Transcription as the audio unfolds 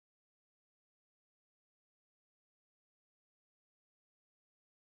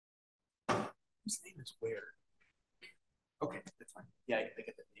His name is Ware. Okay, that's fine. Yeah, I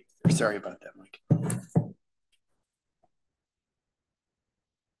get that name. Sorry about that, Mike.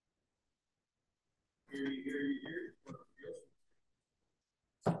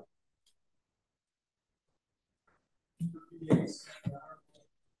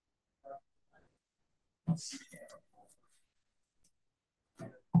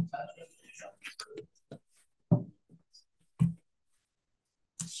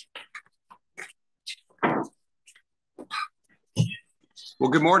 Well,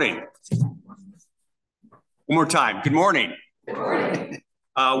 good morning. One more time. Good morning. Good morning.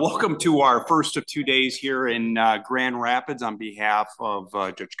 Welcome to our first of 2 days here in Grand Rapids on behalf of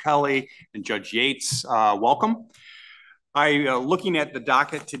Judge Kelly and Judge Yates. Welcome. Looking at the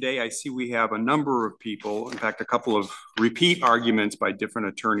docket today, I see we have a number of people, in fact, a couple of repeat arguments by different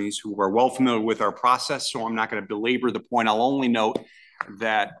attorneys who are well familiar with our process, so I'm not going to belabor the point. I'll only note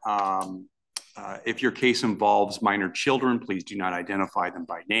that if your case involves minor children, please do not identify them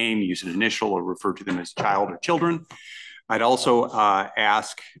by name, use an initial, or refer to them as child or children. I'd also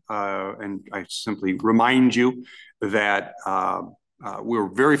ask, and I simply remind you that we're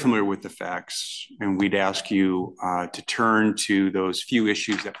very familiar with the facts, and we'd ask you to turn to those few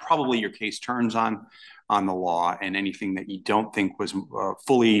issues that probably your case turns on the law, and anything that you don't think was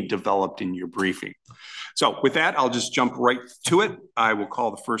fully developed in your briefing. So with that, I'll just jump right to it. I will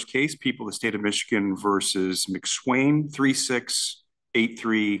call the first case, People of the State of Michigan versus McSwain,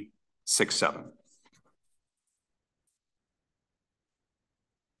 368367.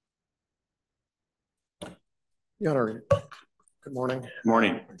 Your Honor, good morning. Good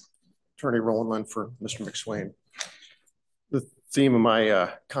morning. Attorney Roland Lynn for Mr. McSwain. The theme of my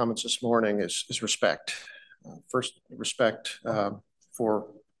comments this morning is respect. First, respect for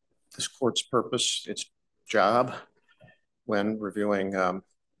this court's purpose, its job when reviewing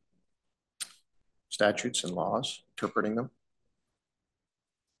statutes and laws, interpreting them.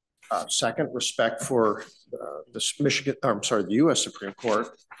 Second, respect for the U.S. Supreme Court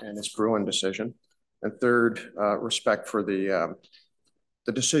and its Bruin decision. And third, respect for the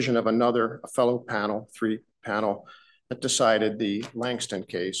decision of a fellow panel, three panel, that decided the Langston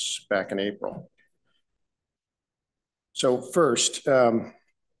case back in April. So first,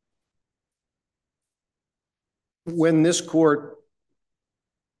 when this court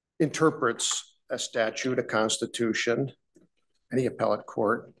interprets a statute, a constitution, any appellate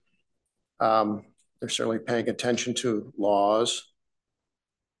court, they're certainly paying attention to laws,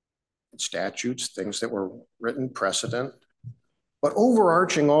 statutes, things that were written, precedent. But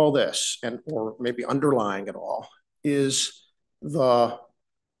overarching all this, or maybe underlying it all, is the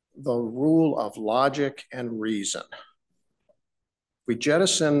rule of logic and reason. If we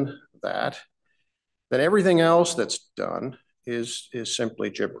jettison that, then everything else that's done is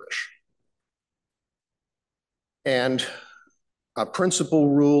simply gibberish. And a principal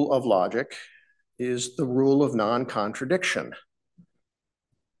rule of logic is the rule of non-contradiction.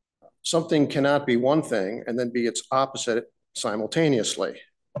 Something cannot be one thing and then be its opposite simultaneously.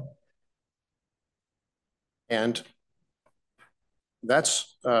 And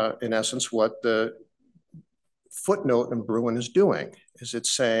that's, in essence, what the footnote in Bruin is doing, is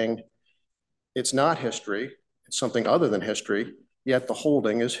it's saying it's not history, it's something other than history, yet the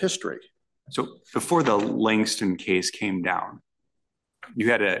holding is history. So before the Langston case came down, you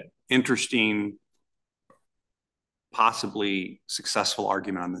had an interesting, possibly successful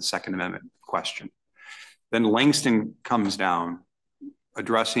argument on the Second Amendment question. Then Langston comes down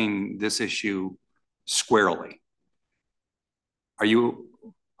addressing this issue squarely.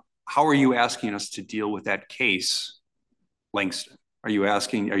 How are you asking us to deal with that case, Langston? Are you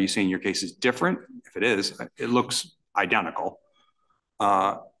saying your case is different? If it is, it looks identical.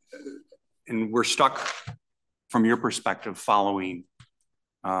 And we're stuck, from your perspective, following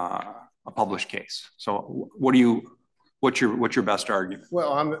a published case. So what's your best argument?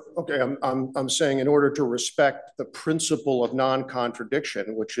 Well, I'm saying in order to respect the principle of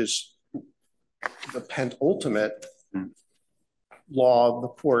non-contradiction, which is the penultimate law the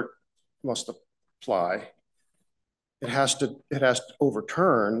court must apply, it has to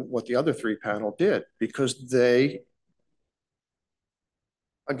overturn what the other three panel did, because they,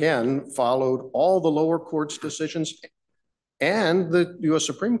 again, followed all the lower court's decisions and the U.S.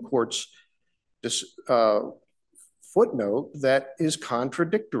 Supreme Court's footnote that is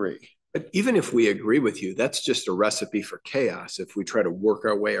contradictory. But even if we agree with you, that's just a recipe for chaos if we try to work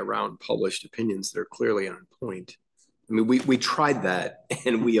our way around published opinions that are clearly on point. I mean, we tried that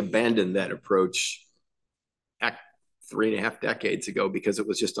and we abandoned that approach 3.5 decades ago because it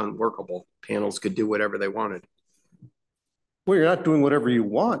was just unworkable. Panels could do whatever they wanted. Well, you're not doing whatever you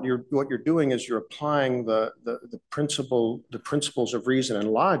want. What you're doing is you're applying the principles of reason and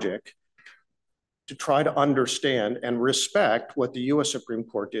logic to try to understand and respect what the U.S. Supreme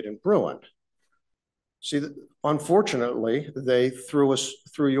Court did in Bruin. See, unfortunately, they threw us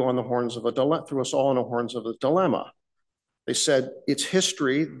all on the horns of a dilemma. They said it's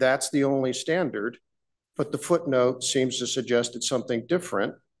history, that's the only standard, but the footnote seems to suggest it's something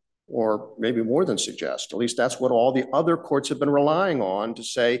different, or maybe more than suggest. At least that's what all the other courts have been relying on to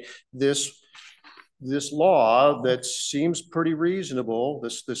say this law that seems pretty reasonable,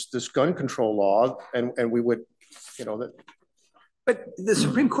 this gun control law, and we would, that. But the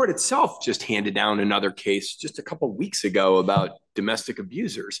Supreme Court itself just handed down another case just a couple of weeks ago about domestic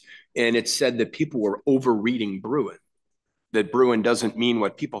abusers, and it said that people were overreading Bruin, that Bruin doesn't mean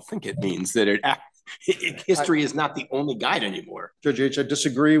what people think it means, that history is not the only guide anymore. Judge H., I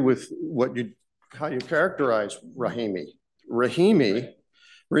disagree with how you characterize Rahimi.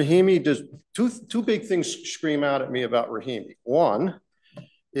 Rahimi does two big things scream out at me about Rahimi. One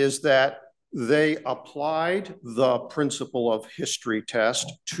is that they applied the principle of history test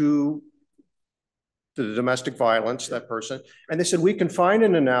to the domestic violence, that person, and they said, we can find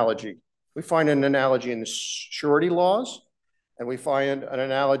an analogy. We find an analogy in the surety laws, and we find an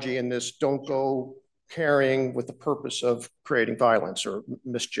analogy in this don't go carrying with the purpose of creating violence or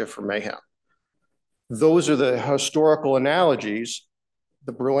mischief or mayhem. Those are the historical analogies.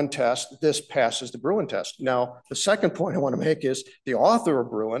 The Bruin test, this passes the Bruin test. Now, the second point I want to make is the author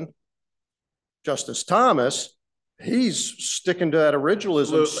of Bruin, Justice Thomas, he's sticking to that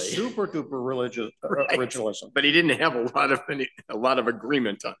originalism, super duper religious originalism. But he didn't have a lot of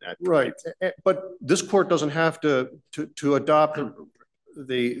agreement on that. Right, but this court doesn't have to adopt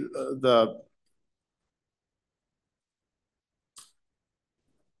the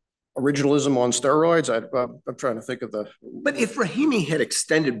originalism on steroids. I'm trying to think of the. But if Rahimi had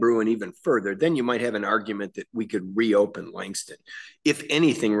extended Bruin even further, then you might have an argument that we could reopen Langston. If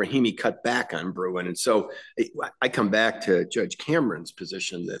anything, Rahimi cut back on Bruin. And so I come back to Judge Cameron's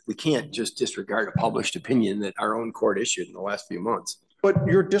position that we can't just disregard a published opinion that our own court issued in the last few months. But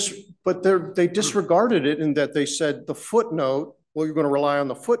they disregarded it in that they said the footnote, well, you're going to rely on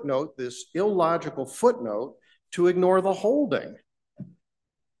the footnote, this illogical footnote, to ignore the holding.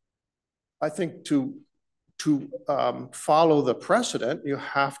 I think to follow the precedent, you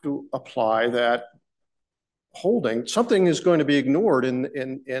have to apply that holding. Something is going to be ignored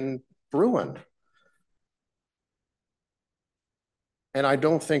in Bruin. And I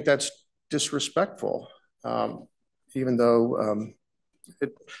don't think that's disrespectful, even though,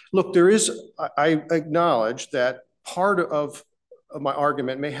 look, I acknowledge that part of my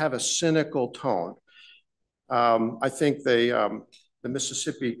argument may have a cynical tone. I think the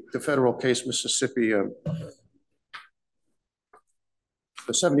federal case, Mississippi, the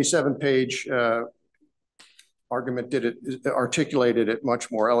 77-page argument articulated it much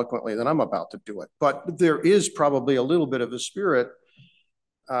more eloquently than I'm about to do it. But there is probably a little bit of a spirit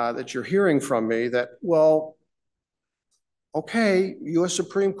that you're hearing from me that, well, okay, U.S.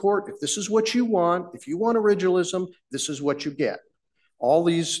 Supreme Court, if this is what you want, if you want originalism, this is what you get. All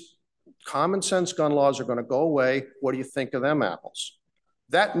these common sense gun laws are going to go away. What do you think of them apples?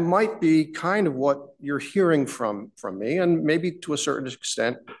 That might be kind of what you're hearing from me, and maybe to a certain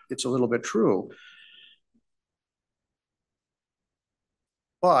extent, it's a little bit true.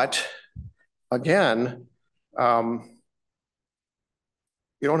 But again, you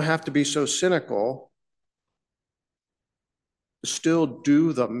don't have to be so cynical to still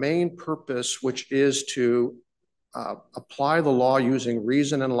do the main purpose, which is to apply the law using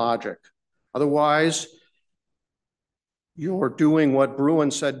reason and logic. Otherwise, you're doing what Bruin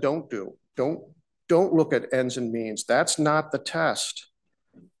said don't do. Don't look at ends and means. That's not the test.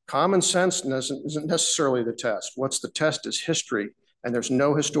 Common sense isn't necessarily the test. What's the test is history, and there's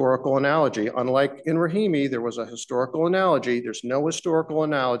no historical analogy. Unlike in Rahimi, there was a historical analogy. There's no historical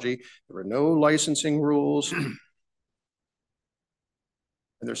analogy. There were no licensing rules, and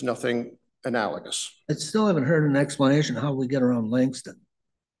there's nothing analogous. I still haven't heard an explanation how we get around Langston,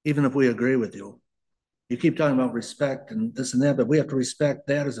 even if we agree with you. You keep talking about respect and this and that, but we have to respect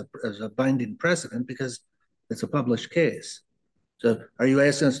that as a binding precedent because it's a published case. So are you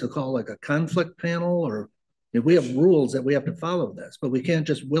asking us to call like a conflict panel, or we have rules that we have to follow this, but we can't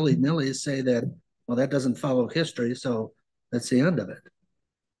just willy-nilly say that, well, that doesn't follow history, so that's the end of it.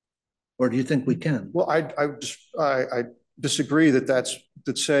 Or do you think we can? Well, I disagree that's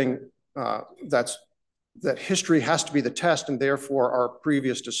saying that history has to be the test, and therefore our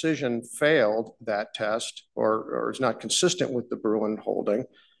previous decision failed that test or is not consistent with the Bruin holding.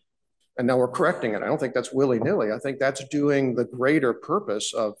 And now we're correcting it. I don't think that's willy-nilly. I think that's doing the greater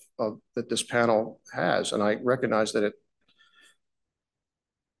purpose of that this panel has. And I recognize that it,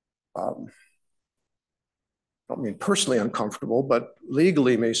 I don't mean personally uncomfortable, but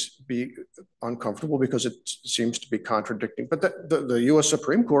legally may be uncomfortable because it seems to be contradicting. But the U.S.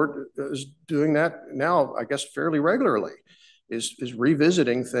 Supreme Court is doing that now, I guess, fairly regularly, is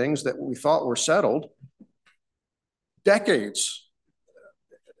revisiting things that we thought were settled decades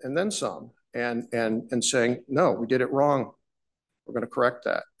and then some, and saying, no, we did it wrong. We're going to correct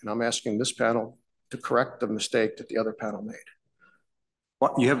that. And I'm asking this panel to correct the mistake that the other panel made.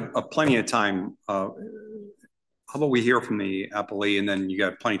 Well, you have plenty of time. How about we hear from the appellee, and then you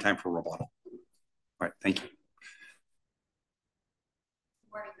got plenty of time for rebuttal. All right, thank you. Good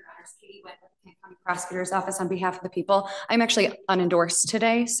morning, Your Honors. Katie Went with the Kent County Prosecutor's Office on behalf of the people. I'm actually unendorsed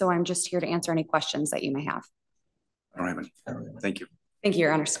today, so I'm just here to answer any questions that you may have. I don't have any. Thank you. Thank you,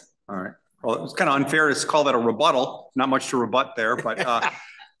 Your Honors. All right. Well, it was kind of unfair to call that a rebuttal. Not much to rebut there, but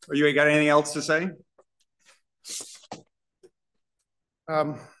you got anything else to say?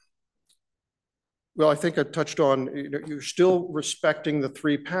 Well, I think I touched on, you're still respecting the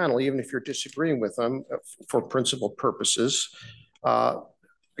three panel, even if you're disagreeing with them for principled purposes. I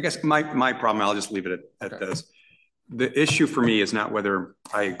guess my problem, I'll just leave it at okay. this. The issue for me is not whether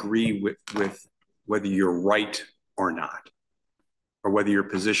I agree with whether you're right or not, or whether your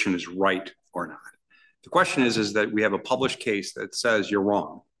position is right or not. The question is that we have a published case that says you're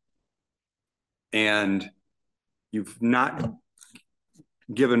wrong. And you've not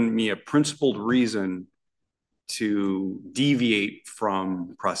given me a principled reason to deviate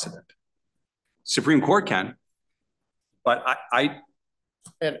from precedent. Supreme Court can, but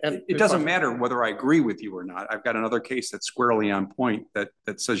it doesn't matter whether I agree with you or not. I've got another case that's squarely on point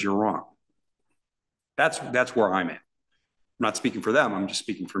that says you're wrong. That's where I'm at. I'm not speaking for them. I'm just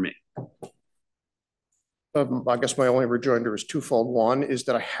speaking for me. I guess my only rejoinder is twofold. One is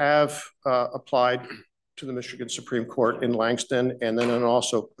that I have applied to the Michigan Supreme Court in Langston, and then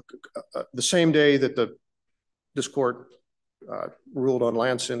also the same day that this court ruled on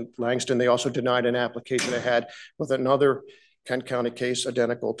Langston, they also denied an application I had with another Kent County case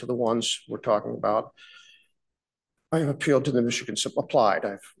identical to the ones we're talking about. I have appealed to the Michigan, applied.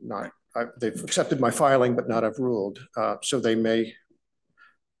 They've accepted my filing, but not have ruled. So they may,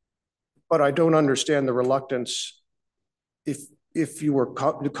 but I don't understand the reluctance. If you were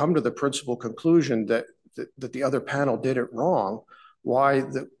to come to the principal conclusion that the other panel did it wrong, why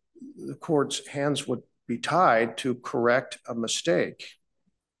the court's hands would be tied to correct a mistake.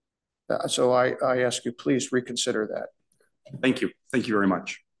 So I ask you, please reconsider that. Thank you. Thank you very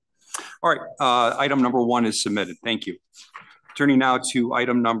much. All right. Item number 1 is submitted. Thank you. Turning now to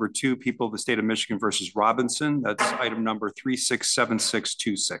item number 2, People of the State of Michigan versus Robinson. That's item number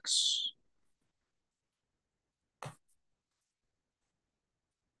 367626.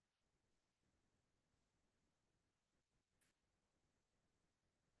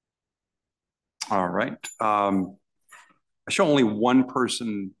 All right. I show only one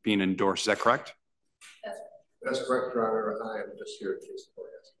person being endorsed. Is that correct? That's correct, Your Honor. I am just here in case the court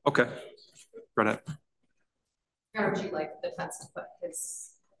asks. Okay. Go ahead. Would you like the defense to put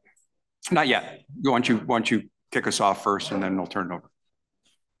his? Not yet. Why don't you kick us off first, and then we'll turn it over.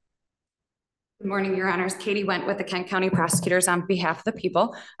 Good morning, Your Honors. Katie Went with the Kent County Prosecutors on behalf of the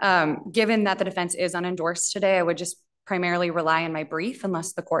people. Given that the defense is unendorsed today, I would just primarily rely on my brief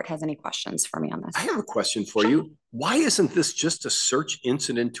unless the court has any questions for me on this. I have a question for you. Why isn't this just a search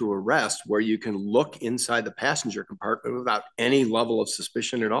incident to arrest where you can look inside the passenger compartment without any level of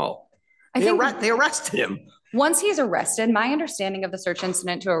suspicion at all? They arrested him. Once he's arrested, my understanding of the search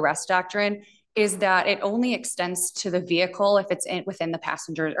incident to arrest doctrine is that it only extends to the vehicle if it's within the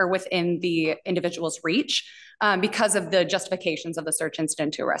passenger or within the individual's reach because of the justifications of the search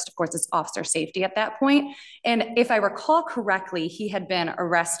incident to arrest. Of course, it's officer safety at that point. And if I recall correctly, he had been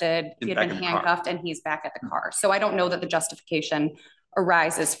arrested, he had been handcuffed, and he's back at the car. So I don't know that the justification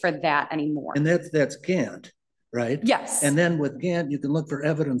arises for that anymore. And that's Gant, right? Yes. And then with Gant, you can look for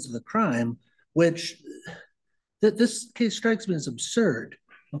evidence of the crime, which this case strikes me as absurd.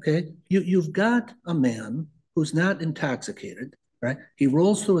 Okay, you've got a man who's not intoxicated, right? He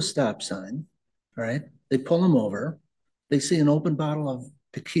rolls through a stop sign, right? They pull him over. They see an open bottle of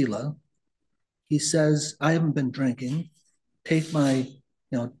tequila. He says, I haven't been drinking. Take my,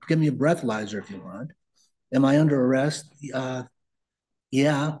 give me a breathalyzer if you want. Am I under arrest?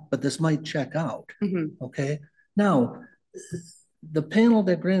 Yeah, but this might check out. Mm-hmm. Okay. Now, the panel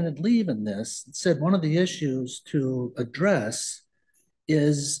that granted leave in this said one of the issues to address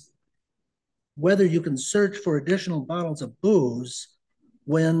is whether you can search for additional bottles of booze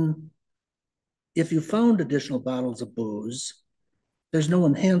when if you found additional bottles of booze, there's no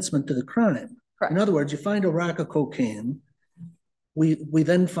enhancement to the crime. Correct. In other words, you find a rock of cocaine, we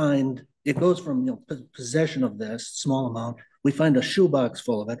then find, it goes from possession of this small amount, we find a shoebox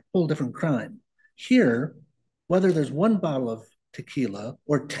full of it, whole different crime. Here, whether there's one bottle of tequila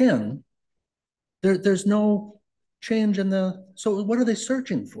or 10, there's no change in the, so what are they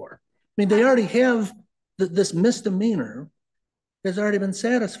searching for? I mean, they already have this misdemeanor has already been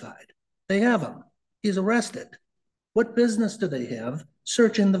satisfied. They have him. He's arrested. What business do they have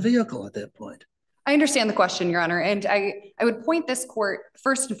searching the vehicle at that point? I understand the question, Your Honor, and I would point this court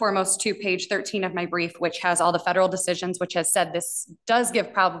first and foremost to page 13 of my brief, which has all the federal decisions, which has said this does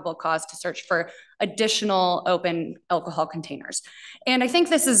give probable cause to search for additional open alcohol containers. And I think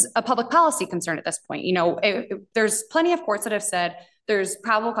this is a public policy concern at this point. You know, there's plenty of courts that have said there's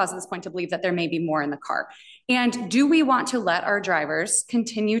probable cause at this point to believe that there may be more in the car. And do we want to let our drivers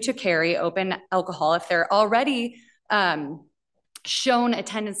continue to carry open alcohol if they're already shown a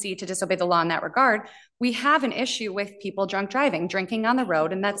tendency to disobey the law in that regard? We have an issue with people drunk driving, drinking on the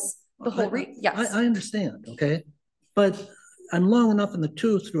road, and that's the whole yes. I understand, okay? But I'm long enough in the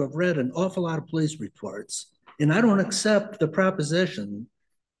tooth to have read an awful lot of police reports, and I don't accept the proposition,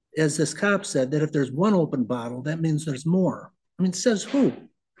 as this cop said, that if there's one open bottle, that means there's more. I mean, says who?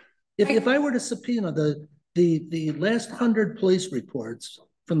 If I were to subpoena the last 100 police reports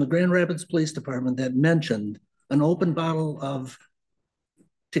from the Grand Rapids Police Department that mentioned an open bottle of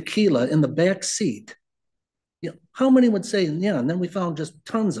tequila in the back seat, how many would say, yeah, and then we found just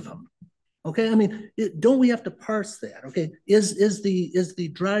tons of them? Okay, I mean, don't we have to parse that? Okay, is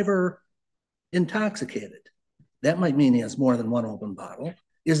the driver intoxicated? That might mean he has more than one open bottle.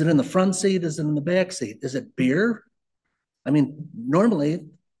 Is it in the front seat? Is it in the back seat? Is it beer? I mean, normally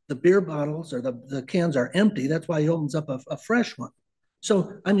the beer bottles or the cans are empty. That's why he opens up a fresh one.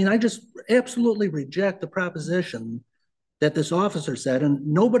 So, I mean, I just absolutely reject the proposition that this officer said, and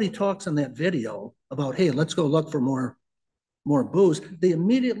nobody talks in that video about, hey, let's go look for more booze. They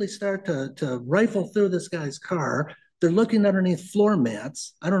immediately start to rifle through this guy's car. They're looking underneath floor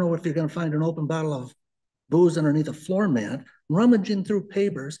mats. I don't know if you're going to find an open bottle of booze underneath a floor mat, rummaging through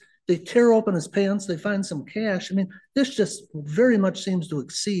papers. They tear open his pants. They find some cash. I mean, this just very much seems to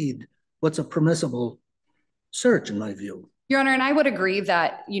exceed what's a permissible search in my view. Your Honor, and I would agree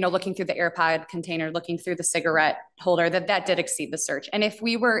that, you know, looking through the AirPod container, looking through the cigarette holder, that did exceed the search. And if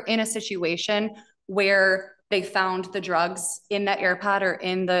we were in a situation where they found the drugs in that AirPod or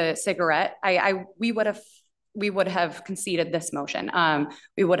in the cigarette, we would have conceded this motion.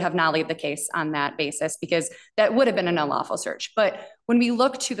 We would have not laid the case on that basis because that would have been an unlawful search. But when we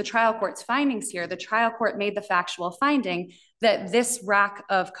look to the trial court's findings here, the trial court made the factual finding that this rack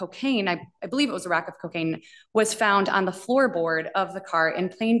of cocaine, I believe it was a rack of cocaine, was found on the floorboard of the car in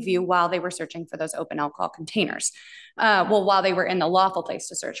plain view while they were searching for those open alcohol containers. While they were in the lawful place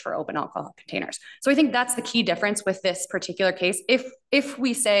to search for open alcohol containers. So I think that's the key difference with this particular case. If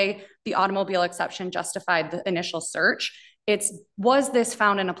we say the automobile exception justified the initial search, was this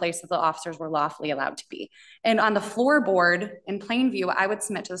found in a place that the officers were lawfully allowed to be? And on the floorboard in plain view, I would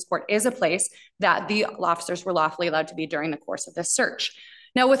submit to this court is a place that the officers were lawfully allowed to be during the course of this search.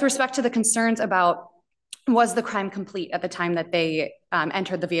 Now, with respect to the concerns about was the crime complete at the time that they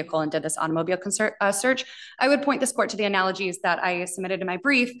entered the vehicle and did this automobile search, I would point this court to the analogies that I submitted in my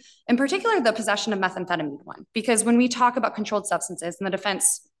brief, in particular the possession of methamphetamine one, because when we talk about controlled substances, and the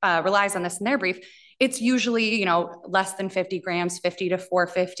defense relies on this in their brief, it's usually, you know, less than 50 grams, 50 to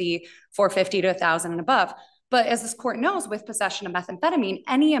 450, 450 to 1,000 and above. But as this court knows, with possession of methamphetamine,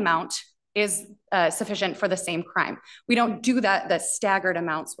 any amount is sufficient for the same crime. We don't do the staggered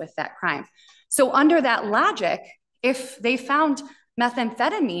amounts with that crime. So under that logic, if they found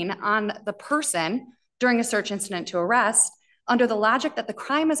methamphetamine on the person during a search incident to arrest, under the logic that the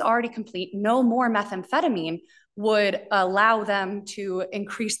crime is already complete, no more methamphetamine would allow them to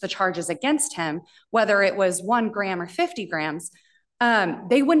increase the charges against him, whether it was 1 gram or 50 grams,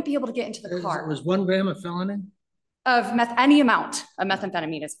 they wouldn't be able to get into the car. Was 1 gram a felony? Of any amount of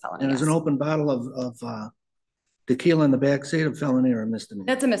methamphetamine is a felony. And there's an open bottle of tequila in the backseat, a felony or a misdemeanor?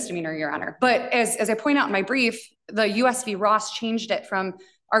 That's a misdemeanor, Your Honor. But as I point out in my brief, the US v. Ross changed it from,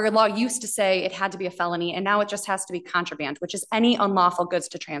 our law used to say it had to be a felony, and now it just has to be contraband, which is any unlawful goods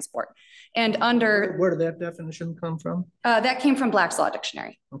to transport. And under— Where did that definition come from? That came from Black's Law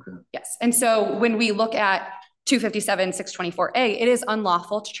Dictionary. Okay. Yes. And so when we look at 257-624A, it is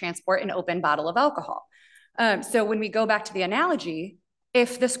unlawful to transport an open bottle of alcohol. So when we go back to the analogy,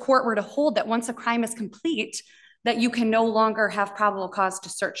 if this court were to hold that once a crime is complete, that you can no longer have probable cause to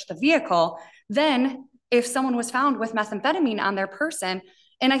search the vehicle, then if someone was found with methamphetamine on their person,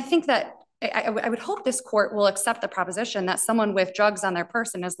 and I think that I would hope this court will accept the proposition that someone with drugs on their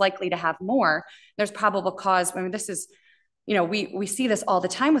person is likely to have more. There's probable cause. I mean, this is, you know, we see this all the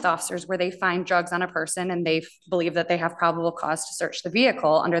time with officers where they find drugs on a person and they believe that they have probable cause to search the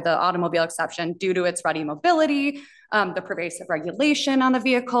vehicle under the automobile exception due to its ready mobility, the pervasive regulation on the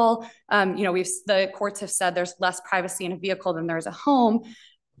vehicle. You know, the courts have said there's less privacy in a vehicle than there's a home.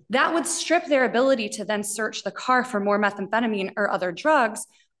 That would strip their ability to then search the car for more methamphetamine or other drugs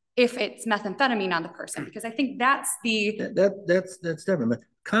if it's methamphetamine on the person, because I think that's that's different. But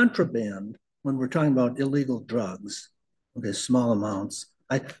contraband, when we're talking about illegal drugs, okay, small amounts,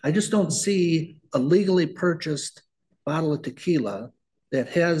 I just don't see a legally purchased bottle of tequila that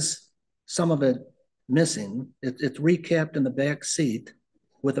has some of it missing. It's recapped in the back seat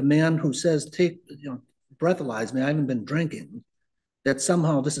with a man who says, breathalyze me, I haven't been drinking. That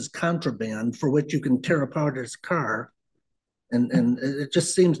somehow this is contraband for which you can tear apart his car. And it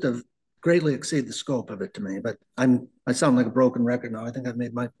just seems to greatly exceed the scope of it to me. But I sound like a broken record now. I think I've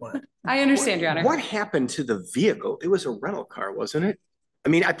made my point. I understand, Your Honor. What happened to the vehicle? It was a rental car, wasn't it? I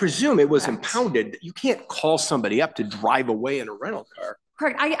mean, I presume it was impounded. You can't call somebody up to drive away in a rental car.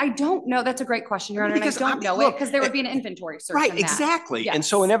 Correct. I don't know. That's a great question, Your Honor. Because and I don't know it because there would be an inventory search. Right, exactly. Yes. And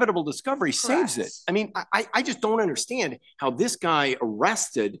so inevitable discovery saves it. I mean, I just don't understand how this guy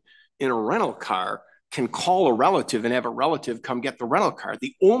arrested in a rental car can call a relative and have a relative come get the rental car.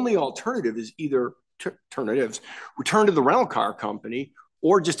 The only alternative is either return to the rental car company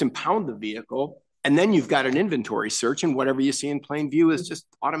or just impound the vehicle. And then you've got an inventory search and whatever you see in plain view is just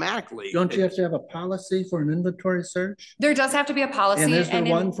automatically. Don't you have to have a policy for an inventory search? There does have to be a policy. And is there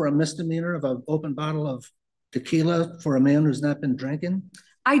one for a misdemeanor of an open bottle of tequila for a man who's not been drinking?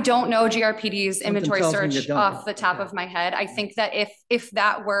 I don't know GRPD's inventory search off the top of my head. I think that if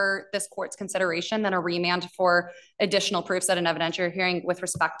that were this court's consideration, then a remand for additional proofs at an evidentiary hearing with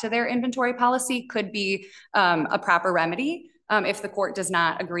respect to their inventory policy could be a proper remedy if the court does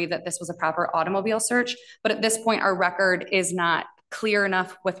not agree that this was a proper automobile search. But at this point, our record is not clear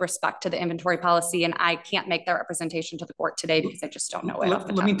enough with respect to the inventory policy, and I can't make that representation to the court today because I just don't know it.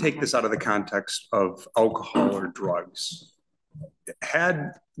 Let me take this out of the context of alcohol or drugs.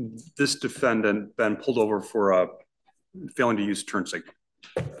 Had this defendant been pulled over for a failing to use turn signal,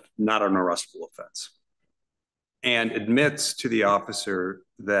 not an arrestable offense, and admits to the officer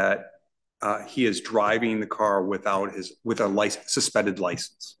that he is driving the car with a suspended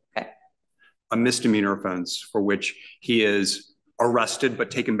license, okay, a misdemeanor offense for which he is arrested but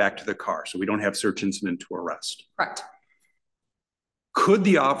taken back to the car, so we don't have search incident to arrest. Correct. Could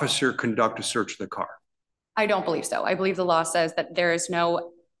the officer conduct a search of the car? I don't believe so. I believe the law says that there is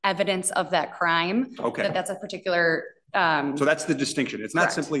no evidence of that crime. Okay. That's a particular. So that's the distinction. It's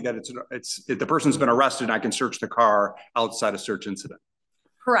not simply that the person's been arrested and I can search the car outside a search incident.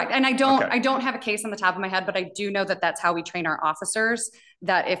 Correct. And I don't have a case on the top of my head, but I do know that that's how we train our officers,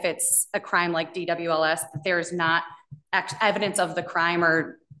 that if it's a crime like DWLS, that there is not evidence of the crime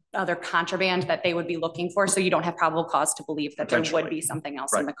or other contraband that they would be looking for. So you don't have probable cause to believe that there would be something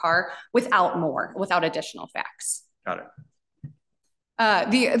else in the car without additional facts. Got it.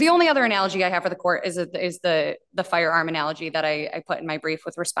 The only other analogy I have for the court is the firearm analogy that I put in my brief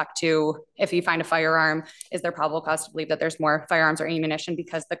with respect to if you find a firearm, is there probable cause to believe that there's more firearms or ammunition,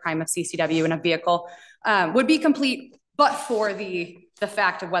 because the crime of CCW in a vehicle would be complete, but for the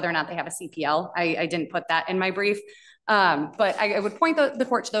fact of whether or not they have a CPL. I didn't put that in my brief. But I would point the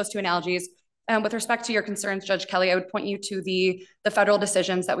court to those two analogies. With respect to your concerns, Judge Kelly, I would point you to the federal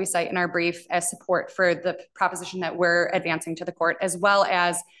decisions that we cite in our brief as support for the proposition that we're advancing to the court, as well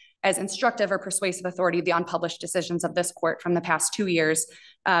as instructive or persuasive authority, the unpublished decisions of this court from the past 2 years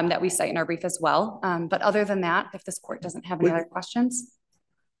that we cite in our brief as well. But other than that, if this court doesn't have any other questions.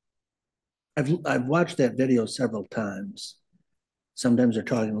 I've watched that video several times. Sometimes they're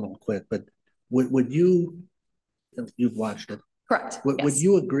talking a little quick, but would you've watched it? Correct. Would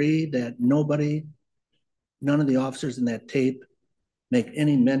you agree that none of the officers in that tape make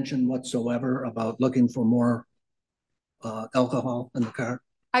any mention whatsoever about looking for more alcohol in the car?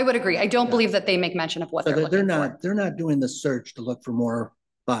 I would agree. I don't believe that they make mention of what they're looking for. They're not doing the search to look for more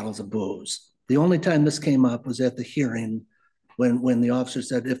bottles of booze. The only time this came up was at the hearing when the officer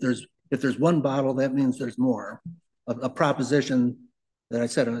said, if there's one bottle, that means there's more. A proposition that I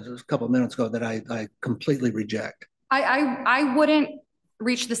said a couple of minutes ago that I completely reject. I wouldn't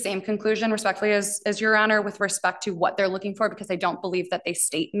reach the same conclusion respectfully as Your Honor with respect to what they're looking for, because I don't believe that they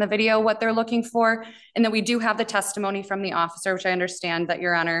state in the video what they're looking for. And then we do have the testimony from the officer, which I understand that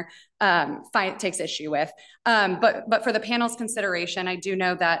Your Honor takes issue with. But for the panel's consideration, I do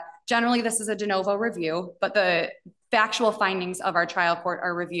know that generally this is a de novo review, but factual findings of our trial court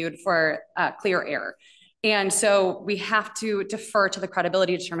are reviewed for clear error. And so we have to defer to the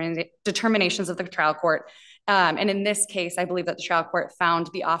credibility determinations of the trial court. And in this case, I believe that the trial court found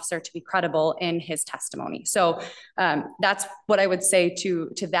the officer to be credible in his testimony. So that's what I would say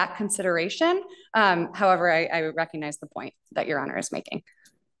to that consideration. However, I recognize the point that Your Honor is making.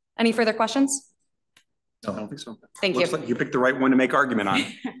 Any further questions? No, I don't think so. Thank you. Looks like you picked the right one to make argument on.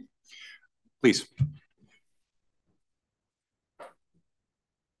 Please.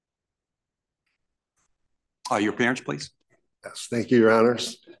 Your parents, please. Yes, thank you, Your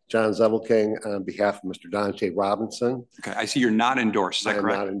Honors. John Zevelking on behalf of Mr. Dante Robinson. Okay, I see you're not endorsed. Is that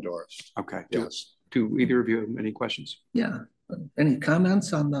correct? I'm not endorsed. Okay. Yes. Do either of you have any questions? Yeah. Any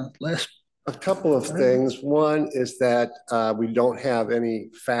comments on the last? A couple of things. One is that we don't have any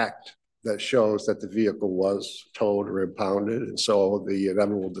fact that shows that the vehicle was towed or impounded. And so the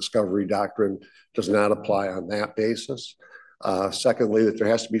inevitable discovery doctrine does not apply on that basis. Secondly, that there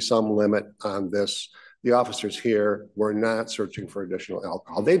has to be some limit on this. The officers here were not searching for additional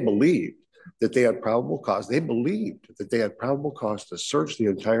alcohol. They believed that they had probable cause. They believed that they had probable cause to search the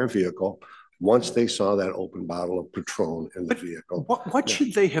entire vehicle once they saw that open bottle of Patron in the vehicle. What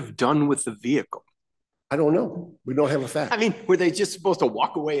should they have done with the vehicle? I don't know. We don't have a fact. I mean, were they just supposed to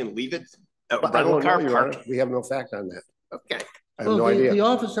walk away and leave it? I don't know, Your Honor. We have no fact on that. Okay. I have no idea. The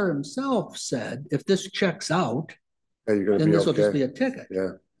officer himself said, if this checks out, You're gonna then be this will okay. just be a ticket. Yeah,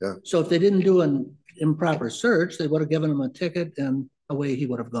 yeah. So if they didn't do an improper search, they would have given him a ticket and away he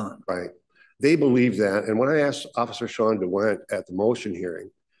would have gone. Right. They believe that. And when I asked Officer Sean DeWent at the motion hearing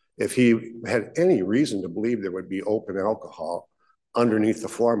if he had any reason to believe there would be open alcohol underneath the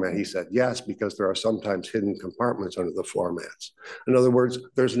floor mat, he said yes, because there are sometimes hidden compartments under the floor mats. In other words,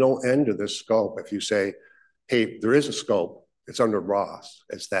 there's no end to this scope. If you say, hey, there is a scope, it's under Ross.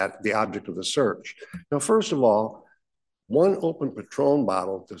 It's that the object of the search. Now, first of all, one open Patron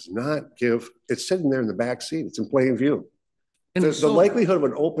bottle does not give, it's sitting there in the back seat. It's in plain view. The likelihood of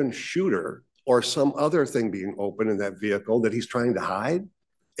an open shooter or some other thing being open in that vehicle that he's trying to hide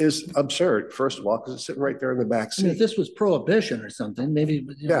is absurd, first of all, because it's sitting right there in the back seat. I mean, if this was prohibition or something, maybe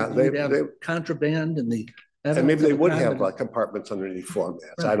they'd have contraband and the and maybe they would have compartments underneath floor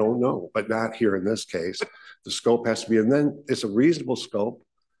mats. Right. I don't know, but not here in this case. The scope has to be, and then it's a reasonable scope.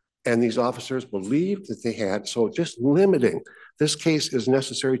 And these officers believed that they had, so just limiting. This case is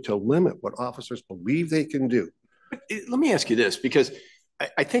necessary to limit what officers believe they can do. Let me ask you this, because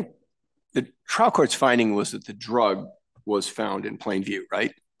I think the trial court's finding was that the drug was found in plain view,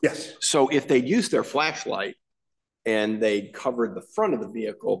 right? Yes. So if they'd used their flashlight and they'd covered the front of the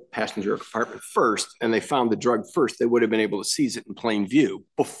vehicle, passenger compartment first, and they found the drug first, they would have been able to seize it in plain view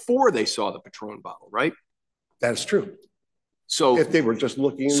before they saw the Patron bottle, right? That's true. So if they were just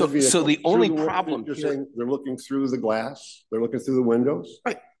looking in the vehicle. So the only problem you're saying they're looking through the glass, they're looking through the windows.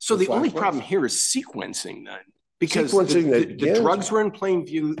 Right. So the only problem here is sequencing then. Because the drugs were in plain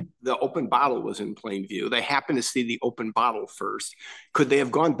view, the open bottle was in plain view. They happened to see the open bottle first. Could they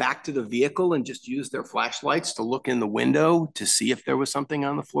have gone back to the vehicle and just used their flashlights to look in the window to see if there was something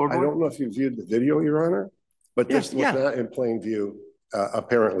on the floorboard? I don't know if you viewed the video, Your Honor, but this was not in plain view,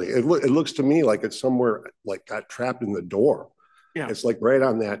 apparently. It looks to me like it's somewhere like got trapped in the door. Yeah. It's like right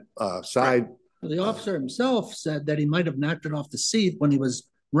on that side. Well, the officer himself said that he might have knocked it off the seat when he was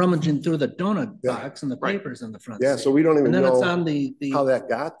rummaging through the donut box and the papers in the front seat. So we don't even know it's on the how that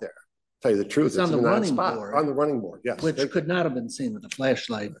got there. Tell you the truth, it's on the running board. On the running board, yes. Which could not have been seen with a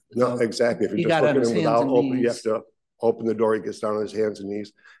flashlight. No, exactly. If you're just looking at him without open, you have to open the door, he gets down on his hands and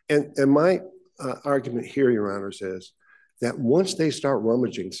knees. And my argument here, Your Honors, is that once they start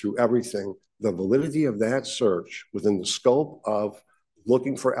rummaging through everything, the validity of that search within the scope of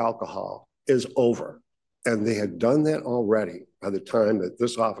looking for alcohol is over. And they had done that already by the time that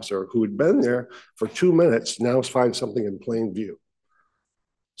this officer, who had been there for 2 minutes, now finds something in plain view.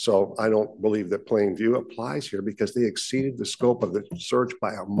 So I don't believe that plain view applies here because they exceeded the scope of the search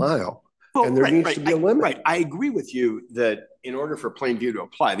by a mile. Well, and there needs to be a limit. Right. I agree with you that in order for plain view to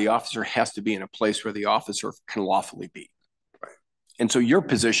apply, the officer has to be in a place where the officer can lawfully be. Right. And so your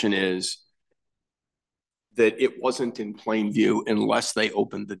position is that it wasn't in plain view unless they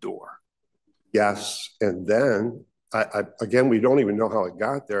opened the door. Yes, and then, again, we don't even know how it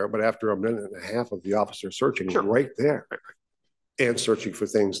got there, but after a minute and a half of the officer searching, right there, and searching for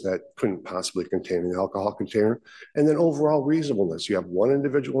things that couldn't possibly contain an alcohol container, and then overall reasonableness. You have one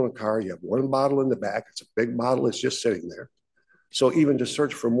individual in a car, you have one bottle in the back, it's a big bottle, it's just sitting there. So even to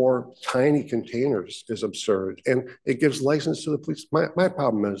search for more tiny containers is absurd, and it gives license to the police. My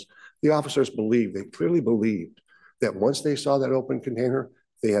problem is the officers they clearly believed that once they saw that open container,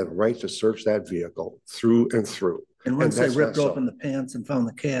 they had a right to search that vehicle through and through. And once they that's ripped not so. open the pants and found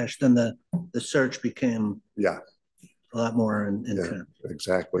the cash, then the search became Yeah, a lot more yeah, intense.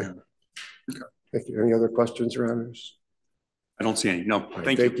 exactly. Yeah. Okay. Thank you. Any other questions, Your Honors? I don't see any. No,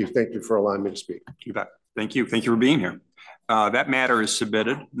 Right, thank you. Thank you for allowing me to speak. You bet. Thank you. Thank you for being here. That matter is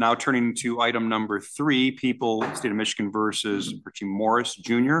submitted. Now turning to item number 3, People, State of Michigan versus Archie Morris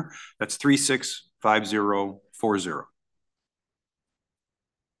Jr. That's 365040.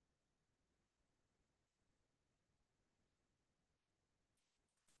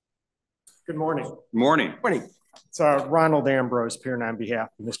 Good morning. Morning. Morning. It's Ronald Ambrose appearing on behalf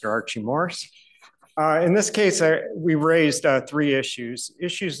of Mr. Archie Morris. In this case, we raised 3 issues.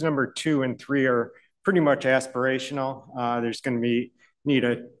 Issues number 2 and 3 are pretty much aspirational. There's going to need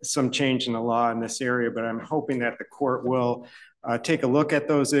some change in the law in this area, but I'm hoping that the court will take a look at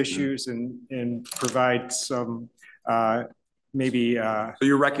those issues and provide some maybe. So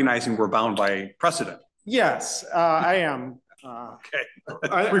you're recognizing we're bound by precedent? Yes, I am. Okay,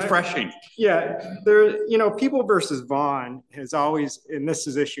 refreshing. Yeah, People versus Vaughn has always, and this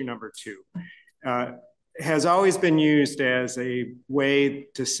is issue number 2, has always been used as a way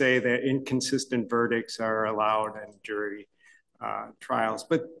to say that inconsistent verdicts are allowed in jury trials.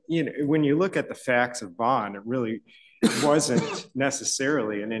 But when you look at the facts of Vaughn, it really wasn't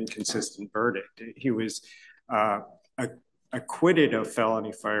necessarily an inconsistent verdict. He was acquitted of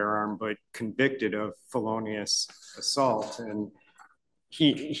felony firearm, but convicted of felonious assault. And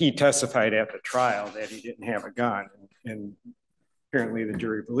he testified at the trial that he didn't have a gun, and apparently the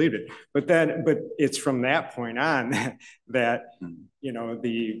jury believed it. But it's from that point on that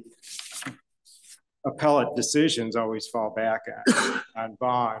the appellate decisions always fall back on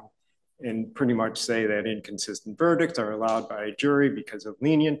Vaughn and pretty much say that inconsistent verdicts are allowed by a jury because of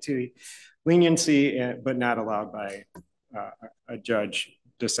leniency, but not allowed by a judge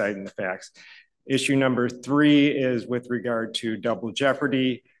deciding the facts. Issue number 3 is with regard to double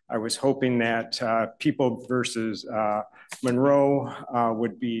jeopardy. I was hoping that People versus Monroe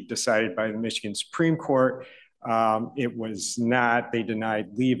would be decided by the Michigan Supreme Court. It was not. They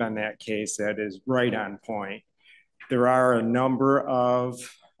denied leave on that case. That is right on point. There are a number of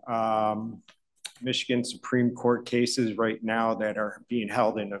Michigan Supreme Court cases right now that are being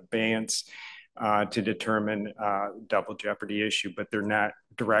held in abeyance to determine double jeopardy issue, but they're not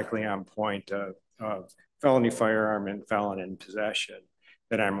directly on point of felony firearm and felon in possession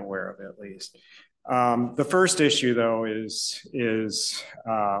that I'm aware of, at least. The first issue, though, is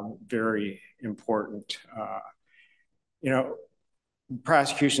very important.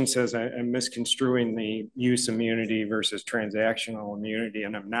 Prosecution says I'm misconstruing the use immunity versus transactional immunity,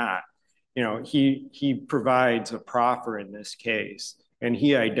 and I'm not. He provides a proffer in this case, and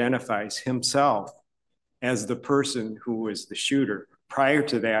he identifies himself as the person who was the shooter. Prior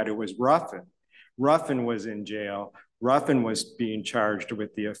to that, it was Ruffin. Ruffin was in jail. Ruffin was being charged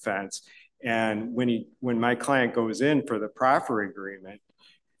with the offense. And when my client goes in for the proffer agreement,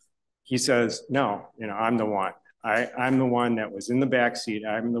 he says, no, I'm the one. I'm the one that was in the backseat.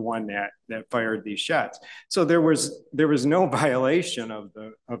 I'm the one that fired these shots. So there was no violation of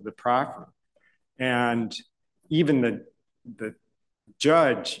the proffer. And even the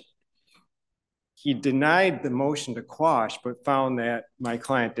judge, he denied the motion to quash, but found that my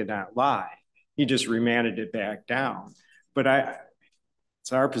client did not lie. He just remanded it back down. But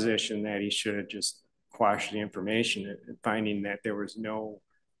it's our position that he should have just quashed the information, finding that there was no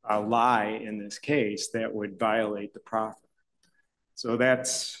lie in this case that would violate the proffer. So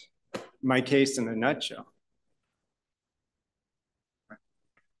that's my case in a nutshell.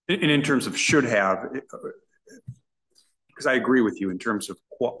 And in terms of should have, because I agree with you in terms of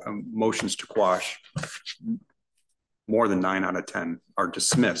motions to quash, more than 9 out of 10 are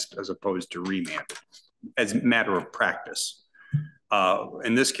dismissed as opposed to remanded as a matter of practice.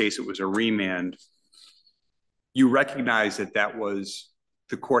 In this case, it was a remand. You recognize that was,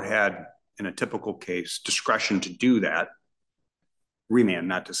 the court had, in a typical case, discretion to do that, remand,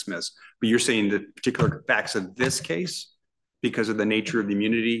 not dismiss. But you're saying the particular facts of this case, because of the nature of the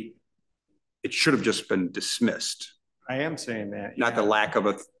immunity, it should have just been dismissed. I am saying that. Not the lack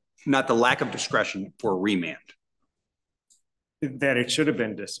of discretion for a remand. That it should have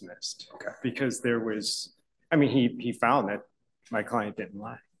been dismissed. Okay. Because there was, he found that my client didn't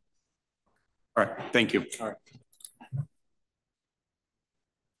lie. All right, thank you. All right.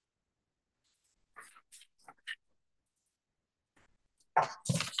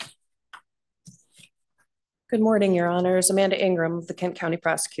 Good morning, Your Honors. Amanda Ingram of the Kent County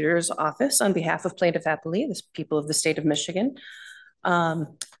Prosecutor's Office on behalf of Plaintiff Appellee, the people of the state of Michigan.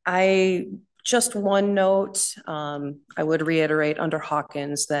 Just one note, I would reiterate under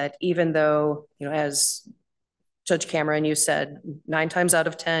Hawkins that even though, as Judge Cameron, you said 9 times out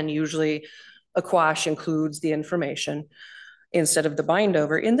of 10, usually a quash includes the information instead of the bind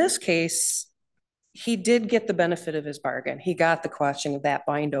over. In this case, he did get the benefit of his bargain. He got the quashing of that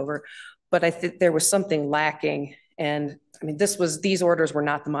bind over, but I think there was something lacking. And I mean, these orders were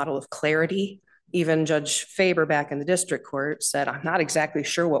not the model of clarity. Even Judge Faber back in the district court said, I'm not exactly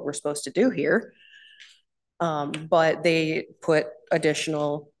sure what we're supposed to do here. But they put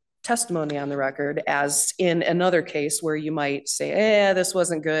additional testimony on the record, as in another case where you might say, this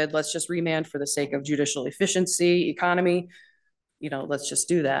wasn't good. Let's just remand for the sake of judicial efficiency, economy. Let's just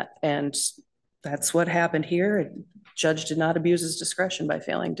do that. And that's what happened here. The judge did not abuse his discretion by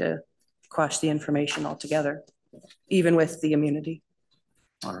failing to quash the information altogether, even with the immunity.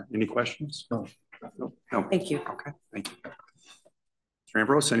 All right. Any questions? No. Thank you. Okay. Thank you. Mr.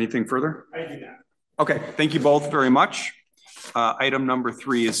 Ambrose, anything further? I do not. Okay. Thank you both very much. Item number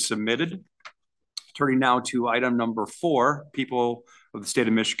 3 is submitted. Turning now to item number 4, People of the State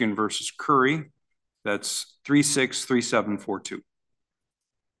of Michigan versus Curry. That's 363742.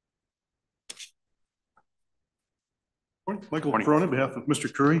 Michael Crone on behalf of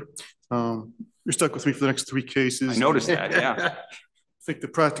Mr. Curry. You're stuck with me for the next 3 cases. I noticed that, yeah. I think the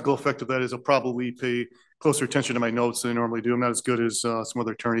practical effect of that is I'll probably pay closer attention to my notes than I normally do. I'm not as good as some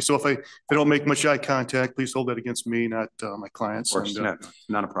other attorneys. So if I don't make much eye contact, please hold that against me, not my clients. Of course,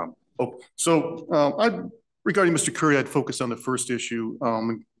 not a problem. Regarding Mr. Curry, I'd focus on the first issue.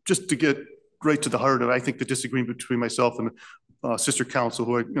 Just to get right to the heart of it, I think the disagreement between myself and sister counsel,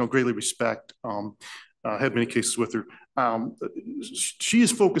 who I greatly respect, had many cases with her. She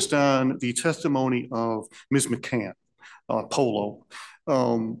is focused on the testimony of Ms. McCann, Polo.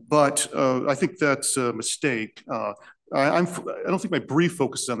 But I think that's a mistake. I don't think my brief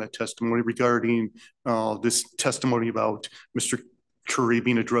focuses on that testimony regarding this testimony about Mr. Curry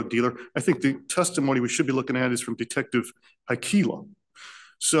being a drug dealer. I think the testimony we should be looking at is from Detective Hakila.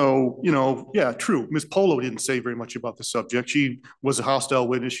 So, yeah, true. Ms. Polo didn't say very much about the subject. She was a hostile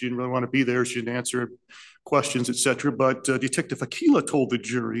witness. She didn't really want to be there. She didn't answer questions, etc. But Detective Hakila told the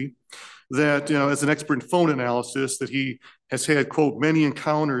jury that, as an expert in phone analysis, that he has had, quote, many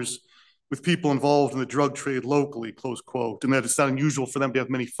encounters with people involved in the drug trade locally, close quote, and that it's not unusual for them to have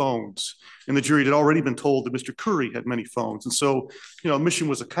many phones. And the jury had already been told that Mr. Curry had many phones. And so, mission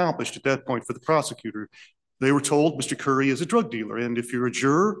was accomplished at that point for the prosecutor. They were told Mr. Curry is a drug dealer. And if you're a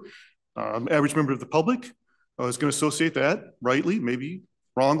juror, average member of the public, is going to associate that, rightly, maybe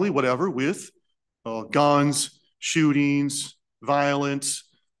wrongly, whatever, with guns, shootings, violence.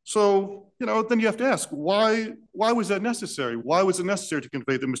 So, then you have to ask, why was that necessary? Why was it necessary to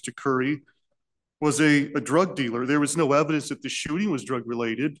convey that Mr. Curry was a drug dealer? There was no evidence that the shooting was drug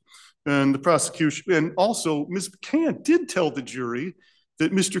related. And the prosecution, and also Ms. McCann did tell the jury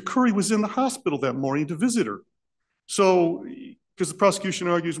that Mr. Curry was in the hospital that morning to visit her. So, because the prosecution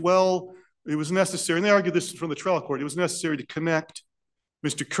argues, well, it was necessary, and they argued this from the trial court, it was necessary to connect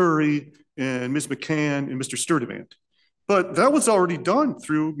Mr. Curry and Ms. McCann and Mr. Sturdivant. But that was already done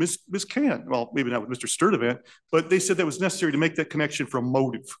through Ms. Can. Well, maybe not with Mr. Sturdivant, but they said that was necessary to make that connection for a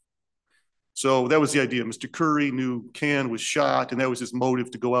motive. So that was the idea. Mr. Curry knew Can was shot, and that was his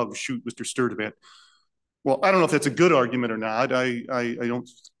motive to go out and shoot Mr. Sturdivant. Well, I don't know if that's a good argument or not. I don't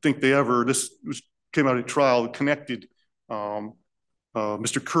think they ever, came out at trial, connected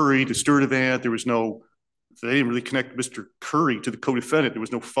Mr. Curry to Sturdivant. There was no, they didn't really connect Mr. Curry to the co-defendant. There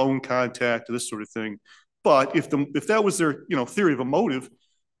was no phone contact or this sort of thing. But if that was their theory of a motive,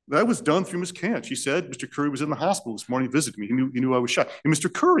 that was done through Ms. Kant. She said Mr. Curry was in the hospital this morning visiting me. He knew I was shot. And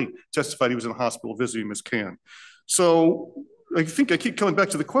Mr. Curry testified he was in the hospital visiting Ms. Kant. So I think I keep coming back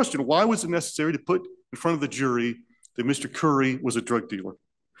to the question, why was it necessary to put in front of the jury that Mr. Curry was a drug dealer?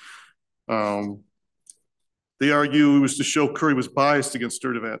 They argue it was to show Curry was biased against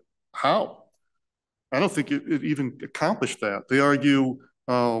Sturdivant. How? I don't think it even accomplished that. They argue,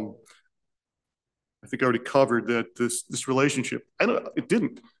 I think I already covered that this relationship, it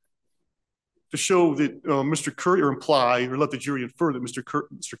didn't. To show that Mr. Curry, or imply, or let the jury infer that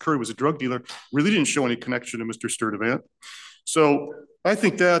Mr. Curry was a drug dealer, really didn't show any connection to Mr. Sturdivant. So I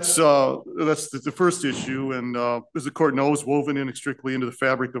think that's the first issue. And as the court knows, woven inextricably into the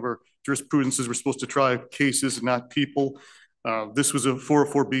fabric of our jurisprudence is we're supposed to try cases and not people. This was a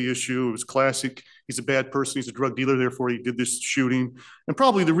 404B issue. It was classic. He's a bad person. He's a drug dealer. Therefore, he did this shooting. And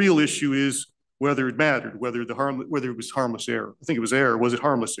probably the real issue is whether it mattered, whether it was harmless error. I think it was error. Was it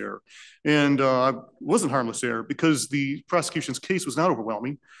harmless error? And it wasn't harmless error because the prosecution's case was not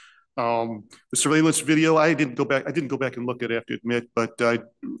overwhelming. The surveillance video, I didn't go back and look at it, I have to admit, but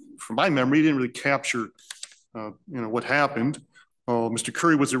from my memory, it didn't really capture what happened. Mr.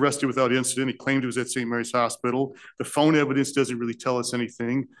 Curry was arrested without incident. He claimed he was at St. Mary's Hospital. The phone evidence doesn't really tell us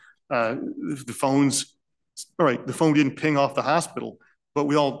anything. The phone didn't ping off the hospital, but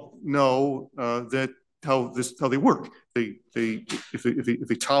we all know that how they work. If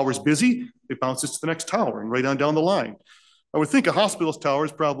the tower is busy, it bounces to the next tower and right on down the line. I would think a hospital's tower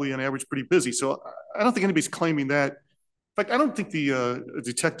is probably on average pretty busy. So I don't think anybody's claiming that. In fact, I don't think the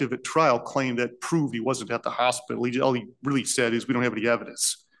detective at trial claimed that proved he wasn't at the hospital. All he really said is we don't have any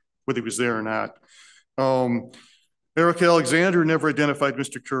evidence whether he was there or not. Eric Alexander never identified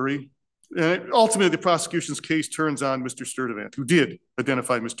Mr. Curry. And ultimately, the prosecution's case turns on Mr. Sturdivant, who did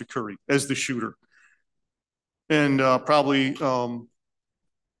identify Mr. Curry as the shooter. And probably, the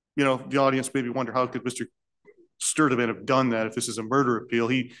audience maybe wonder how could Mr. Sturdivant have done that if this is a murder appeal.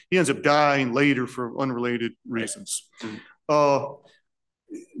 He ends up dying later for unrelated reasons. Mr.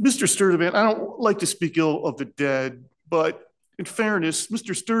 Sturdivant, I don't like to speak ill of the dead, but in fairness,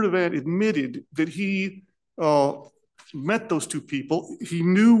 Mr. Sturdivant admitted that he met those two people. He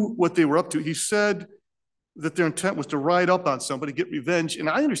knew what they were up to. He said that their intent was to ride up on somebody, get revenge. And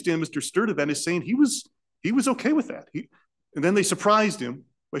I understand Mr. Sturdivant is saying he was okay with that. And then they surprised him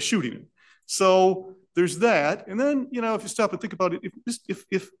by shooting him. So there's that. And then, if you stop and think about it,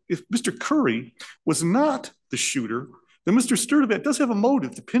 if Mr. Curry was not the shooter, then Mr. Sturdivant does have a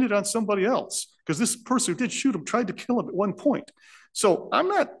motive to pin it on somebody else, because this person who did shoot him tried to kill him at one point. So I'm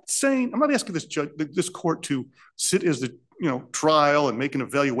not asking this court to sit as the trial and make an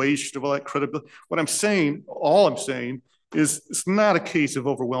evaluation of all that credibility. All I'm saying is it's not a case of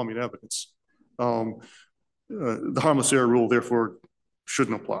overwhelming evidence. The harmless error rule, therefore,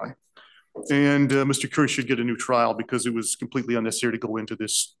 shouldn't apply. And Mr. Curry should get a new trial because it was completely unnecessary to go into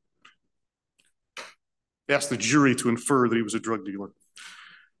this. Ask the jury to infer that he was a drug dealer.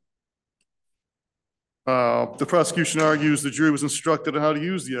 The prosecution argues the jury was instructed on how to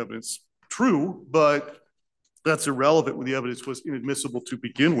use the evidence. True, but that's irrelevant when the evidence was inadmissible to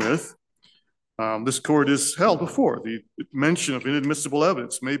begin with. This court has held before the mention of inadmissible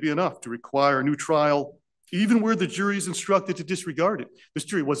evidence may be enough to require a new trial, even where the jury is instructed to disregard it. This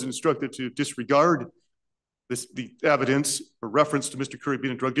jury wasn't instructed to disregard the evidence or reference to Mr. Curry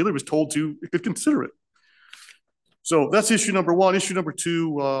being a drug dealer. It was told it could consider it. So that's issue number one. Issue number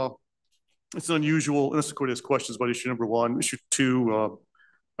two, it's unusual, unless the court has questions about issue number one. Issue two,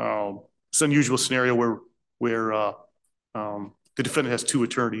 it's an unusual scenario where the defendant has two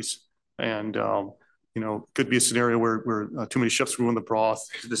attorneys, and could be a scenario where too many chefs ruin the broth.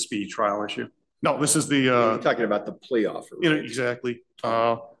 Is the speedy trial issue? No, this is the. You're talking about the plea offer. Right? Exactly.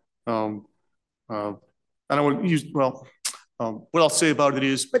 I don't want to use what I'll say about it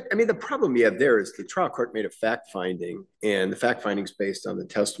is. But I mean, the problem you have there is the trial court made a fact finding, and the fact finding is based on the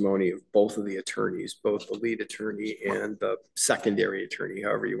testimony of both of the attorneys, both the lead attorney and the secondary attorney,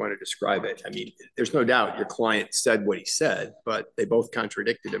 however you want to describe it. I mean, there's no doubt your client said what he said, but they both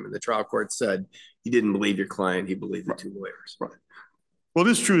contradicted him, and the trial court said he didn't believe your client, he believed the two lawyers. Right. Well,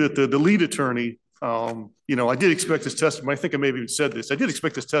 it is true that the lead attorney, I did expect his testimony. I think I maybe even said this. I did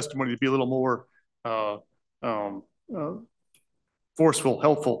expect his testimony to be a little more forceful,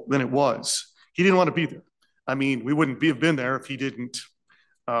 helpful than it was. He didn't want to be there. I mean, we wouldn't have been there if he didn't.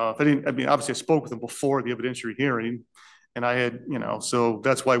 Obviously, I spoke with him before the evidentiary hearing, and I had, so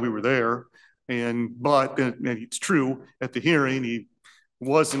that's why we were there. But it's true at the hearing, he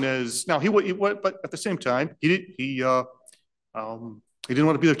wasn't as but at the same time, he didn't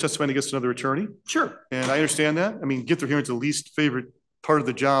want to be there testifying against another attorney. Sure. And I understand that. I mean, get through hearing is the least favorite part of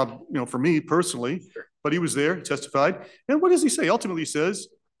the job, for me personally. Sure. But he was there, he testified. And what does he say? Ultimately, he says,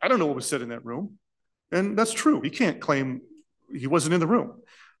 I don't know what was said in that room. And that's true. He can't claim he wasn't in the room.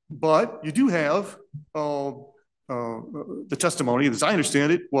 But you do have the testimony, as I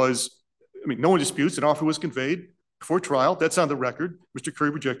understand it, no one disputes an offer was conveyed before trial. That's on the record. Mr.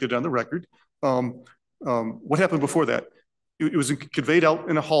 Curry rejected it on the record. What happened before that? It was conveyed out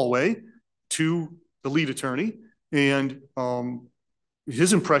in a hallway to the lead attorney, and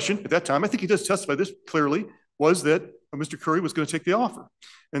his impression at that time, I think he does testify this clearly, was that Mr. Curry was going to take the offer.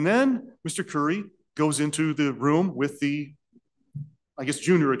 And then Mr. Curry goes into the room with the,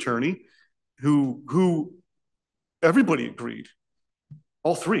 junior attorney, who everybody agreed,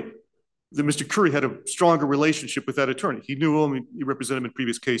 all three, that Mr. Curry had a stronger relationship with that attorney. He knew him, he represented him in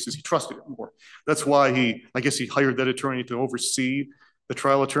previous cases, he trusted him more. That's why he hired that attorney to oversee the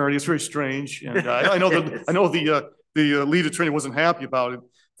trial attorney. It's very strange. And I know the lead attorney wasn't happy about it. In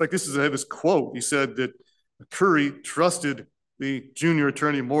fact, I have this quote. He said that Curry trusted the junior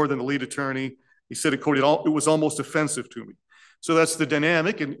attorney more than the lead attorney. He said, it was almost offensive to me. So that's the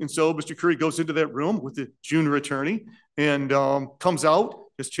dynamic. And so Mr. Curry goes into that room with the junior attorney and comes out,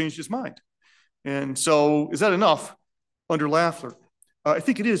 has changed his mind. And so is that enough under Lafler? I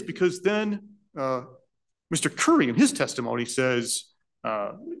think it is, because then Mr. Curry in his testimony says,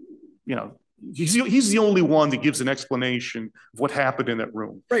 he's the only one that gives an explanation of what happened in that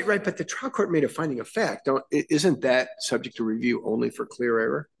room. Right. But the trial court made a finding of fact. Isn't that subject to review only for clear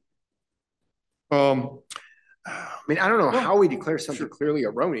error? I mean, I don't know how we declare something clearly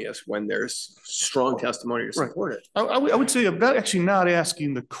erroneous when there's strong testimony to support it. I would say I'm not actually not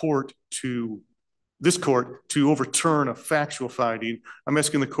asking this court to overturn a factual finding. I'm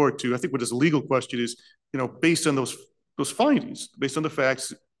asking the court to, I think what is a legal question is, based on those findings, based on the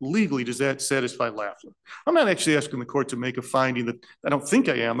facts, legally, does that satisfy Lafler? I'm not actually asking the court to make a finding that I don't think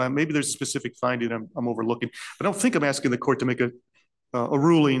I am. Maybe there's a specific finding I'm overlooking. I don't think I'm asking the court to make a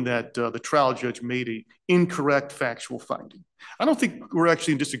ruling that the trial judge made an incorrect factual finding. I don't think we're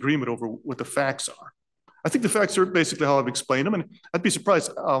actually in disagreement over what the facts are. I think the facts are basically how I've explained them, and I'd be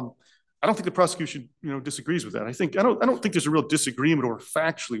surprised. I don't think the prosecution, disagrees with that. I don't think there's a real disagreement over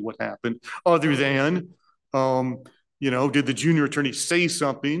factually what happened, other than, did the junior attorney say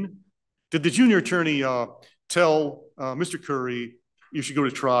something? Did the junior attorney tell Mr. Curry you should go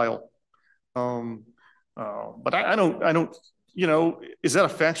to trial? But I don't. Is that a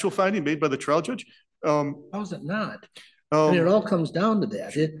factual finding made by the trial judge? How is it not? It all comes down to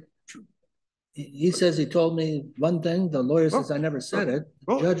that. He says he told me one thing. The lawyer says I never said it.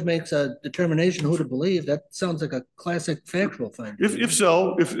 The judge makes a determination who to believe. That sounds like a classic factual finding. If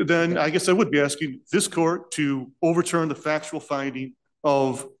so, then I guess I would be asking this court to overturn the factual finding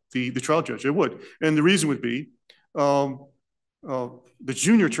of the trial judge. I would, and the reason would be the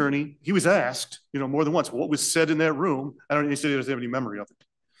junior attorney, he was asked, more than once, what was said in that room. He said he doesn't have any memory of it.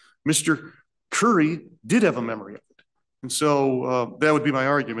 Mr. Curry did have a memory of it. And so that would be my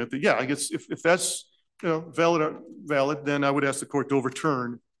argument that, I guess if that's, valid, then I would ask the court to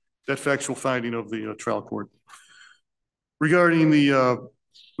overturn that factual finding of the trial court. Regarding unless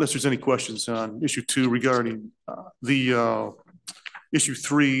there's any questions on issue 2 regarding the issue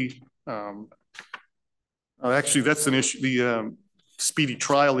 3, actually that's an issue, the speedy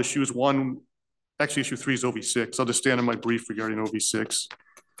trial issue is one. Actually, issue 3 is OV6. I'll just stand in my brief regarding OV6.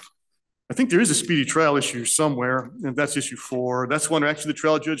 I think there is a speedy trial issue somewhere, and that's issue 4. That's one where actually the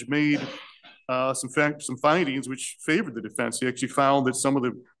trial judge made some findings which favored the defense. He actually found that some of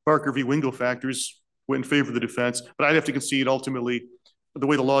the Barker v. Wingo factors went in favor of the defense, but I'd have to concede ultimately the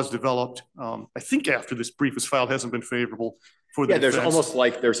way the law is developed. I think after this brief is filed hasn't been favorable for the defense. There's almost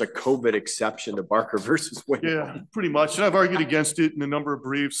like there's a COVID exception to Barker versus Wingo. Yeah, pretty much. And I've argued against it in a number of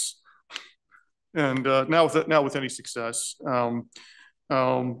briefs, and now with any success.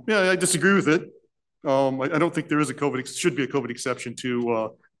 I disagree with it. I don't think there is should be a COVID exception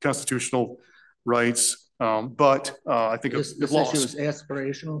to constitutional rights. But I think this issue is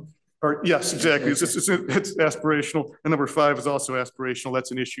aspirational. Yes, exactly. It's aspirational. And number 5 is also aspirational.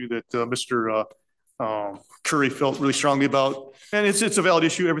 That's an issue that Mr. Curry felt really strongly about, and it's a valid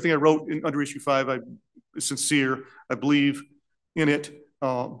issue. Everything I wrote under issue 5, I sincere. I believe in it,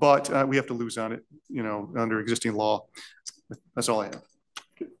 but we have to lose on it, under existing law. That's all I have.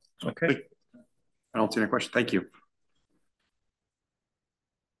 Okay. I don't see any question. Thank you.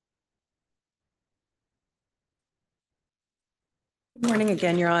 Good morning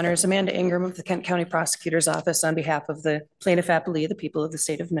again, Your Honors. Amanda Ingram of the Kent County Prosecutor's Office on behalf of the plaintiff appellee, the people of the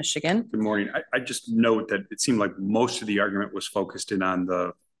state of Michigan. Good morning. I just note that it seemed like most of the argument was focused in on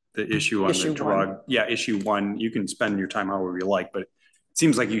the issue on the drug. 1. Yeah, issue 1. You can spend your time however you like, but it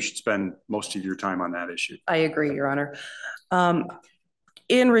seems like you should spend most of your time on that issue. I agree, Your Honor.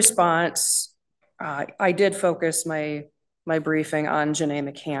 In response, I did focus my briefing on Janae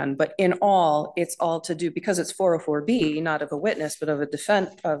McCann, but in all, it's all to do, because it's 404B, not of a witness, but of the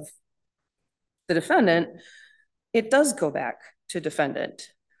defendant, it does go back to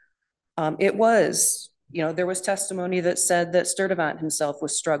defendant. It was, there was testimony that said that Sturdivant himself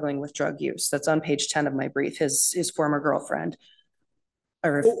was struggling with drug use. That's on page 10 of my brief, his former girlfriend.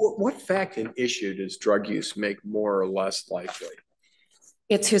 What fact and issue does drug use make more or less likely?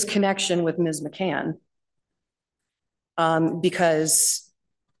 It's his connection with Ms. McCann. Because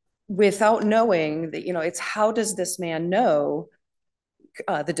without knowing that, it's how does this man know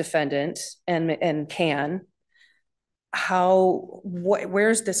the defendant and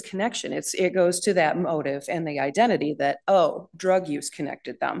where's this connection? It goes to that motive and the identity that, drug use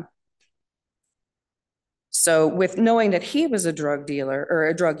connected them. So with knowing that he was a drug dealer or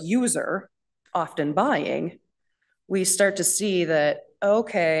a drug user, often buying, we start to see that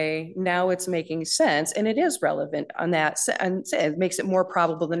okay, now it's making sense. And it is relevant on that. And it makes it more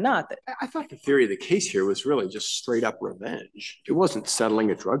probable than not that. I thought the theory of the case here was really just straight up revenge. It wasn't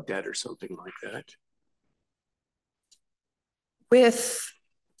settling a drug debt or something like that.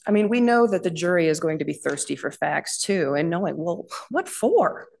 I mean, we know that the jury is going to be thirsty for facts too, and knowing, well, what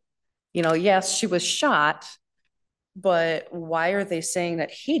for? You know, yes, she was shot, but why are they saying that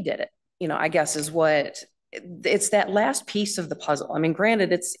he did it? You know, I guess is what it's that last piece of the puzzle. I mean,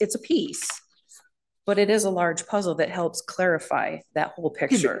 granted, it's a piece, but it is a large puzzle that helps clarify that whole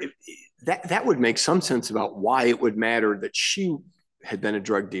picture. That would make some sense about why it would matter that she had been a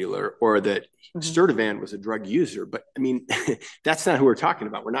drug dealer or that Sturtevant was a drug user. But I mean, that's not who we're talking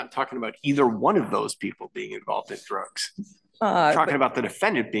about. We're not talking about either one of those people being involved in drugs. We're talking about the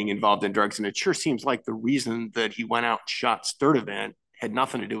defendant being involved in drugs. And it sure seems like the reason that he went out and shot Sturtevant had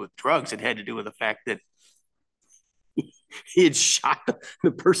nothing to do with drugs. It had to do with the fact that he had shot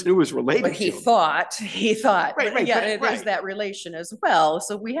the person who was related but he to him. thought, right, yeah, right, it right. is that relation as well.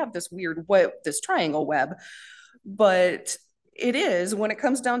 So we have this weird web, this triangle web, but it is, when it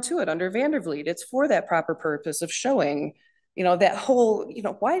comes down to it, under Vandervliet, it's for that proper purpose of showing, you know, that whole, you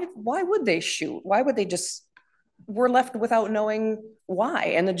know, why would they shoot? Why would they just, we're left without knowing why.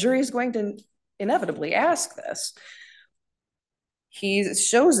 And the jury is going to inevitably ask this. He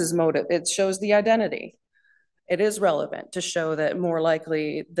shows his motive. It shows the identity. It is relevant to show that more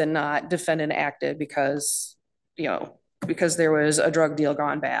likely than not, defendant acted because, you know, because there was a drug deal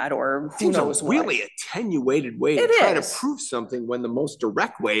gone bad or who knows what. Really attenuated way to try to prove something when the most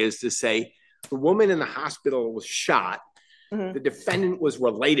direct way is to say the woman in the hospital was shot. The defendant was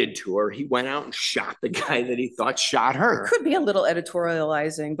related to her. He went out and shot the guy that he thought shot her. It could be a little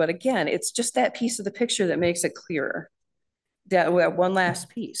editorializing, but again, it's just that piece of the picture that makes it clearer. That one last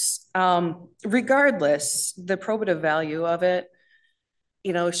piece. Regardless, the probative value of it,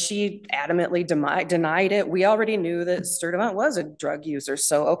 you know, she adamantly denied it. We already knew that Sturtevant was a drug user.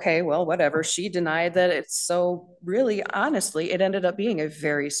 So, okay, well, whatever. She denied that. It's so really, honestly, it ended up being a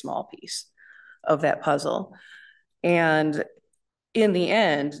very small piece of that puzzle. And in the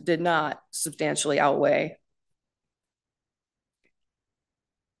end, did not substantially outweigh,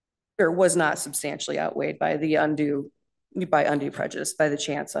 or was not substantially outweighed by the undue prejudice, by the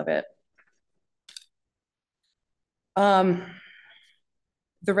chance of it.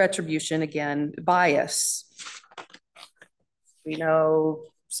 The retribution, again, bias. We know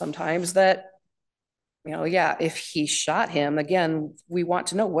sometimes that, you know, yeah, if he shot him, again, we want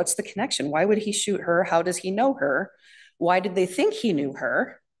to know what's the connection. Why would he shoot her? How does he know her? Why did they think he knew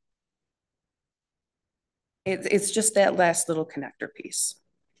her? It's just that last little connector piece.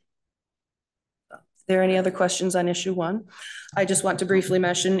 Are there any other questions on issue 1? I just want to briefly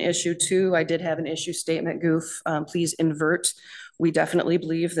mention issue 2. I did have an issue statement goof. Please invert. We definitely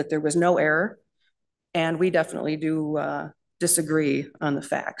believe that there was no error, and we definitely do disagree on the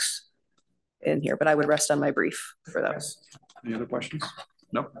facts in here, but I would rest on my brief for those. Any other questions?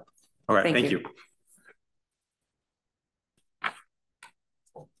 No? All right, thank you.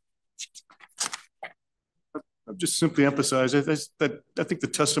 I'll just simply emphasize that I think the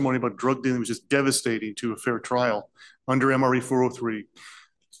testimony about drug dealing was just devastating to a fair trial under MRE 403.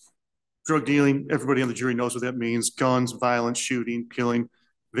 Drug dealing, everybody on the jury knows what that means: guns, violence, shooting, killing,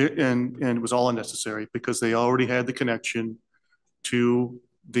 and it was all unnecessary because they already had the connection to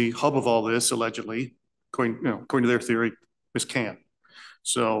the hub of all this, allegedly, according to their theory, Ms. Can.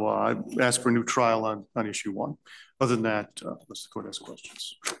 So I asked for a new trial on issue 1. Other than that, unless the court has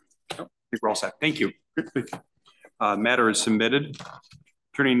questions. I think we're all set. Thank you. Matter is submitted.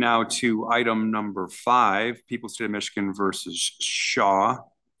 Turning now to item number 5, People State of Michigan versus Shaw.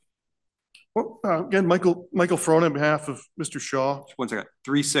 Well, again, Michael Frone on behalf of Mr. Shaw. One second.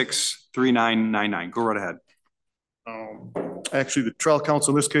 363999. Go right ahead. Actually, the trial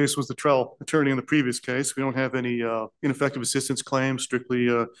counsel in this case was the trial attorney in the previous case. We don't have any ineffective assistance claims, strictly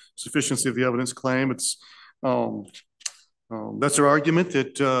sufficiency of the evidence claim. It's that's our argument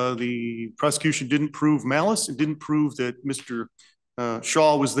that the prosecution didn't prove malice. It didn't prove that Mr.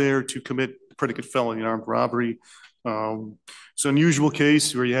 Shaw was there to commit predicate felony armed robbery. It's an unusual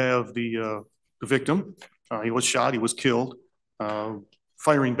case where you have the victim. He was shot. He was killed,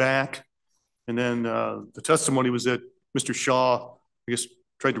 firing back. And then the testimony was that Mr. Shaw, I guess,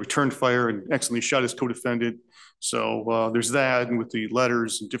 tried to return fire and accidentally shot his co-defendant. So there's that, and with the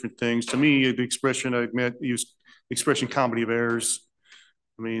letters and different things. To me, the expression, I admit, used the expression comedy of errors.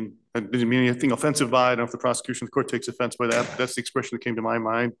 I mean, I didn't mean anything offensive by it. I don't know if the court takes offense by that, but that's the expression that came to my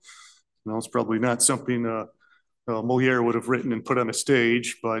mind. You know, it's probably not something Moliere would have written and put on a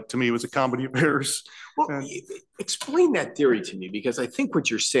stage, but to me, it was a comedy of errors. Well, explain that theory to me, because I think what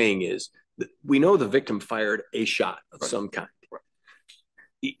you're saying is that we know the victim fired a shot of some kind.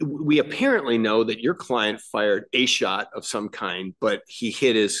 We apparently know that your client fired a shot of some kind, but he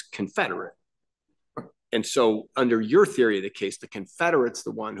hit his Confederate. And so under your theory of the case, the Confederate's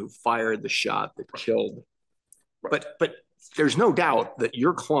the one who fired the shot that killed. But there's no doubt that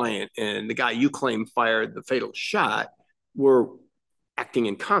your client and the guy you claim fired the fatal shot were acting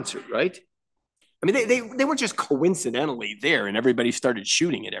in concert, right? I mean, they weren't just coincidentally there and everybody started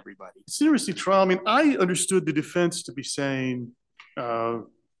shooting at everybody. Seriously, trial. I mean, I understood the defense to be saying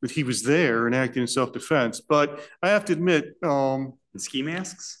that he was there and acting in self-defense, but I have to admit, ski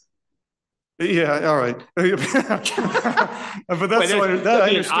masks. Yeah, all right. But that's that'd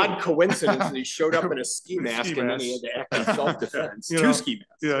be an odd coincidence that he showed up in a ski mask and then he had to act in self-defense. Two ski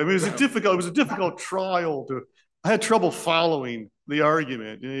masks. Yeah, I mean, it was a difficult trial I had trouble following the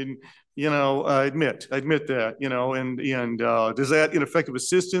argument, and I admit that, and does that ineffective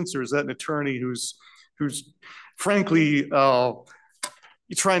assistance, or is that an attorney who's frankly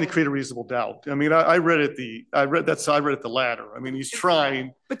trying to create a reasonable doubt? I mean, I read the latter. I mean, he's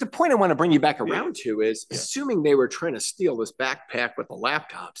trying. But the point I want to bring you back around to is, assuming they were trying to steal this backpack with the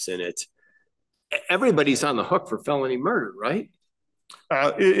laptops in it, everybody's on the hook for felony murder, right?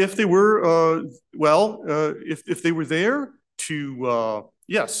 If they were, if they were there to,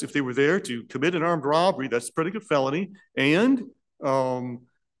 yes, if they were there to commit an armed robbery, that's a predicate felony. And,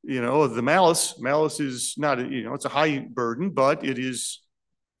 the malice is not, it's a high burden, but it is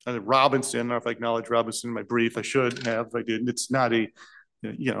Robinson. I don't know if I acknowledge Robinson in my brief. I should have, if I didn't. It's not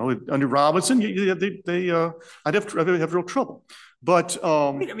under Robinson, I'd have real trouble. But,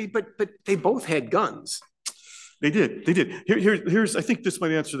 but they both had guns. They did. Here's. I think this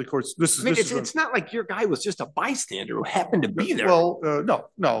might answer the court's. It's not like your guy was just a bystander who happened to be there. Well,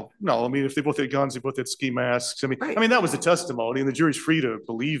 no. I mean, if they both had guns, they both had ski masks. I mean, that was the testimony, and the jury's free to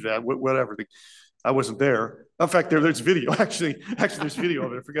believe that. Whatever. I wasn't there. In fact, there's video. Actually, there's video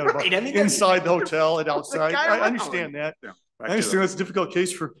of it. I forgot about inside the hotel and outside. I understand that. Yeah, I understand that's a difficult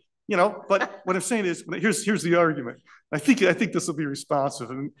case for. But what I'm saying is, here's the argument. I think this will be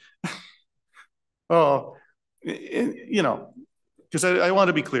responsive, and because I want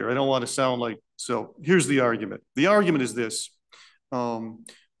to be clear. I don't want to sound like, so here's the argument. The argument is this. The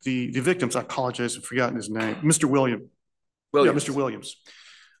victims, I apologize, I've forgotten his name, Mr. Williams. Yeah, Mr. Williams.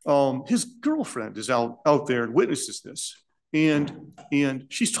 His girlfriend is out there and witnesses this. And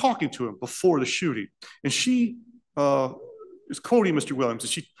she's talking to him before the shooting. And she is quoting Mr. Williams,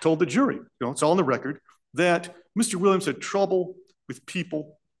 and she told the jury, it's all on the record, that Mr. Williams had trouble with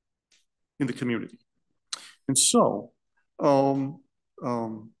people in the community. And so,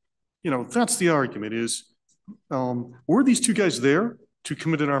 that's the argument is, were these two guys there to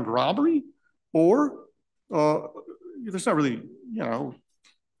commit an armed robbery? Or there's not really,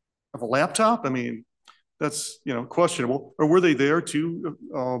 of a laptop? I mean, that's, questionable. Or were they there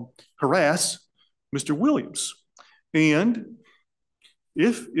to harass Mr. Williams? And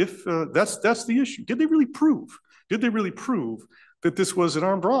if that's the issue, did they really prove that this was an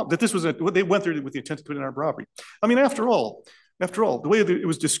armed robbery, that this was what they went there with the intent to commit an armed robbery? I mean, after all, the way that it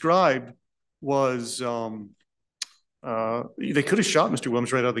was described was they could have shot Mr.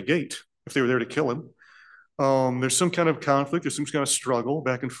 Williams right out of the gate if they were there to kill him. There's some kind of conflict, there's some kind of struggle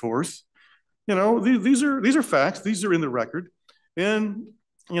back and forth. These are facts, these are in the record. And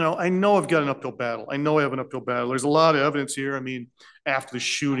I know I've got an uphill battle. I know I have an uphill battle. There's a lot of evidence here. I mean, after the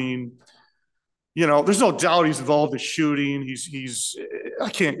shooting, there's no doubt he's involved in the shooting.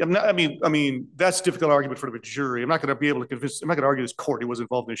 I mean, that's a difficult argument for the jury. I'm not going to be able to convince, I'm not going to argue this court he was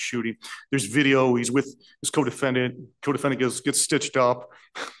involved in the shooting. There's video, he's with his co-defendant gets stitched up.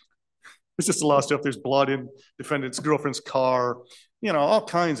 There's just a lot of stuff. There's blood in defendant's girlfriend's car, all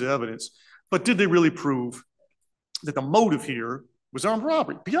kinds of evidence. But did they really prove that the motive here was armed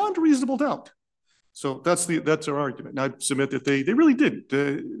robbery beyond a reasonable doubt? So that's our argument. And I submit that they really didn't.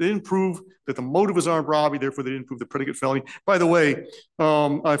 They didn't prove that the motive was armed robbery, therefore they didn't prove the predicate felony. By the way,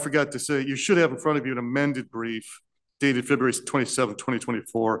 I forgot to say, you should have in front of you an amended brief dated February 27,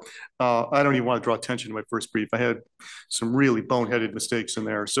 2024. I don't even want to draw attention to my first brief. I had some really boneheaded mistakes in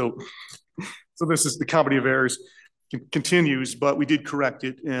there. So this is the comedy of errors continues, but we did correct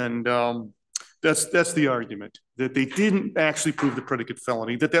it. And that's the argument, that they didn't actually prove the predicate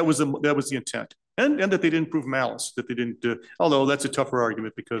felony, that was the intent. And that they didn't prove malice, that they didn't, although that's a tougher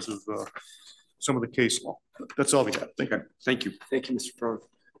argument because of some of the case law. That's all we got. Thank you. Thank you. Thank you, Mr. Prone.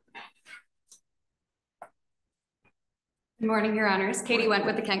 Good morning, Your Honors. Katie Went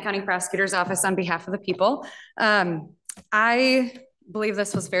with the Kent County Prosecutor's Office on behalf of the people. I believe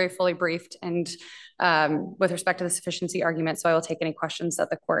this was very fully briefed and with respect to the sufficiency argument, so I will take any questions that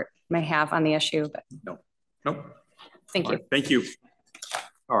the court may have on the issue. But no. Thank you. Right, thank you.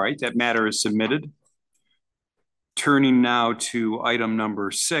 All right, that matter is submitted. Turning now to item number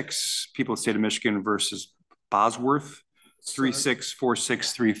 6, People of the State of Michigan versus Bosworth,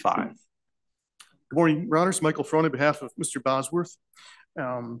 364635. Good morning, Your Honors. Michael Frone on behalf of Mr. Bosworth.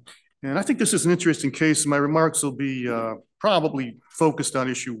 And I think this is an interesting case. My remarks will be probably focused on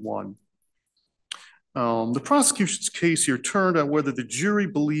issue 1. The prosecution's case here turned on whether the jury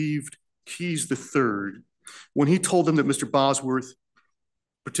believed Keys III when he told them that Mr. Bosworth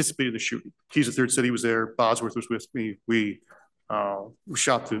participated in the shooting. Keys III said he was there. Bosworth was with me. We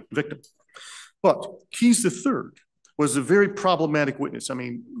shot the victim. But Keys III was a very problematic witness. I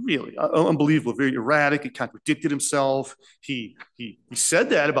mean, really unbelievable, very erratic. He contradicted himself. He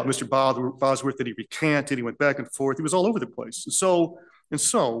said that about Mr. Bosworth, that he recanted. He went back and forth. He was all over the place. And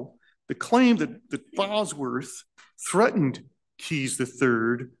so the claim that Bosworth threatened Keys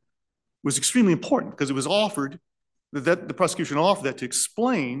III was extremely important because it was offered, that the prosecution offered that to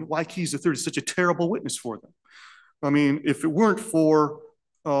explain why Keys III is such a terrible witness for them. I mean, if it weren't for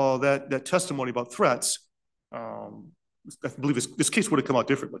that testimony about threats, I believe this case would have come out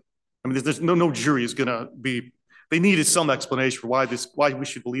differently. I mean, there's no jury is going to be. They needed some explanation for why we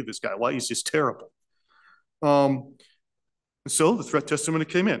should believe this guy, why he's just terrible. So the threat testimony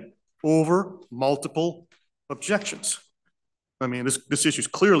came in over multiple objections. I mean, this issue is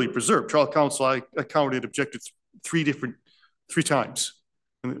clearly preserved. Trial counsel, I counted, objected three times.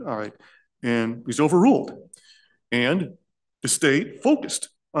 All right, and he's overruled. And the state focused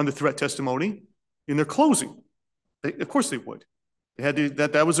on the threat testimony in their closing. Of course they would. They had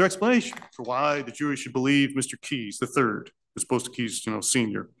that was their explanation for why the jury should believe Mr. Keys III, as opposed to Keys,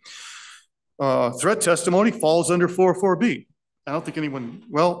 Senior. Threat testimony falls under 404B. I don't think anyone.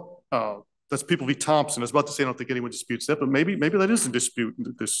 That's People v. Thompson. I was about to say I don't think anyone disputes that, but maybe that is in dispute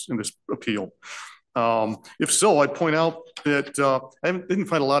in this appeal. If so, I'd point out that I didn't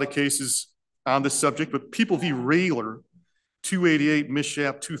find a lot of cases on this subject, but People v. Rayler, 288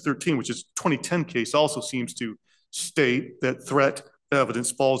 Mishap 213, which is a 2010 case, also seems to state that threat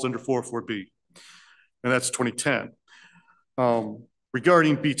evidence falls under 404B, and that's 2010.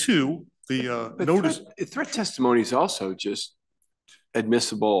 Regarding B2, the notice threat testimony is also just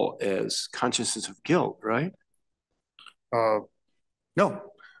admissible as consciousness of guilt, right? No.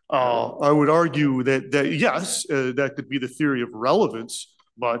 I would argue that yes, that could be the theory of relevance,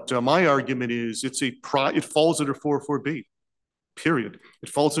 but my argument is it falls under 404B. Period. It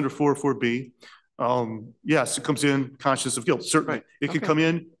falls under 404B. Yes, it comes in consciousness of guilt. Certainly, right. It can come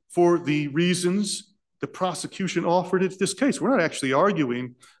in for the reasons the prosecution offered it. This case, we're not actually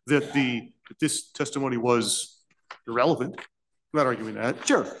arguing that this testimony was irrelevant. I'm not arguing that.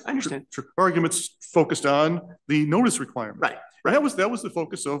 Sure, I understand. Sure. Arguments focused on the notice requirement. Right. That was the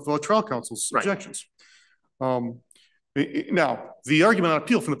focus of trial counsel's objections. Now, the argument on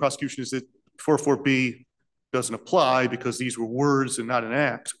appeal from the prosecution is that 404B doesn't apply because these were words and not an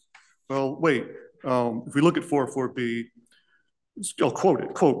act. Well, wait. If we look at 404B, I'll quote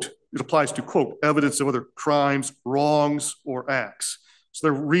it. Quote, it applies to, quote, evidence of other crimes, wrongs, or acts. So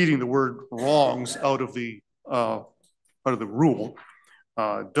they're reading the word wrongs out of the rule.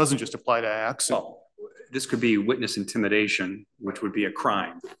 Doesn't just apply to acts. Well, this could be witness intimidation, which would be a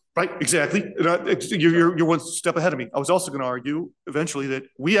crime. Right, exactly. You're one step ahead of me. I was also going to argue eventually that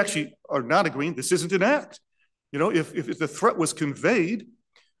we actually are not agreeing this isn't an act. If the threat was conveyed,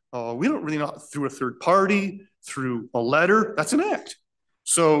 we don't really know through a third party, through a letter, that's an act.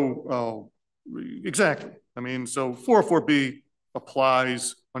 So exactly. I mean, so 404B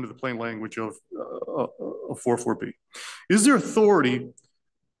applies under the plain language of 404B. Is there authority?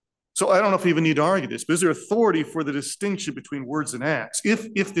 So I don't know if we even need to argue this, but is there authority for the distinction between words and acts?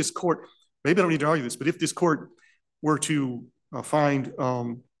 If this court, maybe I don't need to argue this, but if this court were to find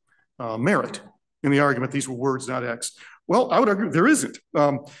merit in the argument, these were words, not acts. Well, I would argue there isn't.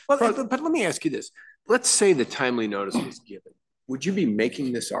 But let me ask you this. Let's say the timely notice was given. Would you be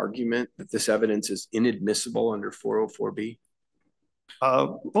making this argument that this evidence is inadmissible under 404B?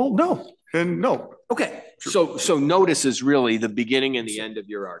 Well, no, and no. Okay, sure. So notice is really the beginning and the end of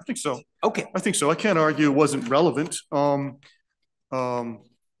your argument. I think so. Okay. I think so. I can't argue it wasn't relevant. I don't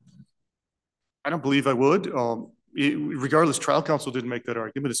believe I would. Regardless, trial counsel didn't make that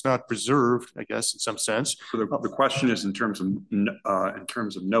argument. It's not preserved, I guess, in some sense. So the question is in terms of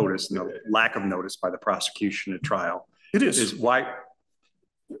notice and the lack of notice by the prosecution at trial. It is. Is why,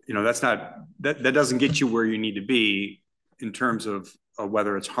 that doesn't get you where you need to be in terms of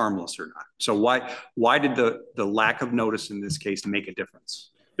whether it's harmless or not. So why did the lack of notice in this case make a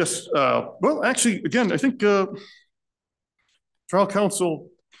difference? Yes. Well, actually, again, I think trial counsel,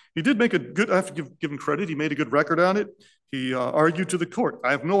 he did make a good, I have to give him credit. He made a good record on it. He argued to the court.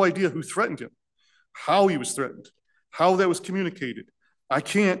 I have no idea who threatened him, how he was threatened, how that was communicated. I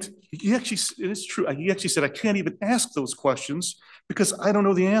can't, he actually, it is true. He actually said, I can't even ask those questions because I don't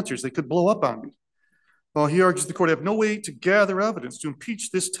know the answers. They could blow up on me. Well, he argues to the court, I have no way to gather evidence to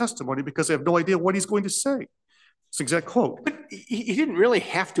impeach this testimony because I have no idea what he's going to say. It's an exact quote. But he didn't really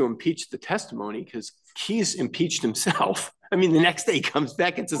have to impeach the testimony because Keyes impeached himself. I mean, the next day he comes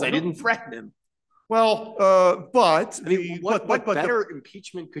back and says, I didn't threaten him. Well, but I mean, what better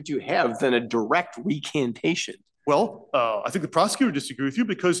impeachment could you have than a direct recantation? Well, I think the prosecutor disagreed with you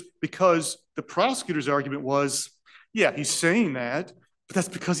because the prosecutor's argument was, yeah, he's saying that, but that's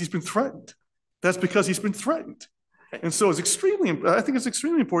because he's been threatened. That's because he's been threatened. And so I think it's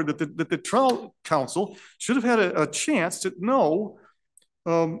extremely important that the trial counsel should have had a chance to know,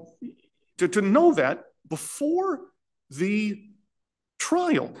 to know that before the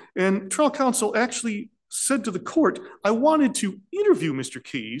trial. And trial counsel actually said to the court, I wanted to interview Mr.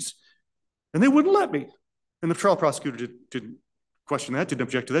 Keyes, and they wouldn't let me. And the trial prosecutor didn't question that, didn't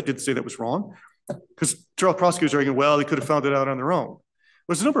object to that, didn't say that was wrong. Because trial prosecutors are arguing, well, they could have found it out on their own.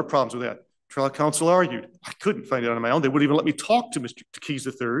 There's a number of problems with that. Trial counsel argued, I couldn't find it out on my own. They wouldn't even let me talk to Mr. Keyes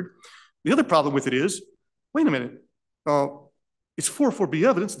III. The other problem with it is, wait a minute, it's 404B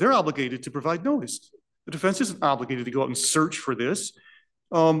evidence. They're obligated to provide notice. The defense isn't obligated to go out and search for this.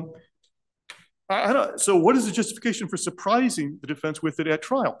 So what is the justification for surprising the defense with it at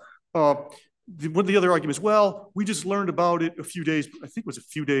trial? One of the other arguments, well, we just learned about it a few days, I think it was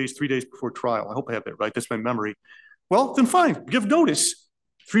 3 days before trial. I hope I have that right. That's my memory. Well, then fine, give notice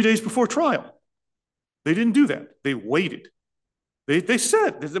 3 days before trial. They didn't do that. They waited. They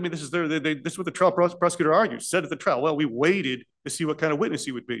said, I mean, this is what the trial prosecutor argued, said at the trial, well, we waited to see what kind of witness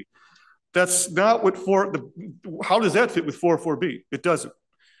he would be. That's not what how does that fit with 404B? It doesn't.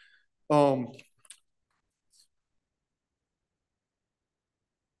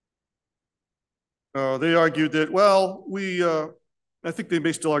 They argued that, well, I think they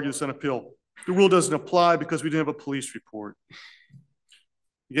may still argue this on appeal. The rule doesn't apply because we didn't have a police report.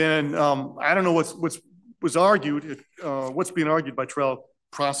 Again, I don't know what's argued, what's being argued by trial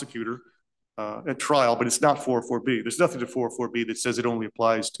prosecutor at trial, but it's not 404B. There's nothing to 404B that says it only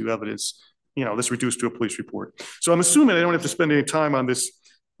applies to evidence, that's reduced to a police report. So I'm assuming I don't have to spend any time on this,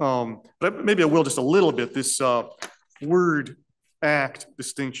 but maybe I will just a little bit, this word act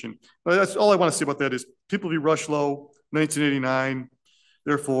distinction. That's all I want to say about that is People v. Rushlow, 1989.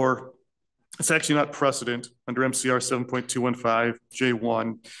 Therefore, it's actually not precedent under MCR 7.215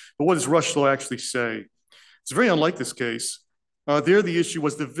 J1. But what does Rushlow actually say? It's very unlike this case. There, the issue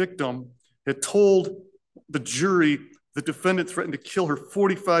was the victim had told the jury the defendant threatened to kill her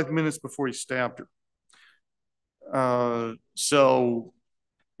 45 minutes before he stabbed her. So,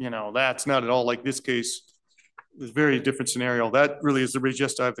 that's not at all like this case. It's a very different scenario. That really is the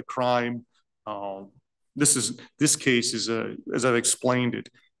register of the crime. This case is, as I've explained it,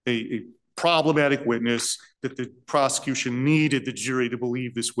 a problematic witness that the prosecution needed the jury to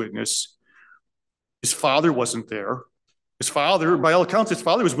believe this witness. His father wasn't there. His father, by all accounts, his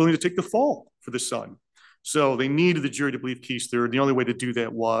father was willing to take the fall for the son. So they needed the jury to believe Keyes III. The only way to do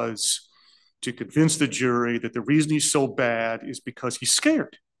that was to convince the jury that the reason he's so bad is because he's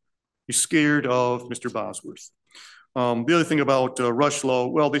scared. He's scared of Mr. Bosworth. The other thing about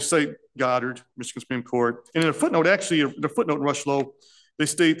Rushlow, well, they cite Goddard, Michigan Supreme Court. And in a footnote, actually, in a footnote in Rushlow, they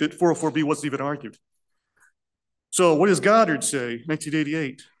state that 404B wasn't even argued. So what does Goddard say,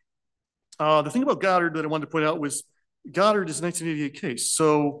 1988? The thing about Goddard that I wanted to point out was Goddard is a 1988 case.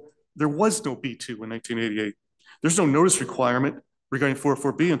 So there was no B2 in 1988. There's no notice requirement regarding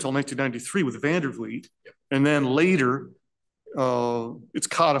 404B until 1993 with Vandervliet. And then later, it's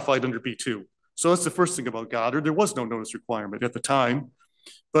codified under B2. So that's the first thing about Goddard. There was no notice requirement at the time.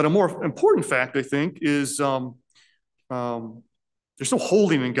 But a more important fact, I think, is there's no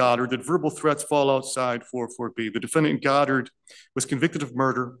holding in Goddard that verbal threats fall outside 404B. The defendant in Goddard was convicted of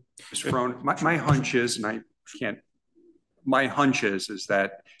murder. Mr. Frone, my hunch is, and my hunch is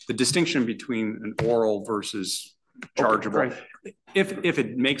that the distinction between an oral versus chargeable, if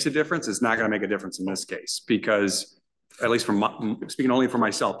it makes a difference, it's not going to make a difference in this case because, at least speaking only for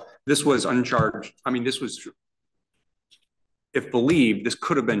myself, this was uncharged. I mean, this was, if believed, this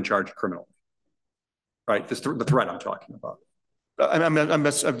could have been charged criminally, right? The threat I'm talking about. I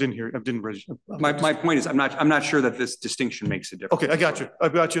didn't hear. I didn't register. My point is, I'm not sure that this distinction makes a difference. Okay, I got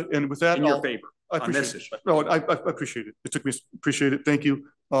you. And with that, in your favor. on this issue. No, I appreciate it. It took me, appreciate it. Thank you.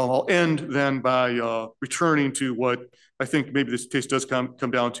 I'll end then by returning to what I think maybe this case does come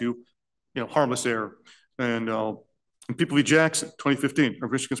down to, harmless error. And in People v. Jackson, 2015, our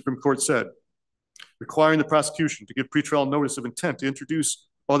Michigan Supreme Court said, requiring the prosecution to give pretrial notice of intent to introduce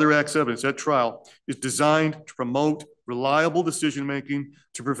other acts evidence at trial is designed to promote reliable decision-making,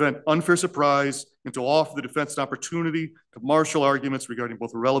 to prevent unfair surprise, and to offer the defense an opportunity to marshal arguments regarding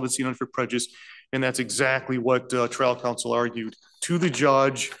both relevancy and unfair prejudice. And that's exactly what trial counsel argued to the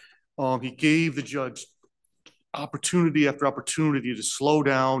judge. He gave the judge opportunity after opportunity to slow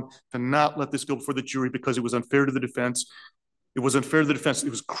down, to not let this go before the jury because it was unfair to the defense. It was unfair to the defense. It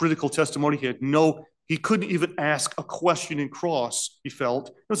was critical testimony. He couldn't even ask a question in cross, he felt.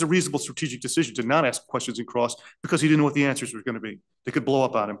 It was a reasonable strategic decision to not ask questions in cross because he didn't know what the answers were going to be. They could blow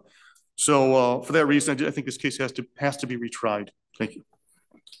up on him. So for that reason, I think this case has to be retried. Thank you.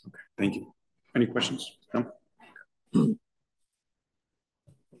 Okay, thank you. Any questions? No?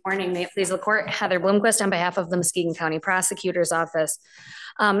 Morning, may it please the court. Heather Bloomquist on behalf of the Muskegon County Prosecutor's Office.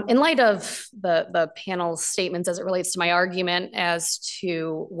 In light of the panel's statements as it relates to my argument as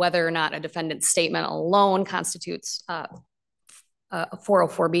to whether or not a defendant's statement alone constitutes a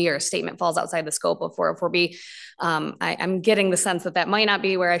 404B or a statement falls outside the scope of 404B. I'm getting the sense that might not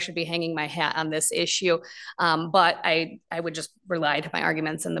be where I should be hanging my hat on this issue, but I would just rely to my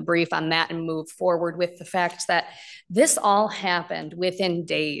arguments in the brief on that and move forward with the fact that this all happened within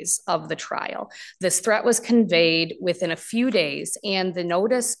days of the trial. This threat was conveyed within a few days, and the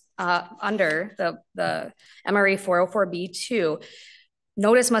notice under the MRE 404B2,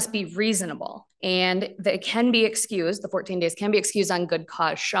 notice must be reasonable, and that can be excused, the 14 days can be excused on good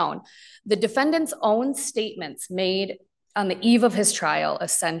cause shown. The defendant's own statements made on the eve of his trial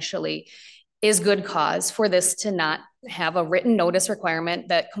essentially is good cause for this to not have a written notice requirement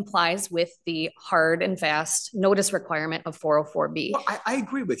that complies with the hard and fast notice requirement of 404B. Well, I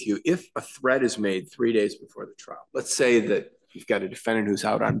agree with you. If a threat is made 3 days before the trial, let's say that you've got a defendant who's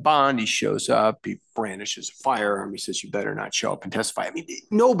out on bond, he shows up, he brandishes a firearm, he says, you better not show up and testify. I mean,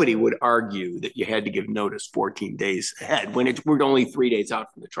 nobody would argue that you had to give notice 14 days ahead when we're only 3 days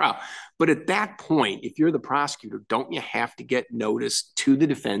out from the trial. But at that point, if you're the prosecutor, don't you have to get notice to the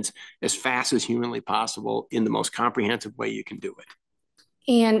defense as fast as humanly possible in the most comprehensive way you can do it?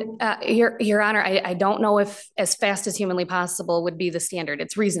 And Your Honor, I don't know if as fast as humanly possible would be the standard.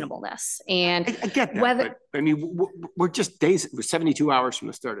 It's reasonableness. And I get that, but I mean, we're just days, we're 72 hours from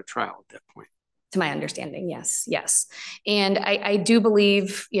the start of trial at that point. To my understanding, yes. And I do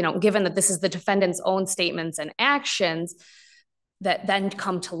believe, given that this is the defendant's own statements and actions that then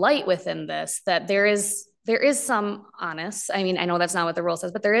come to light within this, that there is some honest, I mean, I know that's not what the rule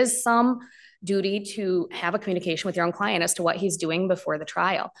says, but there is some duty to have a communication with your own client as to what he's doing before the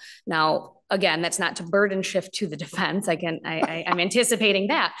trial. Now, again, that's not to burden shift to the defense. I'm anticipating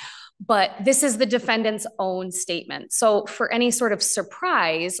that, but this is the defendant's own statement. So for any sort of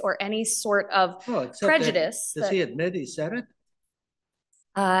surprise or any sort of prejudice. Does he admit he said it?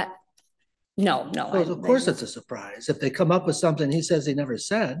 No. Well, of course it's a surprise. If they come up with something he says he never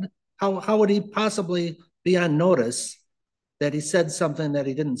said, how would he possibly be on notice that he said something that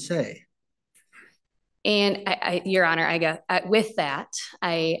he didn't say? And Your Honor, I guess with that,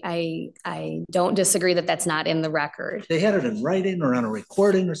 I don't disagree that that's not in the record. They had it in writing or on a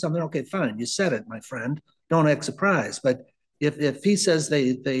recording or something. Okay, fine, you said it, my friend. Don't act surprised. But if he says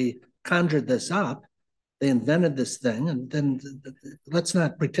they conjured this up, they invented this thing, and then let's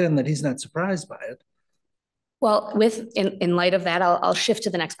not pretend that he's not surprised by it. Well, in light of that, I'll shift to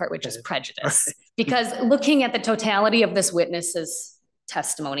the next part, which is prejudice. Because looking at the totality of this witness's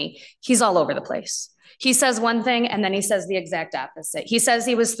testimony, he's all over the place. He says one thing and then he says the exact opposite. He says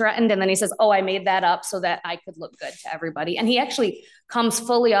he was threatened and then he says, oh, I made that up so that I could look good to everybody. And he actually comes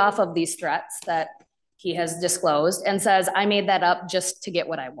fully off of these threats that he has disclosed and says, I made that up just to get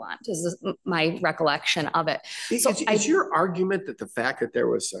what I want, is my recollection of it. So is your argument that the fact that there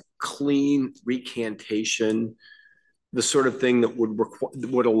was a clean recantation, the sort of thing that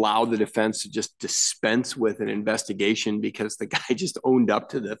would allow the defense to just dispense with an investigation because the guy just owned up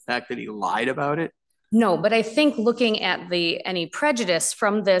to the fact that he lied about it? No, but I think looking at any prejudice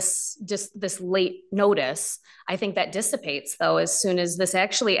from this late notice, I think that dissipates though, as soon as this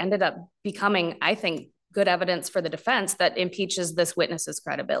actually ended up becoming, I think, good evidence for the defense that impeaches this witness's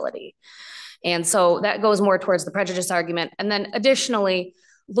credibility. And so that goes more towards the prejudice argument. And then additionally,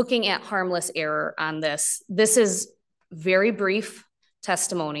 looking at harmless error on this is very brief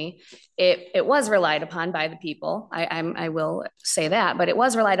testimony. It was relied upon by the people. I will say that, but it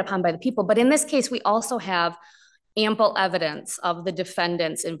was relied upon by the people. But in this case, we also have ample evidence of the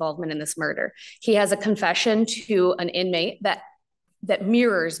defendant's involvement in this murder. He has a confession to an inmate that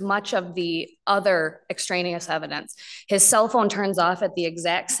mirrors much of the other extraneous evidence. His cell phone turns off at the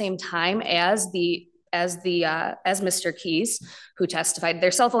exact same time as Mr. Keys, who testified.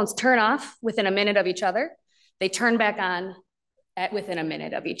 Their cell phones turn off within a minute of each other. They turn back on within a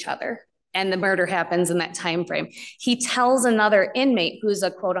minute of each other. And the murder happens in that time frame. He tells another inmate who's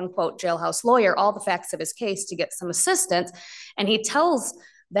a quote unquote jailhouse lawyer all the facts of his case to get some assistance. And he tells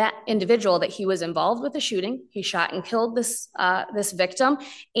that individual that he was involved with the shooting. He shot and killed this victim,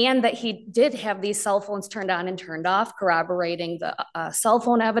 and that he did have these cell phones turned on and turned off, corroborating the cell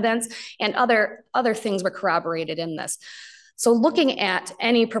phone evidence, and other things were corroborated in this. So looking at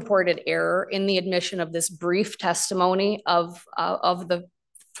any purported error in the admission of this brief testimony of the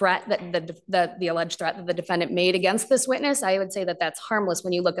threat that the alleged threat that the defendant made against this witness, I would say that that's harmless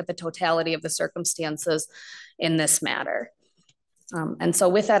when you look at the totality of the circumstances in this matter. And so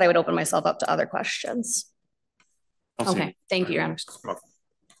with that, I would open myself up to other questions. Okay, thank you, Your Honor.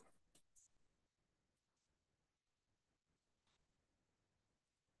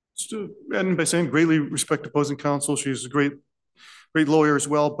 Just to end by saying, greatly respect opposing counsel. She's a great lawyer as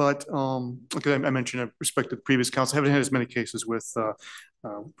well. But like I mentioned, I respect the previous counsel. I haven't had as many cases with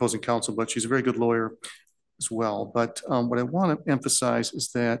opposing counsel, but she's a very good lawyer as well. But what I want to emphasize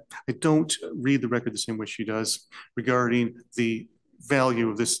is that I don't read the record the same way she does regarding the value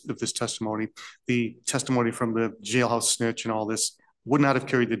of this testimony. The testimony from the jailhouse snitch and all this would not have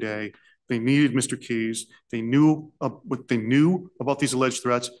carried the day. They needed Mr. Keys. They knew what they knew about these alleged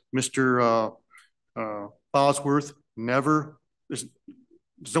threats. Mr. Bosworth never. There's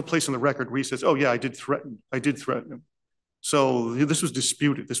no place in the record where he says, "Oh yeah, I did threaten him." So this was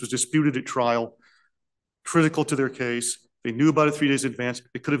disputed. This was disputed at trial. Critical to their case. They knew about it 3 days in advance.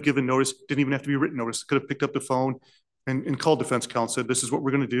 They could have given notice. Didn't even have to be written notice. They could have picked up the phone and called defense counsel, said, "This is what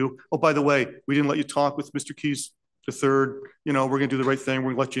we're going to do. Oh, by the way, we didn't let you talk with Mr. Keys III. You know, we're going to do the right thing.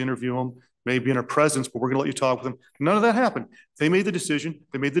 We're going to let you interview him, maybe in our presence, but we're going to let you talk with him." None of that happened. They made the decision.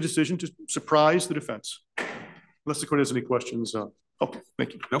 They made the decision to surprise the defense. Unless the court has any questions. Okay,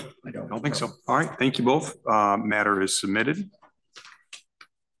 thank you. Nope, I don't think so. All right, thank you both. Matter is submitted.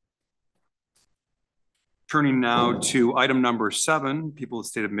 Turning now to item number 7, People of the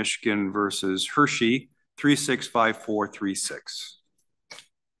State of Michigan versus Hershey, 365436.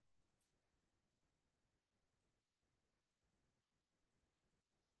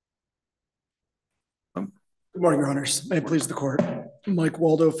 Good morning, Your Honors. May it please the court. Mike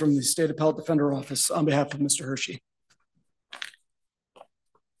Waldo from the State Appellate Defender Office on behalf of Mr. Hershey.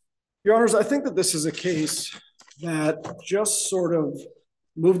 Your Honors, I think that this is a case that just sort of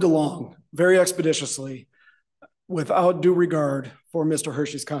moved along very expeditiously without due regard for Mr.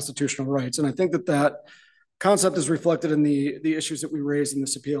 Hershey's constitutional rights. And I think that that concept is reflected in the issues that we raised in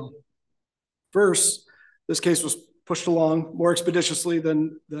this appeal. First, this case was pushed along more expeditiously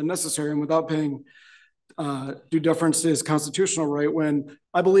than necessary and without paying due deference to his constitutional right when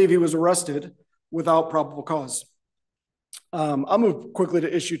I believe he was arrested without probable cause. I'll move quickly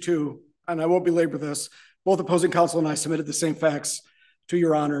to issue 2, and I won't belabor this. Both opposing counsel and I submitted the same facts to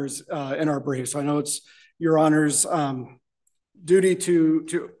Your Honors in our brief. So I know it's Your Honors' duty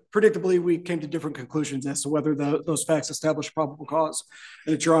to predictably, we came to different conclusions as to whether those facts establish probable cause,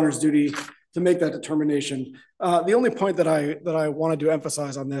 and it's Your Honor's duty to make that determination. The only point that I wanted to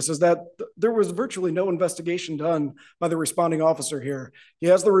emphasize on this is that there was virtually no investigation done by the responding officer here. He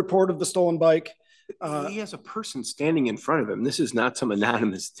has the report of the stolen bike. He has a person standing in front of him. This is not some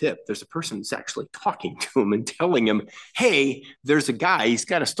anonymous tip. There's a person who's actually talking to him and telling him, "Hey, there's a guy. He's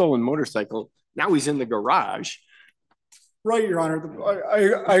got a stolen motorcycle. Now he's in the garage." Right, Your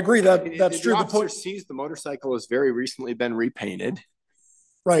Honor. I agree that that's true. The officer sees the motorcycle has very recently been repainted.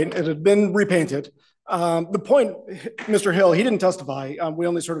 Right, it had been repainted. The point, Mr. Hill, he didn't testify. We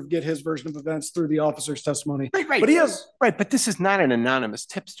only sort of get his version of events through the officer's testimony. Right. But he has. Right, but this is not an anonymous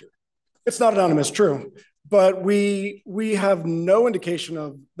tipster. It's not anonymous, true. But we have no indication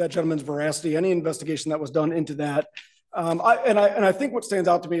of that gentleman's veracity, any investigation that was done into that. I think what stands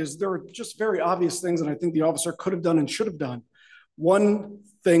out to me is there are just very obvious things that I think the officer could have done and should have done. One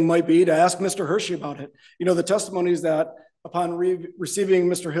thing might be to ask Mr. Hershey about it. You know, the testimony is that upon receiving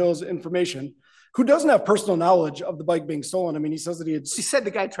Mr. Hill's information, who doesn't have personal knowledge of the bike being stolen. I mean, he says that he said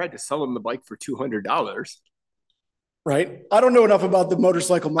the guy tried to sell him the bike for $200. Right. I don't know enough about the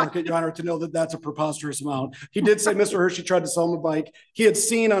motorcycle market, Your Honor, to know that that's a preposterous amount. He did say Mr. Hershey tried to sell him a bike. He had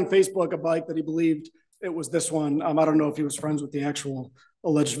seen on Facebook a bike that he believed it was this one. I don't know if he was friends with the actual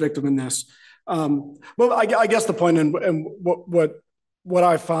alleged victim in this. Well, I guess the point and what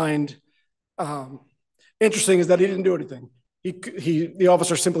I find Interesting is that he didn't do anything. The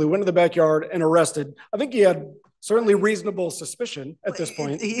officer simply went to the backyard and arrested. I think he had certainly reasonable suspicion at this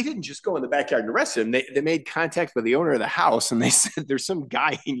point. He didn't just go in the backyard and arrest him. They made contact with the owner of the house and they said, there's some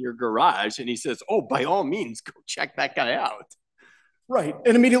guy in your garage. And he says, oh, by all means, go check that guy out. Right.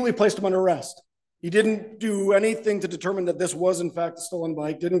 And immediately placed him under arrest. He didn't do anything to determine that this was in fact a stolen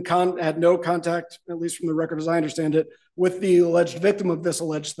bike, had no contact, at least from the record as I understand it, with the alleged victim of this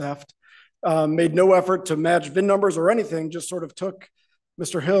alleged theft. Made no effort to match VIN numbers or anything, just sort of took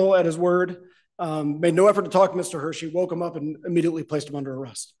Mr. Hill at his word, made no effort to talk to Mr. Hershey, woke him up and immediately placed him under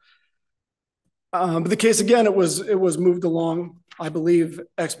arrest. But the case, again, it was moved along, I believe,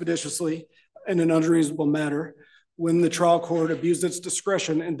 expeditiously in an unreasonable manner when the trial court abused its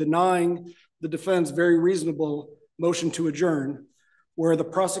discretion in denying the defense very reasonable motion to adjourn, where the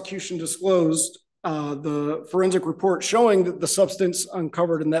prosecution disclosed the forensic report showing that the substance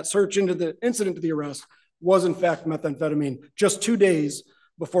uncovered in that search into the incident to the arrest was in fact methamphetamine just 2 days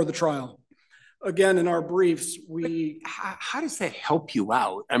before the trial. Again, in our briefs, how does that help you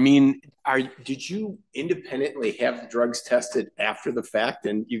out? I mean, did you independently have the drugs tested after the fact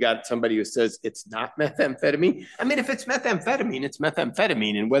and you got somebody who says it's not methamphetamine? I mean, if it's methamphetamine, it's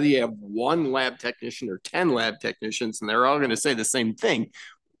methamphetamine. And whether you have one lab technician or 10 lab technicians and they're all going to say the same thing,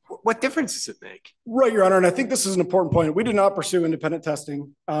 what difference does it make? Right, Your Honor. And I think this is an important point. We did not pursue independent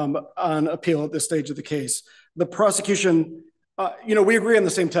testing on appeal at this stage of the case. The prosecution, we agree on the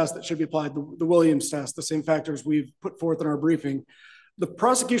same test that should be applied, the Williams test, the same factors we've put forth in our briefing. The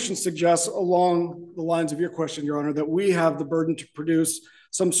prosecution suggests along the lines of your question, Your Honor, that we have the burden to produce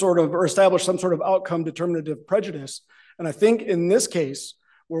establish some sort of outcome determinative prejudice. And I think in this case,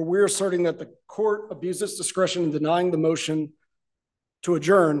 where we're asserting that the court abused its discretion in denying the motion to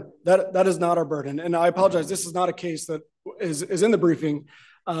adjourn, that is not our burden. And I apologize, this is not a case that is in the briefing,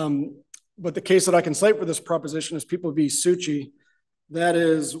 but the case that I can cite for this proposition is People v. Succi. That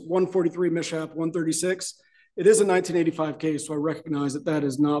is 143 Mishap 136. It is a 1985 case, so I recognize that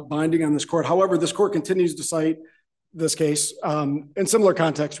is not binding on this court. However, this court continues to cite this case in similar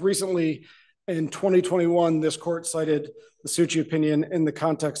context. Recently, in 2021, this court cited the Succi opinion in the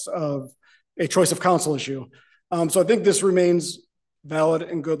context of a choice of counsel issue. So I think this remains valid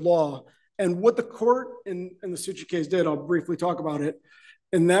and good law. And what the court in the Succi case did, I'll briefly talk about it.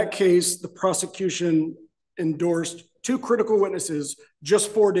 In that case, the prosecution endorsed two critical witnesses just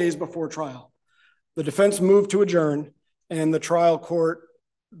 4 days before trial. The defense moved to adjourn and the trial court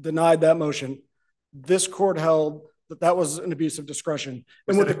denied that motion. This court held that was an abuse of discretion.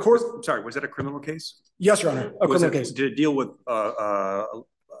 And with the court, was that a criminal case? Yes, Your Honor, a criminal case. Did it deal with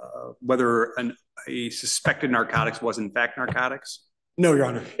whether a suspected narcotics was in fact narcotics? No, Your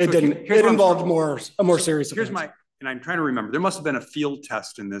Honor, it didn't. It involved a more serious offense. And I'm trying to remember, there must have been a field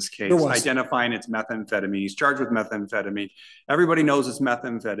test in this case identifying it's methamphetamine. He's charged with methamphetamine. Everybody knows it's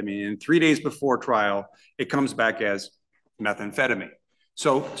methamphetamine. And 3 days before trial, it comes back as methamphetamine.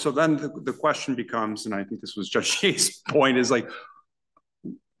 So then the question becomes, and I think this was Judge Yates' point, is like,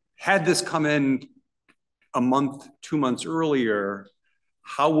 had this come in a month, 2 months earlier,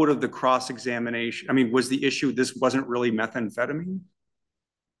 how would have the cross-examination, I mean, was the issue this wasn't really methamphetamine?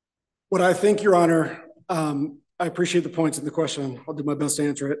 What I think, Your Honor, I appreciate the points in the question. I'll do my best to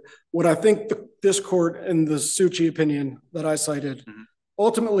answer it. What I think this court in the Succi opinion that I cited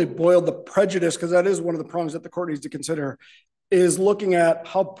ultimately boiled the prejudice, because that is one of the prongs that the court needs to consider, is looking at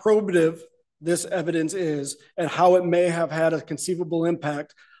how probative this evidence is and how it may have had a conceivable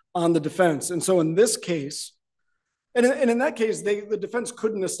impact on the defense. And so in this case, and in that case, the defense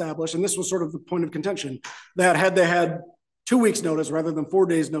couldn't establish, and this was sort of the point of contention, that had they had 2 weeks notice rather than 4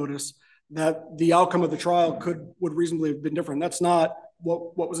 days notice, that the outcome of the trial would reasonably have been different. That's not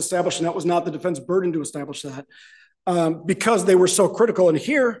what was established, and that was not the defense burden to establish that, because they were so critical. And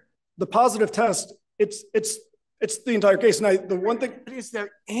here, the positive test, it's the entire case. And the one thing, is there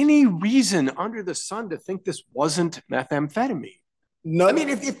any reason under the sun to think this wasn't methamphetamine? No. I mean,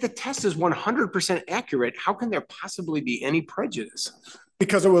 if the test is 100% accurate, how can there possibly be any prejudice?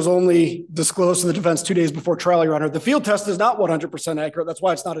 Because it was only disclosed to the defense 2 days before trial, Your Honor. The field test is not 100% accurate. That's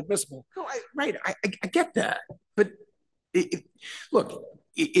why it's not admissible. No, I get that. But look,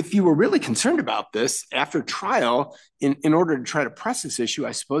 if you were really concerned about this after trial, in order to try to press this issue,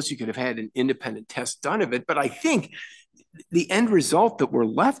 I suppose you could have had an independent test done of it. But I think the end result that we're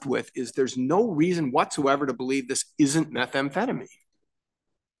left with is there's no reason whatsoever to believe this isn't methamphetamine.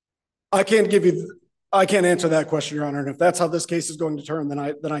 I can't answer that question, Your Honor. And if that's how this case is going to turn, then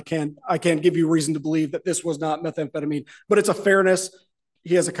I can't give you reason to believe that this was not methamphetamine. But it's a fairness.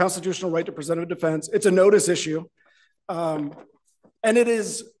 He has a constitutional right to present a defense. It's a notice issue. And it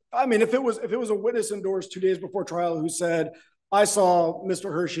is I mean, if it was a witness endorsed 2 days before trial who said, I saw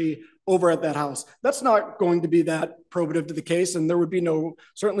Mr. Hershey over at that house, that's not going to be that probative to the case, and there would be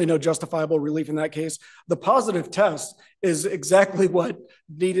certainly no justifiable relief in that case. The positive test is exactly what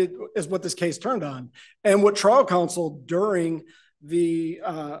this case turned on. And what trial counsel during the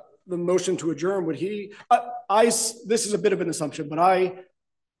motion to adjourn, this is a bit of an assumption, but I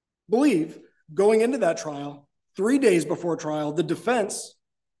believe going into that trial, 3 days before trial,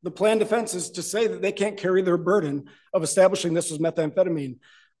 the planned defense is to say that they can't carry their burden of establishing this was methamphetamine.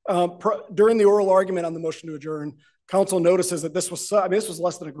 During the oral argument on the motion to adjourn, counsel notices that this was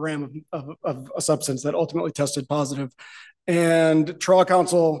less than a gram of a substance that ultimately tested positive. And trial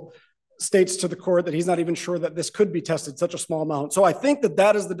counsel states to the court that he's not even sure that this could be tested, such a small amount. So I think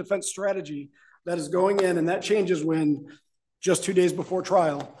that is the defense strategy that is going in, and that changes when just 2 days before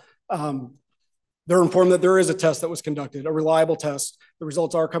trial, they're informed that there is a test that was conducted, a reliable test. The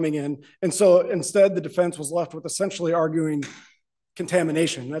results are coming in. And so instead, the defense was left with essentially arguing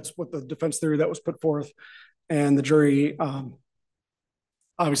contamination. That's what the defense theory that was put forth. And the jury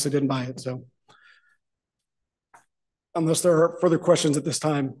obviously didn't buy it. So unless there are further questions at this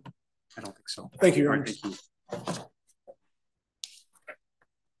time. I don't think so. Thank you, Your Honor. Thank you.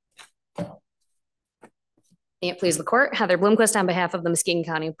 May it please the court, Heather Bloomquist on behalf of the Muskegon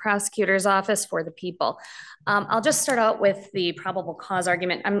County Prosecutor's Office for the People. I'll just start out with the probable cause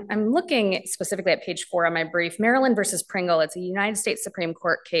argument. I'm looking specifically at page 4 on my brief, Maryland versus Pringle. It's a United States Supreme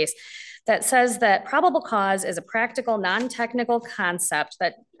Court case that says that probable cause is a practical, non-technical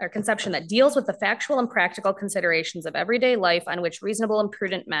conception that deals with the factual and practical considerations of everyday life on which reasonable and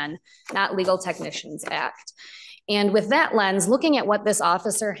prudent men, not legal technicians, act. And with that lens, looking at what this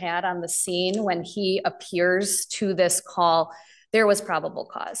officer had on the scene when he appears to this call, there was probable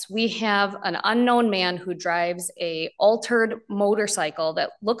cause. We have an unknown man who drives a altered motorcycle that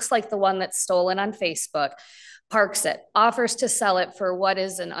looks like the one that's stolen on Facebook, parks it, offers to sell it for what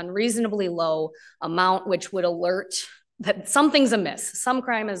is an unreasonably low amount, which would alert that something's amiss. Some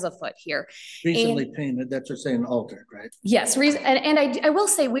crime is afoot here. Recently painted, that's what saying altered, right? Yes, and I will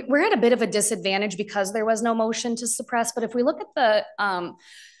say we're at a bit of a disadvantage because there was no motion to suppress, but if we look at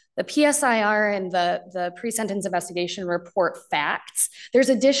the PSIR and the pre-sentence investigation report facts, there's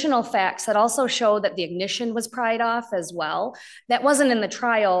additional facts that also show that the ignition was pried off as well. That wasn't in the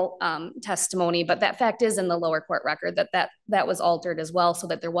trial testimony, but that fact is in the lower court record that was altered as well, so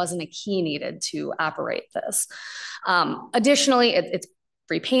that there wasn't a key needed to operate this. Additionally, it's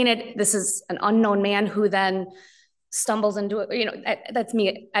repainted. This is an unknown man who then stumbles into it, that's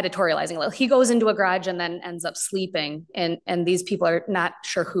me editorializing a little. He goes into a garage and then ends up sleeping, and these people are not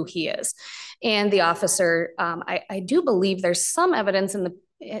sure who he is. And the officer, I do believe there's some evidence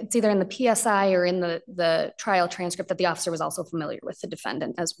it's either in the PSI or in the trial transcript that the officer was also familiar with the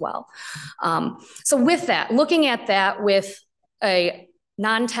defendant as well. So with that, looking at that with a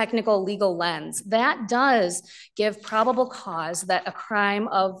non-technical legal lens, that does give probable cause that a crime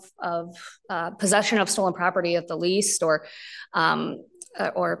of possession of stolen property at the least, or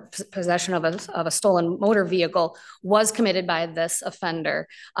possession of a stolen motor vehicle was committed by this offender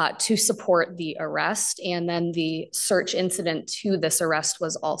to support the arrest. And then the search incident to this arrest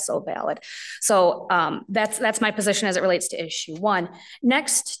was also valid. So that's my position as it relates to issue 1.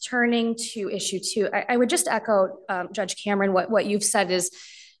 Next, turning to issue 2, I would just echo Judge Cameron, what you've said is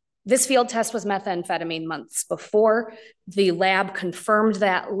this field test was methamphetamine months before. The lab confirmed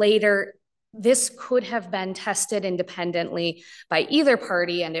that later. This could have been tested independently by either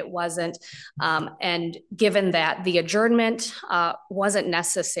party, and it wasn't. And given that the adjournment wasn't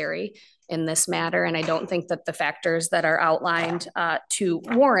necessary in this matter, and I don't think that the factors that are outlined to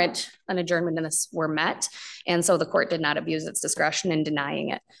warrant an adjournment in this were met, and so the court did not abuse its discretion in denying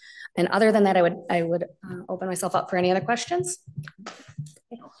it. And other than that, I would open myself up for any other questions.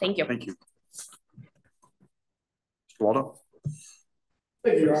 Thank you. Thank you. Mr. Waldo.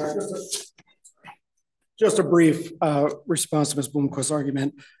 Thank you, Your Honor. Just a brief response to Ms. Bloomquist's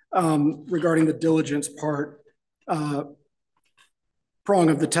argument regarding the diligence prong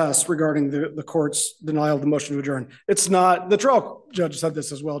of the test regarding the court's denial of the motion to adjourn. It's not, the trial judge said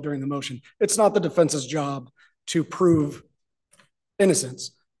this as well during the motion, it's not the defense's job to prove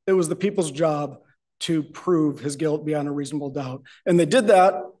innocence. It was the people's job to prove his guilt beyond a reasonable doubt. And they did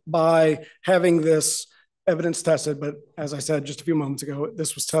that by having this evidence tested, but as I said just a few moments ago,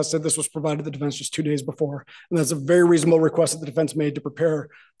 this was tested, this was provided to the defense just 2 days before, and that's a very reasonable request that the defense made to prepare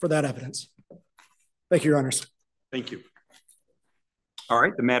for that evidence. Thank you, Your Honors. Thank you. All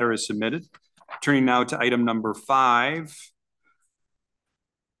right, the matter is submitted. Turning now to item number 5,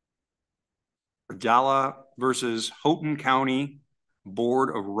 Agala versus Houghton County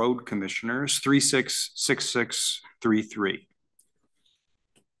Board of Road Commissioners, 366633.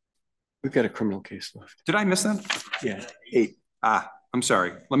 We've got a criminal case left. Did I miss that? Yeah, 8. I'm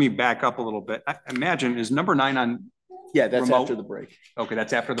sorry. Let me back up a little bit. I imagine, is number 9 on? Yeah, that's remote? after the break. Okay,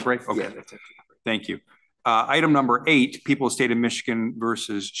 that's after the break? Okay. Yeah, that's after the break. Thank you. Item number 8, People of the State of Michigan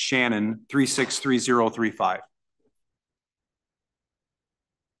versus Shannon, 363035.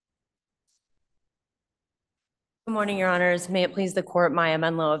 Good morning, Your Honors. May it please the court, Maya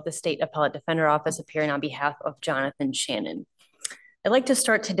Menlo of the State Appellate Defender Office appearing on behalf of Jonathan Shannon. I'd like to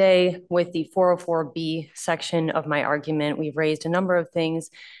start today with the 404B section of my argument. We've raised a number of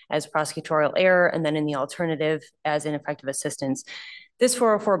things as prosecutorial error and then in the alternative as ineffective assistance. This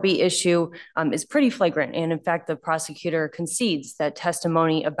 404B issue is pretty flagrant. And in fact, the prosecutor concedes that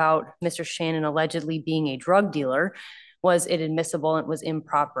testimony about Mr. Shannon allegedly being a drug dealer was inadmissible and was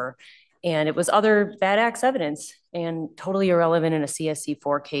improper. And it was other bad acts evidence and totally irrelevant in a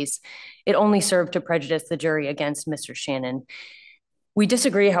CSC4 case. It only served to prejudice the jury against Mr. Shannon. We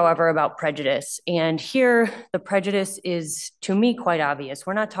disagree, however, about prejudice. And here, the prejudice is, to me, quite obvious.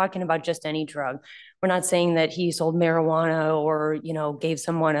 We're not talking about just any drug. We're not saying that he sold marijuana or, gave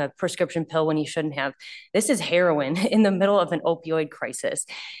someone a prescription pill when he shouldn't have. This is heroin in the middle of an opioid crisis.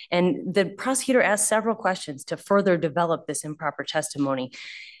 And the prosecutor asked several questions to further develop this improper testimony.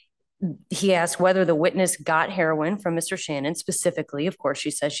 He asked whether the witness got heroin from Mr. Shannon specifically. Of course,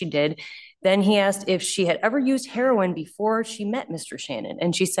 she says she did. Then he asked if she had ever used heroin before she met Mr. Shannon,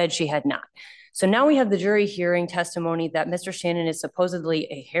 and she said she had not. So now we have the jury hearing testimony that Mr. Shannon is supposedly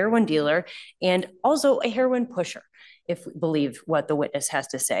a heroin dealer and also a heroin pusher, if we believe what the witness has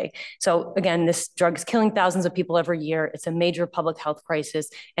to say. So again, this drug is killing thousands of people every year. It's a major public health crisis,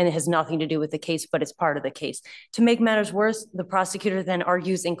 and it has nothing to do with the case, but it's part of the case. To make matters worse, the prosecutor then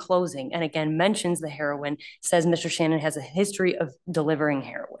argues in closing, and again mentions the heroin, says Mr. Shannon has a history of delivering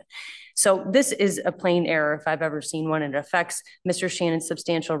heroin. So this is a plain error if I've ever seen one. It affects Mr. Shannon's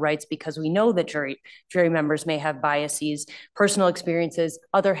substantial rights because we know that jury members may have biases, personal experiences,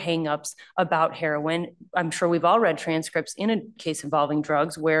 other hangups about heroin. I'm sure we've all read transcripts in a case involving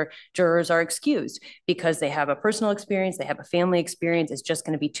drugs where jurors are excused because they have a personal experience, they have a family experience. It's just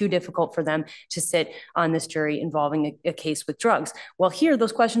going to be too difficult for them to sit on this jury involving a case with drugs. Well, here,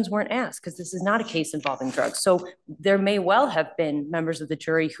 those questions weren't asked because this is not a case involving drugs. So there may well have been members of the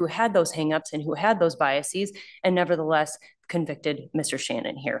jury who had those hangups and who had those biases and nevertheless convicted Mr.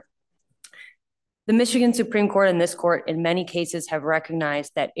 Shannon here. The Michigan Supreme Court and this court in many cases have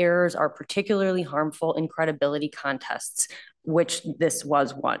recognized that errors are particularly harmful in credibility contests, which this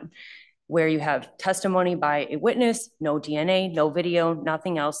was one, where you have testimony by a witness, no DNA, no video,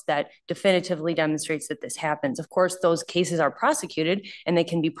 nothing else that definitively demonstrates that this happens. Of course, those cases are prosecuted and they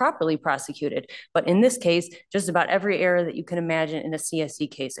can be properly prosecuted. But in this case, just about every error that you can imagine in a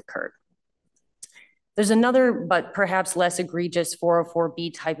CSC case occurred. There's another, but perhaps less egregious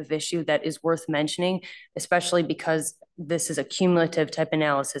 404B type of issue that is worth mentioning, especially because this is a cumulative type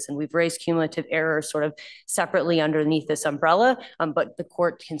analysis and we've raised cumulative errors sort of separately underneath this umbrella, but the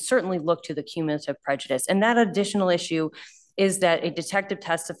court can certainly look to the cumulative prejudice. And that additional issue is that a detective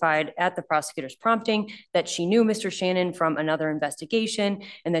testified at the prosecutor's prompting that she knew Mr. Shannon from another investigation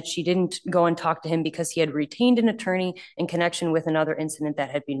and that she didn't go and talk to him because he had retained an attorney in connection with another incident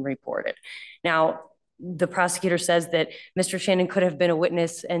that had been reported. Now, the prosecutor says that Mr. Shannon could have been a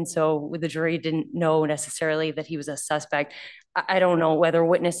witness, and so the jury didn't know necessarily that he was a suspect. I don't know whether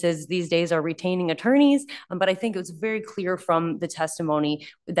witnesses these days are retaining attorneys, but I think it was very clear from the testimony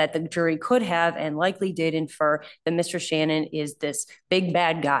that the jury could have and likely did infer that Mr. Shannon is this big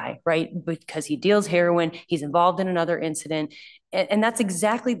bad guy, right? Because he deals heroin, he's involved in another incident, and that's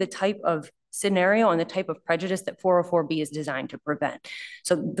exactly the type of scenario and the type of prejudice that 404B is designed to prevent.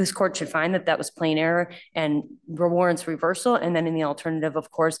 So this court should find that that was plain error and warrants reversal. And then in the alternative,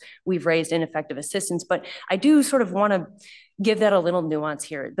 of course, we've raised ineffective assistance, but I do sort of want to give that a little nuance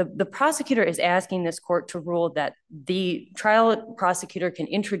here. The prosecutor is asking this court to rule that the trial prosecutor can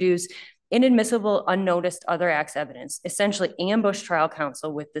introduce inadmissible, unnoticed other acts evidence, essentially ambush trial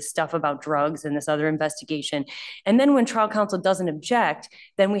counsel with this stuff about drugs and this other investigation. And then when trial counsel doesn't object,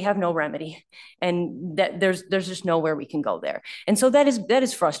 then we have no remedy. And that there's just nowhere we can go there. And so that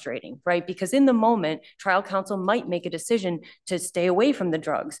is frustrating, right? Because in the moment, trial counsel might make a decision to stay away from the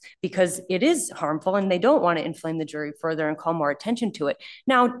drugs because it is harmful and they don't want to inflame the jury further and call more attention to it.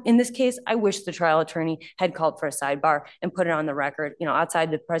 Now, in this case, I wish the trial attorney had called for a sidebar and put it on the record, outside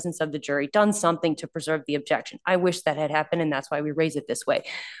the presence of the jury, done something to preserve the objection. I wish that had happened, and that's why we raise it this way.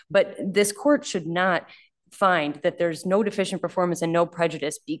 But this court should not find that there's no deficient performance and no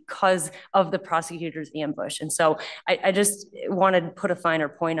prejudice because of the prosecutor's ambush. And so I just wanted to put a finer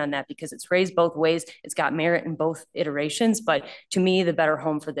point on that because it's raised both ways. It's got merit in both iterations, but to me, the better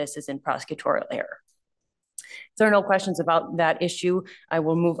home for this is in prosecutorial error. If there are no questions about that issue, I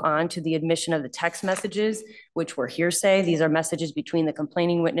will move on to the admission of the text messages, which were hearsay. These are messages between the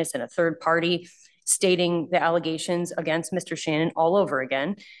complaining witness and a third party stating the allegations against Mr. Shannon all over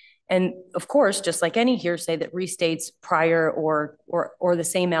again. And of course, just like any hearsay that restates prior or the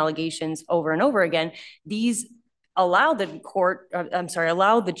same allegations over and over again, these allow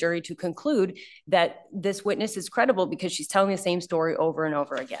the jury to conclude that this witness is credible because she's telling the same story over and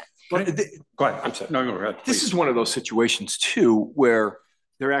over again. Go ahead. I'm sorry. No, go ahead. This is one of those situations too, where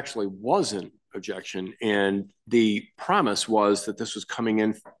there actually was an objection and the promise was that this was coming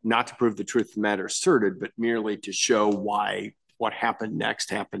in not to prove the truth of the matter asserted, but merely to show why what happened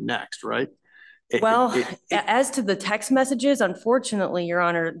next, right? As to the text messages, unfortunately, Your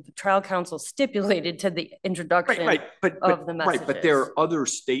Honor, the trial counsel stipulated to the introduction of the messages. Right, but there are other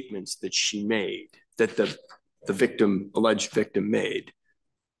statements that she made, that the alleged victim made,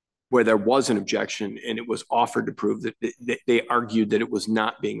 where there was an objection and it was offered to prove that they argued that it was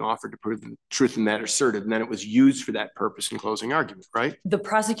not being offered to prove the truth of the matter asserted, and then it was used for that purpose in closing argument, right? The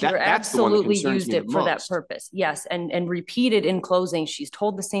prosecutor absolutely used it for that purpose, yes, and repeated in closing. She's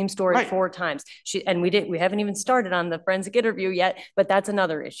told the same story 4 times. We haven't even started on the forensic interview yet, but that's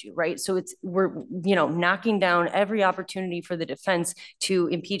another issue, right? So we're knocking down every opportunity for the defense to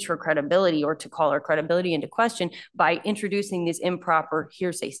impeach her credibility or to call her credibility into question by introducing these improper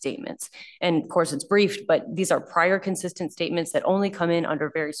hearsay statements. And of course it's briefed, but these are prior consistent statements that only come in under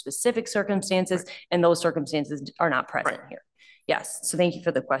very specific circumstances, and those circumstances are not present here. Yes, so thank you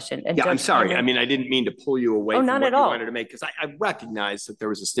for the question. And yeah, I'm sorry. I mean, I didn't mean to pull you away from what you wanted to make, because I recognize that there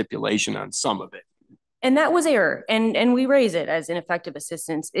was a stipulation on some of it. And that was error, and we raise it as ineffective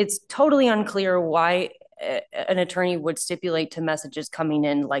assistance. It's totally unclear why an attorney would stipulate to messages coming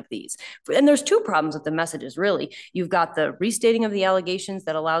in like these. And there's 2 problems with the messages, really. You've got the restating of the allegations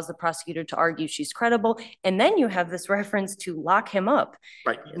that allows the prosecutor to argue she's credible, and then you have this reference to lock him up.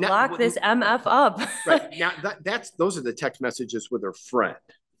 Right. Lock this MF up. Right. Now, those are the text messages with her friend.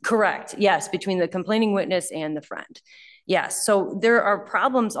 Correct. Yes, between the complaining witness and the friend. Yes, so there are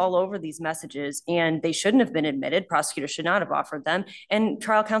problems all over these messages, and they shouldn't have been admitted. Prosecutors should not have offered them, and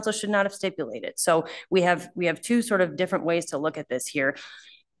trial counsel should not have stipulated. So we have 2 sort of different ways to look at this here.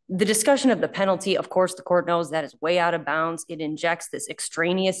 The discussion of the penalty, of course, the court knows that is way out of bounds. It injects this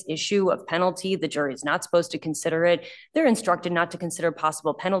extraneous issue of penalty. The jury is not supposed to consider it. They're instructed not to consider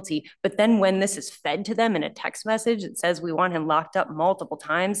possible penalty. But then when this is fed to them in a text message that says we want him locked up multiple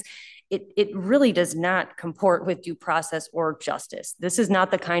times, it really does not comport with due process or justice. This is not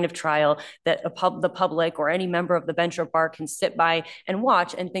the kind of trial that the public or any member of the bench or bar can sit by and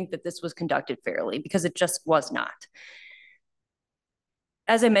watch and think that this was conducted fairly, because it just was not.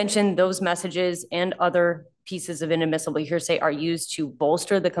 As I mentioned, those messages and other pieces of inadmissible hearsay are used to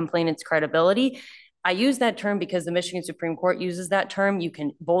bolster the complainant's credibility. I use that term because the Michigan Supreme Court uses that term. You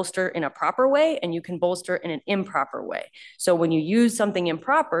can bolster in a proper way and you can bolster in an improper way. So when you use something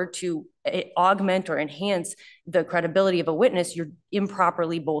improper to augment or enhance the credibility of a witness, you're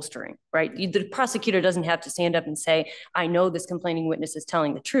improperly bolstering, right? The prosecutor doesn't have to stand up and say, I know this complaining witness is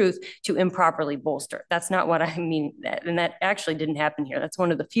telling the truth, to improperly bolster. That's not what I mean. And that actually didn't happen here. That's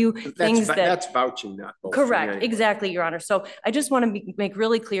one of the few things that's vouching, not bolstering. Correct, anyway. Exactly, Your Honor. So I just want to make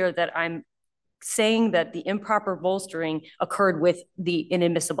really clear that I'm saying that the improper bolstering occurred with the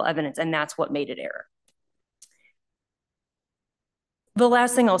inadmissible evidence, and that's what made it error. The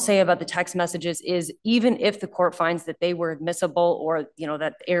last thing I'll say about the text messages is, even if the court finds that they were admissible or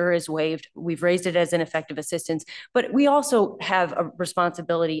that error is waived, we've raised it as ineffective assistance, but we also have a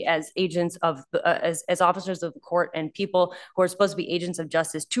responsibility as agents of as officers of the court and people who are supposed to be agents of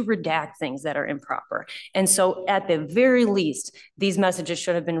justice to redact things that are improper. And so at the very least, these messages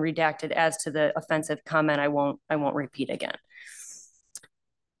should have been redacted. As to the offensive comment, I won't repeat again.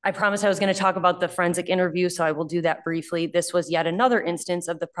 I promised I was going to talk about the forensic interview, so I will do that briefly. This was yet another instance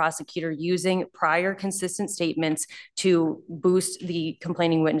of the prosecutor using prior consistent statements to boost the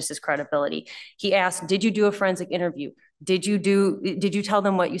complaining witness's credibility. He asked, did you do a forensic interview? Did you tell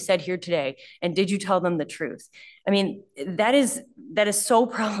them what you said here today? And did you tell them the truth? I mean, that is so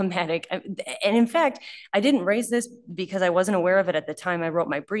problematic. And in fact, I didn't raise this because I wasn't aware of it at the time I wrote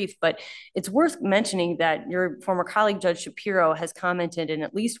my brief, but it's worth mentioning that your former colleague, Judge Shapiro, has commented in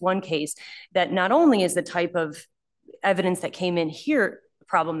at least one case that not only is the type of evidence that came in here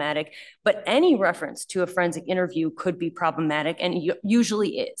problematic, but any reference to a forensic interview could be problematic, and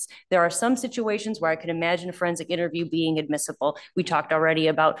usually is. There are some situations where I could imagine a forensic interview being admissible. We talked already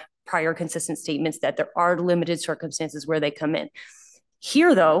about prior consistent statements that there are limited circumstances where they come in.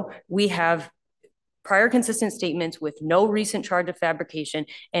 Here, though, we have prior consistent statements with no recent charge of fabrication,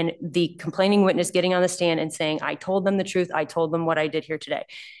 and the complaining witness getting on the stand and saying, I told them the truth, I told them what I did here today.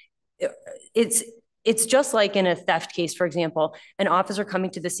 It's just like in a theft case, for example, an officer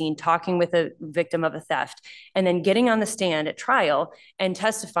coming to the scene, talking with a victim of a theft, and then getting on the stand at trial and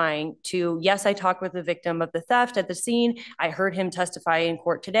testifying to, yes, I talked with the victim of the theft at the scene. I heard him testify in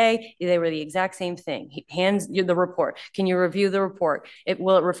court today. They were the exact same thing. He hands you the report. Can you review the report?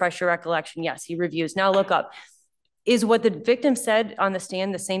 Will it refresh your recollection? Yes, he reviews. Now look up. Is what the victim said on the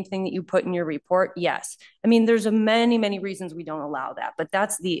stand the same thing that you put in your report? Yes. I mean, there's many, many reasons we don't allow that, but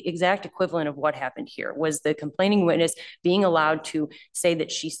that's the exact equivalent of what happened here, was the complaining witness being allowed to say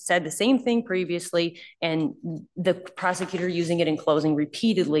that she said the same thing previously, and the prosecutor using it in closing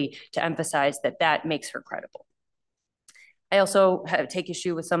repeatedly to emphasize that that makes her credible. I also take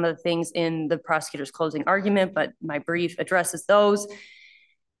issue with some of the things in the prosecutor's closing argument, but my brief addresses those.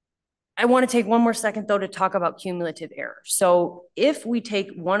 I want to take one more second, though, to talk about cumulative error. So if we take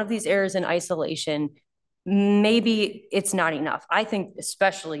one of these errors in isolation, maybe it's not enough. I think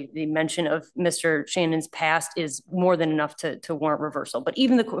especially the mention of Mr. Shannon's past is more than enough to warrant reversal. But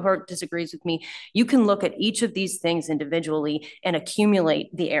even the court disagrees with me. You can look at each of these things individually and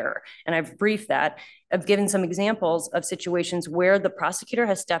accumulate the error. And I've briefed that. I've given some examples of situations where the prosecutor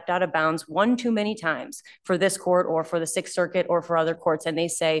has stepped out of bounds one too many times for this court or for the Sixth Circuit or for other courts, and they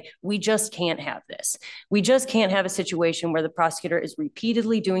say, we just can't have this. We just can't have a situation where the prosecutor is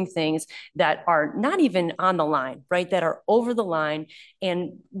repeatedly doing things that are not even on the line, right? That are over the line,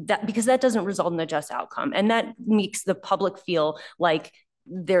 and that, because that doesn't result in a just outcome. And that makes the public feel like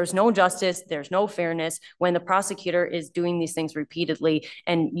there's no justice, there's no fairness when the prosecutor is doing these things repeatedly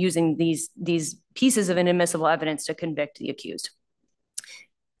and using these pieces of inadmissible evidence to convict the accused.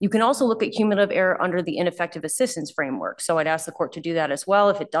 You can also look at cumulative error under the ineffective assistance framework. So I'd ask the court to do that as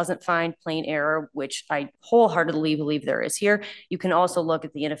well. If it doesn't find plain error, which I wholeheartedly believe there is here, you can also look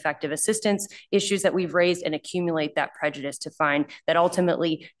at the ineffective assistance issues that we've raised and accumulate that prejudice to find that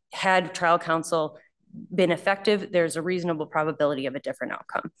ultimately, had trial counsel been effective, there's a reasonable probability of a different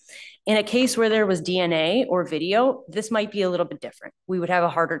outcome. In a case where there was DNA or video, this might be a little bit different. We would have a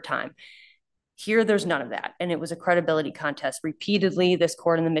harder time. Here, there's none of that. And it was a credibility contest. Repeatedly, this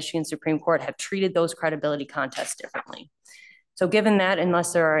court and the Michigan Supreme Court have treated those credibility contests differently. So given that,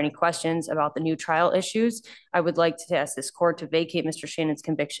 unless there are any questions about the new trial issues, I would like to ask this court to vacate Mr. Shannon's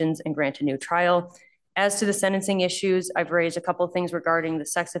convictions and grant a new trial. As to the sentencing issues, I've raised a couple of things regarding the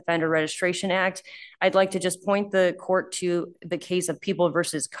Sex Offender Registration Act. I'd like to just point the court to the case of People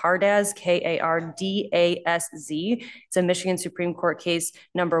versus Cardaz, K-A-R-D-A-S-Z. It's a Michigan Supreme Court case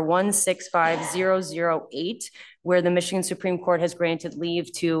number 165008, where the Michigan Supreme Court has granted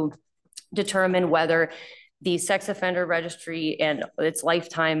leave to determine whether the sex offender registry and its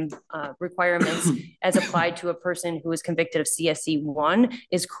lifetime requirements as applied to a person who is convicted of CSC 1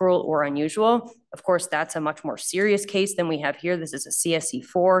 is cruel or unusual. Of course, that's a much more serious case than we have here. This is a CSC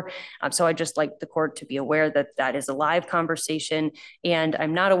 4. So I'd just like the court to be aware that that is a live conversation, and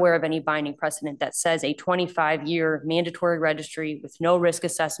I'm not aware of any binding precedent that says a 25-year mandatory registry with no risk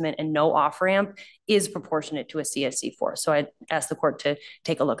assessment and no off-ramp is proportionate to a CSC 4. So I'd ask the court to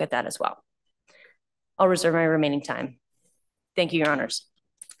take a look at that as well. I'll reserve my remaining time. Thank you, Your Honors.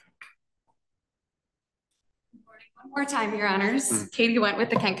 One more time, Your Honors. Katie Went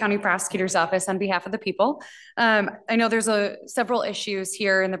with the Kent County Prosecutor's Office on behalf of the people. I know there's several issues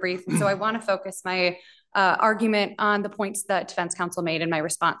here in the brief, and so I want to focus my argument on the points that defense counsel made in my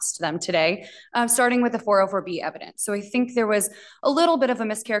response to them today, starting with the 404B evidence. So I think there was a little bit of a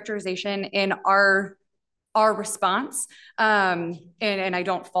mischaracterization in our response, and I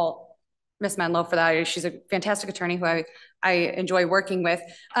don't fault Ms. Menlo for that. She's a fantastic attorney who I enjoy working with.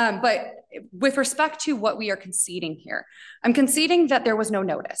 But with respect to what we are conceding here, I'm conceding that there was no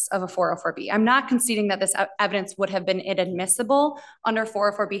notice of a 404B. I'm not conceding that this evidence would have been inadmissible under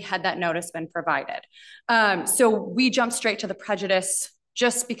 404B had that notice been provided. So we jump straight to the prejudice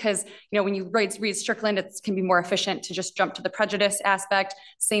just because, you know, when you read Strickland, it can be more efficient to just jump to the prejudice aspect.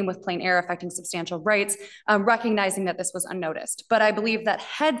 Same with plain error affecting substantial rights, recognizing that this was unnoticed. But I believe that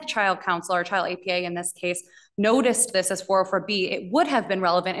had trial counsel or trial APA in this case noticed this as 404B, it would have been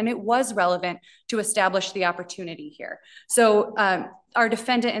relevant, and it was relevant to establish the opportunity here. So our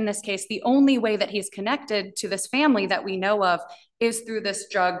defendant in this case, the only way that he's connected to this family that we know of is through this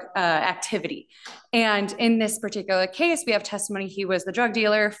drug activity. And in this particular case, we have testimony he was the drug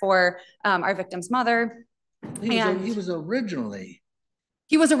dealer for our victim's mother. He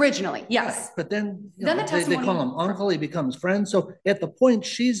was originally, yes. right, but then, they call him uncle, he becomes friend. So at the point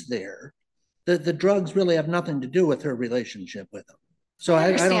she's there, the drugs really have nothing to do with her relationship with him. So I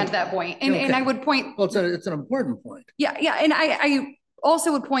understand that point. And I would point. Well, it's an important point. Yeah. And I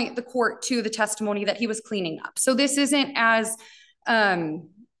also would point the court to the testimony that he was cleaning up. So this isn't as,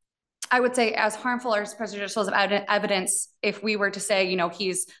 I would say, as harmful or as prejudicial as evidence if we were to say,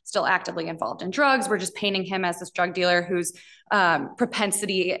 he's still actively involved in drugs. We're just painting him as this drug dealer whose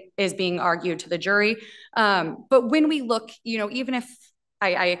propensity is being argued to the jury. But when we look, even if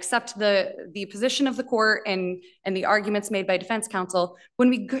I accept the position of the court and the arguments made by defense counsel,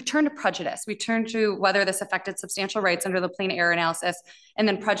 when we turn to prejudice, we turn to whether this affected substantial rights under the plain error analysis, and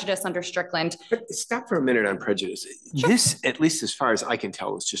then prejudice under Strickland. But stop for a minute on prejudice. Sure. This, at least as far as I can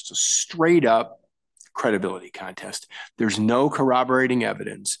tell, is just a straight up credibility contest. There's no corroborating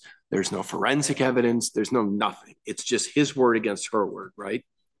evidence. There's no forensic evidence. There's no nothing. It's just his word against her word, right?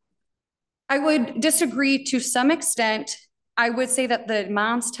 I would disagree to some extent. I would say that the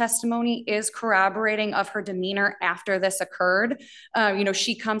mom's testimony is corroborating of her demeanor after this occurred.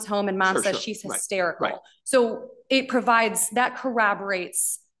 She comes home and mom says she's hysterical. Right. So it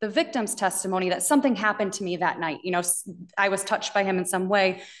corroborates the victim's testimony that something happened to me that night. I was touched by him in some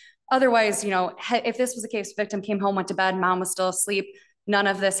way. Otherwise, if this was the case, victim came home, went to bed, mom was still asleep, none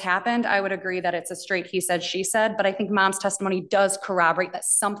of this happened, I would agree that it's a straight he said, she said. But I think mom's testimony does corroborate that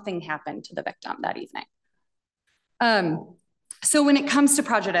something happened to the victim that evening. So when it comes to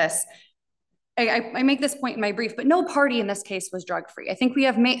prejudice, I make this point in my brief, but no party in this case was drug-free. I think we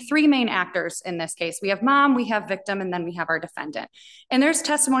have three main actors in this case. We have mom, we have victim, and then we have our defendant. And there's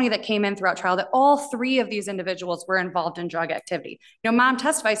testimony that came in throughout trial that all three of these individuals were involved in drug activity. Mom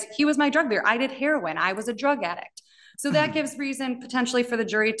testifies, he was my drug dealer. I did heroin. I was a drug addict. So that gives reason potentially for the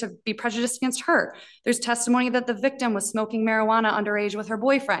jury to be prejudiced against her. There's testimony that the victim was smoking marijuana underage with her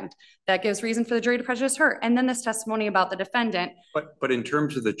boyfriend. That gives reason for the jury to prejudice her. And then this testimony about the defendant. But in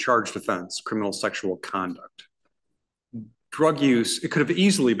terms of the charged offense, criminal sexual conduct, drug use, it could have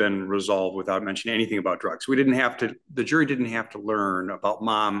easily been resolved without mentioning anything about drugs. The jury didn't have to learn about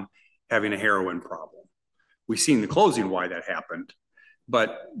mom having a heroin problem. We've seen the closing why that happened,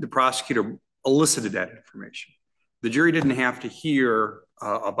 but the prosecutor elicited that information. The jury didn't have to hear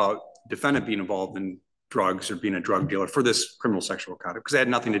about defendant being involved in drugs or being a drug dealer for this criminal sexual conduct because it had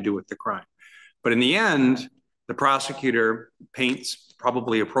nothing to do with the crime. But in the end, the prosecutor paints,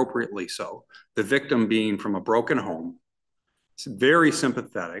 probably appropriately so, the victim being from a broken home. It's very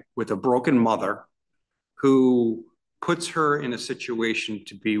sympathetic with a broken mother who puts her in a situation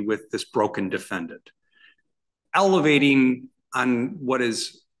to be with this broken defendant. Elevating on what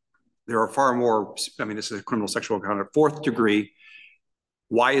is, there are far more, this is a criminal sexual conduct, fourth degree.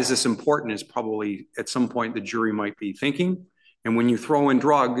 Why is this important is probably at some point the jury might be thinking. And when you throw in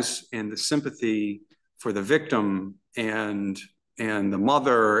drugs and the sympathy for the victim and the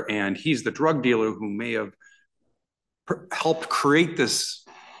mother, and he's the drug dealer who may have helped create this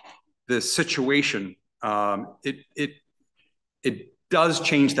situation, it does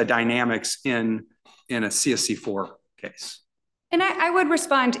change the dynamics in a CSC4 case. And I would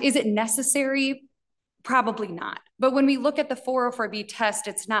respond, is it necessary? Probably not. But when we look at the 404B test,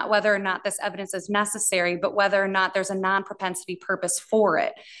 it's not whether or not this evidence is necessary, but whether or not there's a non-propensity purpose for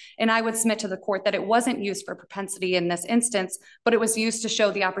it. And I would submit to the court that it wasn't used for propensity in this instance, but it was used to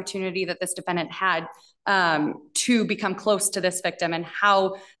show the opportunity that this defendant had to become close to this victim and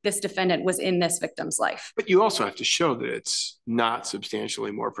how this defendant was in this victim's life. But you also have to show that it's not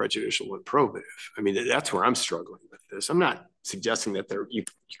substantially more prejudicial than probative. That's where I'm struggling with this. I'm not suggesting that you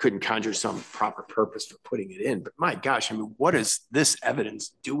couldn't conjure some proper purpose for putting it in, but my gosh, what is this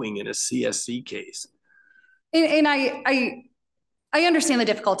evidence doing in a CSC case? And I understand the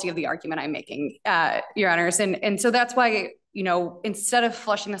difficulty of the argument I'm making, Your Honors. And so that's why, instead of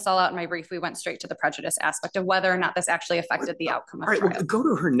flushing this all out in my brief, we went straight to the prejudice aspect of whether or not this actually affected the outcome of trial. Well, go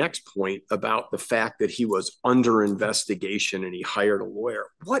to her next point about the fact that he was under investigation and he hired a lawyer.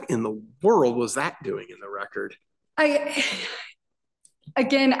 What in the world was that doing in the record? I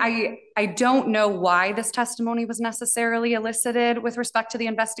don't know why this testimony was necessarily elicited with respect to the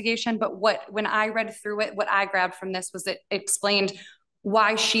investigation, but when I read through it, what I grabbed from this was it explained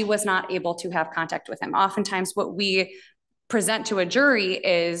why she was not able to have contact with him. Oftentimes what we present to a jury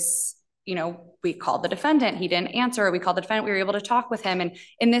is, we called the defendant, he didn't answer, we called the defendant, we were able to talk with him. And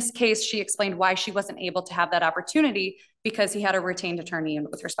in this case, she explained why she wasn't able to have that opportunity, because he had a retained attorney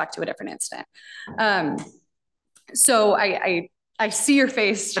with respect to a different incident. So I see your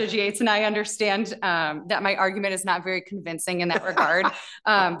face, Judge Yates, and I understand that my argument is not very convincing in that regard.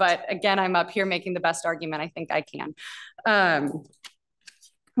 But again, I'm up here making the best argument I think I can.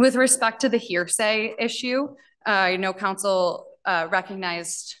 With respect to the hearsay issue, I know counsel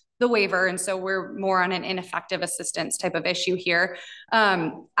recognized the waiver, and so we're more on an ineffective assistance type of issue here.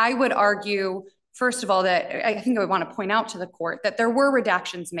 I would argue, first of all, that I think I would want to point out to the court that there were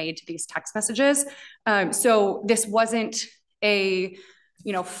redactions made to these text messages. So this wasn't a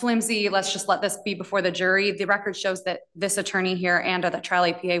flimsy, let's just let this be before the jury. The record shows that this attorney here and the trial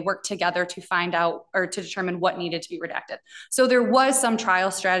APA worked together to find out or to determine what needed to be redacted. So there was some trial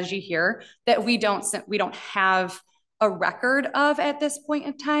strategy here that we don't have a record of at this point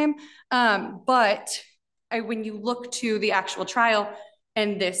in time. But when you look to the actual trial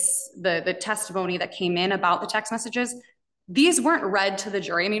and the testimony that came in about the text messages, these weren't read to the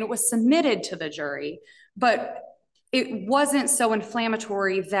jury. I mean, it was submitted to the jury, but it wasn't so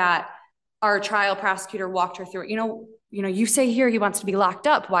inflammatory that our trial prosecutor walked her through it. You say here he wants to be locked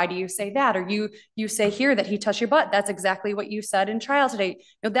up. Why do you say that? Or you say here that he touched your butt. That's exactly what you said in trial today.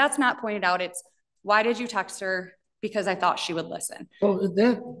 That's not pointed out. It's, why did you text her? Because I thought she would listen. Well,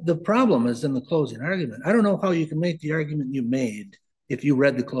 the problem is in the closing argument. I don't know how you can make the argument you made if you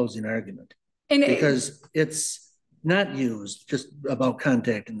read the closing argument, because it's not used just about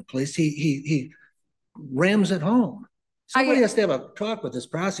contacting the police. He rams it home. Somebody has to have a talk with this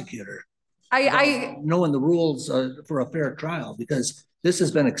prosecutor. Knowing the rules for a fair trial, because this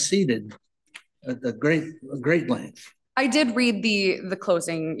has been exceeded at a great length. I did read the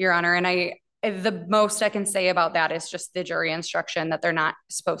closing, Your Honor, and the most I can say about that is just the jury instruction that they're not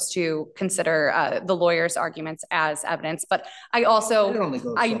supposed to consider the lawyer's arguments as evidence. But I also,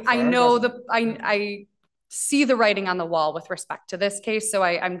 I see the writing on the wall with respect to this case. So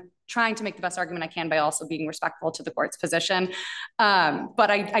I'm trying to make the best argument I can by also being respectful to the court's position.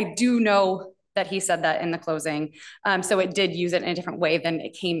 But I do know that he said that in the closing. So it did use it in a different way than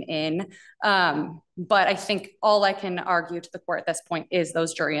it came in. But I think all I can argue to the court at this point is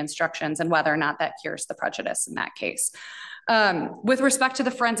those jury instructions and whether or not that cures the prejudice in that case. With respect to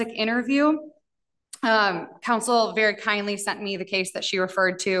the forensic interview, counsel very kindly sent me the case that she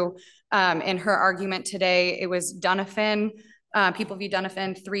referred to in her argument today. It was Dunafin, People v.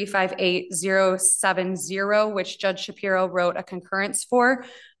 Dunafin 358070, which Judge Shapiro wrote a concurrence for.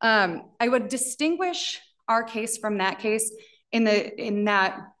 I would distinguish our case from that case in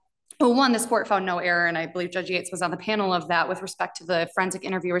that, well, one, this court found no error, and I believe Judge Yates was on the panel of that with respect to the forensic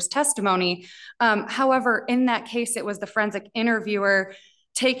interviewer's testimony. However, in that case, it was the forensic interviewer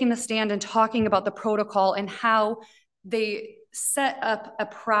taking the stand and talking about the protocol and how they set up a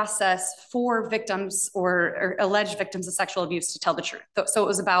process for victims or alleged victims of sexual abuse to tell the truth. So it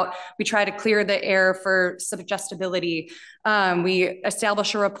was about, we try to clear the air for suggestibility. We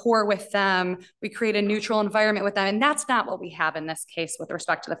establish a rapport with them. We create a neutral environment with them. And that's not what we have in this case with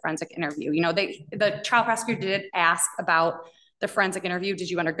respect to the forensic interview. The trial prosecutor did ask about the forensic interview. Did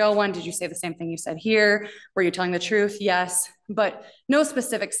you undergo one? Did you say the same thing you said here? Were you telling the truth? Yes, but no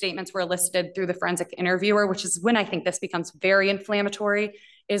specific statements were elicited through the forensic interviewer, which is when I think this becomes very inflammatory,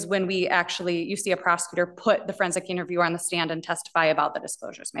 is when you see a prosecutor put the forensic interviewer on the stand and testify about the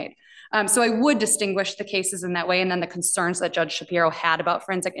disclosures made. So I would distinguish the cases in that way. And then the concerns that Judge Shapiro had about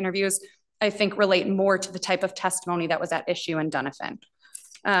forensic interviews, I think relate more to the type of testimony that was at issue in Dunafin.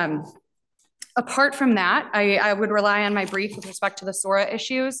 Apart from that, I would rely on my brief with respect to the SORA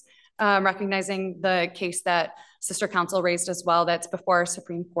issues, recognizing the case that sister counsel raised as well that's before our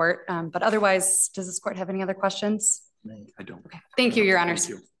Supreme Court. But otherwise, does this court have any other questions? I don't. Okay. Thank you, Your Honors.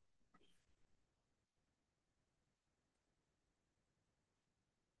 Thank you.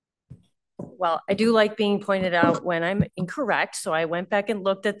 Well, I do like being pointed out when I'm incorrect. So I went back and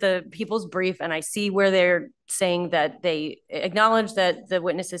looked at the people's brief, and I see where they're saying that they acknowledge that the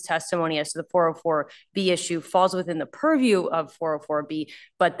witness's testimony as to the 404B issue falls within the purview of 404B,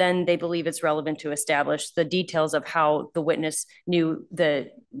 but then they believe it's relevant to establish the details of how the witness knew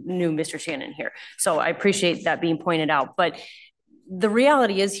Mr. Shannon here. So I appreciate that being pointed out. But the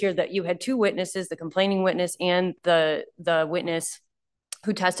reality is here that you had two witnesses, the complaining witness and the witness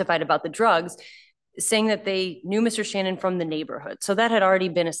who testified about the drugs, saying that they knew Mr. Shannon from the neighborhood. So that had already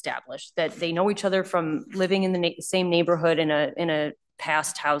been established, that they know each other from living in the same neighborhood in a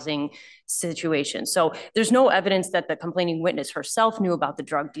past housing situation. So there's no evidence that the complaining witness herself knew about the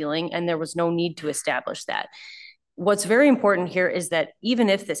drug dealing, and there was no need to establish that. What's very important here is that even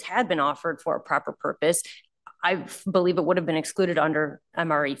if this had been offered for a proper purpose, I believe it would have been excluded under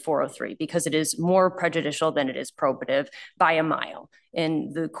MRE 403 because it is more prejudicial than it is probative by a mile.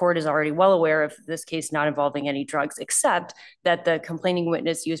 And the court is already well aware of this case not involving any drugs, except that the complaining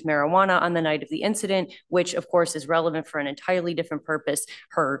witness used marijuana on the night of the incident, which of course is relevant for an entirely different purpose.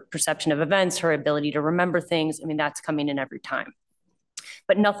 Her perception of events, her ability to remember things, I mean, that's coming in every time.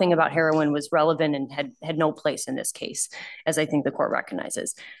 But nothing about heroin was relevant and had no place in this case, as I think the court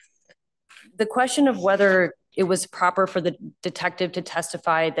recognizes. The question of whether it was proper for the detective to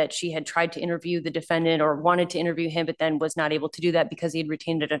testify that she had tried to interview the defendant or wanted to interview him, but then was not able to do that because he had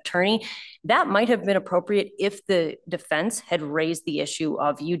retained an attorney, that might have been appropriate if the defense had raised the issue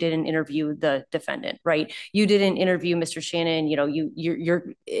of you didn't interview the defendant, right? You didn't interview Mr. Shannon, you know,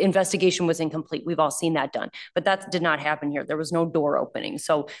 your investigation was incomplete. We've all seen that done, but that did not happen here. There was no door opening.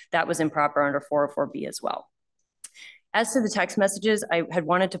 So that was improper under 404B as well. As to the text messages, I had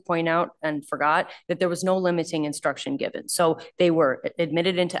wanted to point out and forgot that there was no limiting instruction given. So they were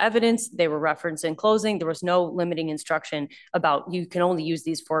admitted into evidence, they were referenced in closing, there was no limiting instruction about you can only use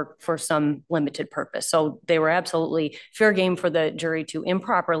these for some limited purpose. So they were absolutely fair game for the jury to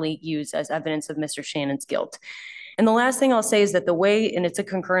improperly use as evidence of Mr. Shannon's guilt. And the last thing I'll say is that the way, and it's a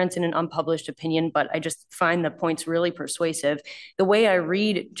concurrence in an unpublished opinion, but I just find the points really persuasive. The way I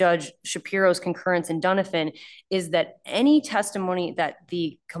read Judge Shapiro's concurrence in Donovan is that any testimony that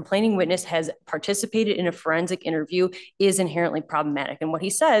the complaining witness has participated in a forensic interview is inherently problematic. And what he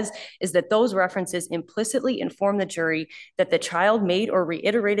says is that those references implicitly inform the jury that the child made or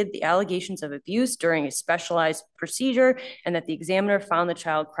reiterated the allegations of abuse during a specialized procedure and that the examiner found the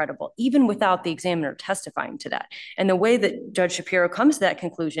child credible, even without the examiner testifying to that. And the way that Judge Shapiro comes to that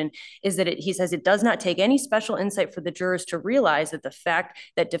conclusion is that he says it does not take any special insight for the jurors to realize that the fact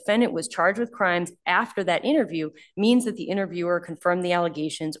that defendant was charged with crimes after that interview means that the interviewer confirmed the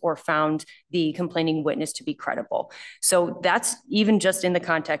allegations or found the complaining witness to be credible. So that's even just in the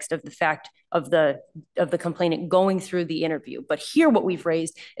context of the fact of the complainant going through the interview. But here what we've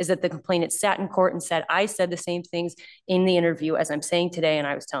raised is that the complainant sat in court and said, I said the same things in the interview as I'm saying today, and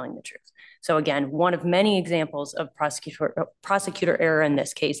I was telling the truth. So again, one of many examples of prosecutor error in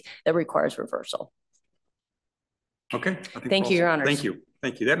this case that requires reversal. Okay. Thank you, Your Honors. Thank you.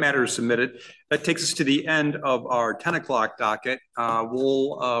 Thank you. That matter is submitted. That takes us to the end of our 10 o'clock docket.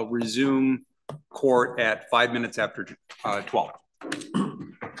 We'll resume court at 5 minutes after 12.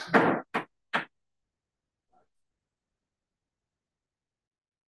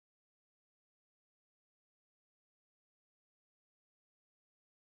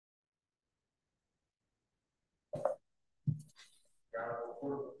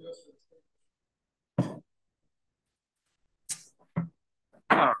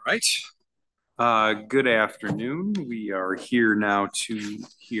 All right. Good afternoon. We are here now to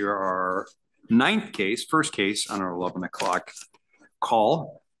hear our first case on our 11 o'clock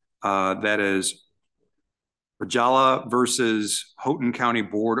call. That is Rajala versus Houghton County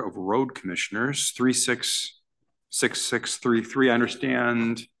Board of Road Commissioners, 366633. I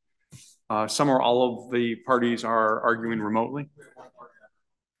understand some or all of the parties are arguing remotely.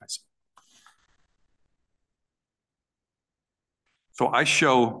 So I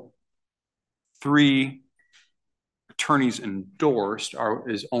show 3 attorneys endorsed.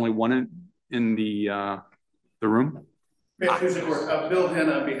 Is only one in the room? Bill Henn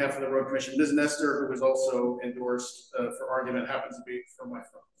on behalf of the Road Commission. Ms. Nestor, who was also endorsed for argument, happens to be from my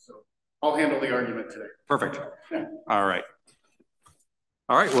firm. So I'll handle the argument today. Perfect. Yeah. All right.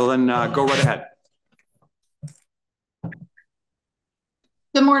 All right. Well, then go right ahead.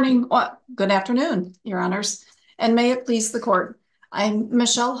 Good morning. Well, good afternoon, Your Honors, and may it please the court. I'm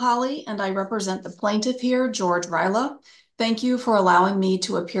Michelle Holly, and I represent the plaintiff here, George Ryla. Thank you for allowing me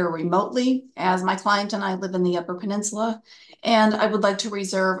to appear remotely, as my client and I live in the Upper Peninsula, and I would like to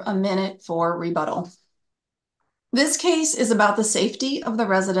reserve a minute for rebuttal. This case is about the safety of the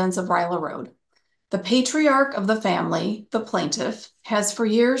residents of Ryla Road. The patriarch of the family, the plaintiff, has for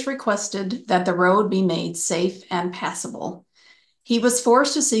years requested that the road be made safe and passable. He was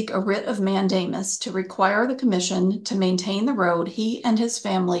forced to seek a writ of mandamus to require the commission to maintain the road he and his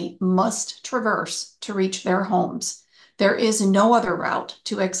family must traverse to reach their homes. There is no other route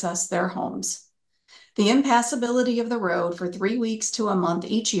to access their homes. The impassability of the road for 3 weeks to a month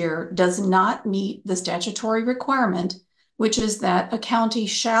each year does not meet the statutory requirement, which is that a county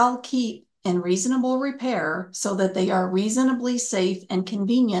shall keep in reasonable repair so that they are reasonably safe and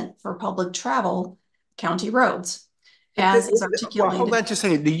convenient for public travel, county roads. As is articulated. Well, hold on just a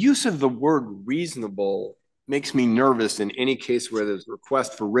second. The use of the word reasonable makes me nervous in any case where there's a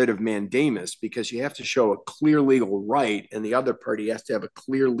request for writ of mandamus, because you have to show a clear legal right and the other party has to have a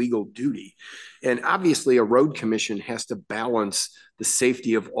clear legal duty. And obviously a road commission has to balance the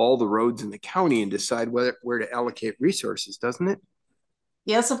safety of all the roads in the county and decide where to allocate resources, doesn't it?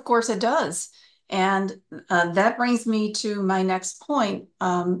 Yes, of course it does. And that brings me to my next point,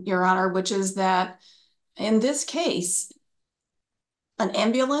 Your Honor, which is that in this case, an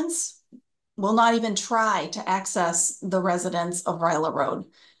ambulance will not even try to access the residents of Ryla Road.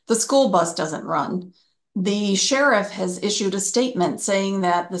 The school bus doesn't run. The sheriff has issued a statement saying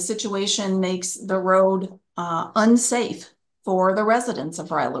that the situation makes the road unsafe for the residents of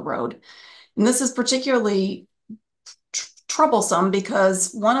Ryla Road. And this is particularly troublesome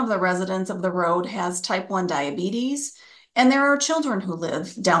because one of the residents of the road has type 1 diabetes, and there are children who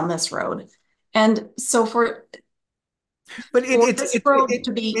live down this road. And so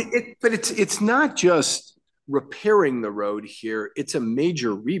it's not just repairing the road here, it's a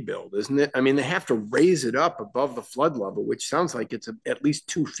major rebuild, isn't it? I mean, they have to raise it up above the flood level, which sounds like it's at least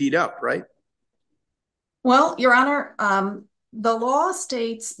 2 feet up, right? Well, Your Honor, the law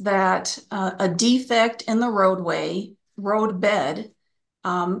states that a defect in the road bed,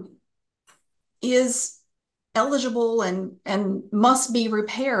 is eligible and must be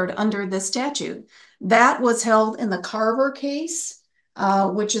repaired under this statute. That was held in the Carver case,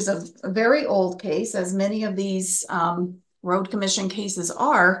 which is a very old case, as many of these road commission cases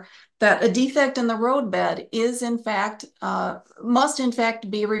are, that a defect in the road bed is in fact, must in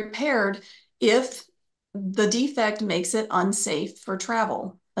fact be repaired if the defect makes it unsafe for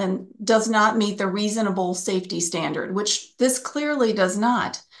travel and does not meet the reasonable safety standard, which this clearly does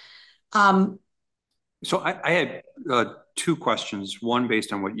not. So I had 2 questions, one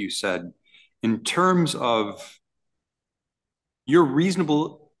based on what you said. In terms of your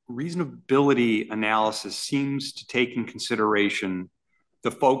reasonability analysis seems to take in consideration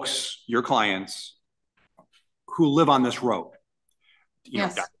the folks, your clients, who live on this road. You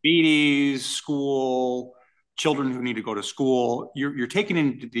know, diabetes, school, children who need to go to school. You're taking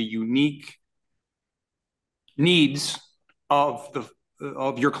into the unique needs of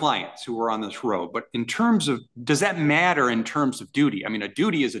your clients who are on this road. But in terms of, does that matter in terms of duty? I mean, a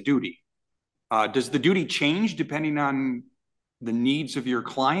duty is a duty. Does the duty change depending on the needs of your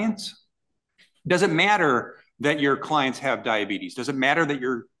clients? Does it matter that your clients have diabetes? Does it matter that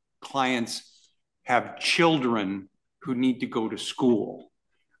your clients have children who need to go to school?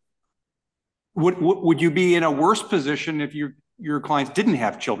 Would you be in a worse position if your clients didn't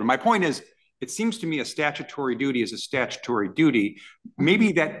have children? My point is, it seems to me a statutory duty is a statutory duty.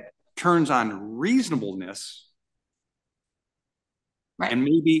 Maybe that turns on reasonableness. Right. And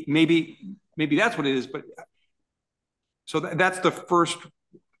maybe that's what it is. But so that's the first,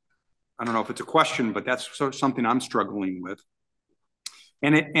 I don't know if it's a question, but that's something I'm struggling with.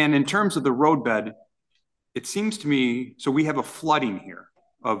 And in terms of the roadbed, it seems to me, so we have a flooding here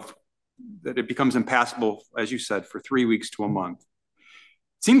that it becomes impassable, as you said, for 3 weeks to a month.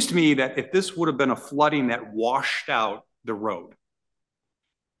 It seems to me that if this would have been a flooding that washed out the road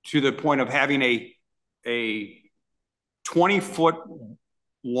to the point of having a 20-foot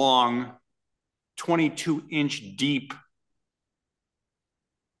long, 22-inch deep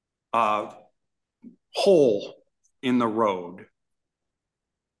hole in the road,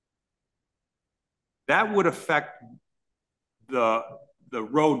 that would affect the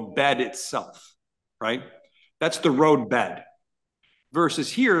road bed itself, right? That's the road bed.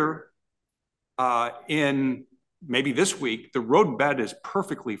 Versus here, in maybe this week, the road bed is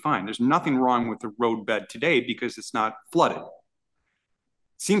perfectly fine. There's nothing wrong with the road bed today because it's not flooded. It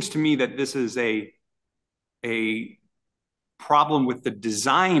seems to me that this is a problem with the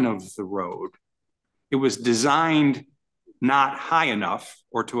design of the road. It was designed not high enough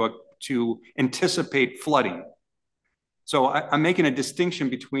or to anticipate flooding. So I'm making a distinction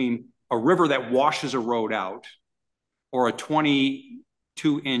between a river that washes a road out or a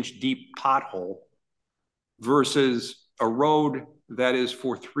 22-inch deep pothole versus a road that is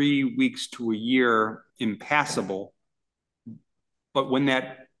for 3 weeks to a year impassable. But when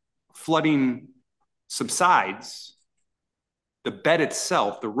that flooding subsides, the bed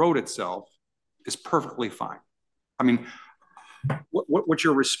itself, the road itself, is perfectly fine. I mean, what's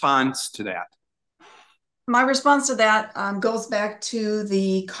your response to that? My response to that goes back to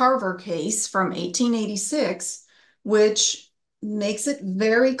the Carver case from 1886, which makes it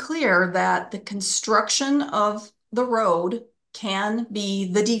very clear that the construction of the road can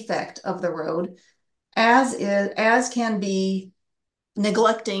be the defect of the road, as can be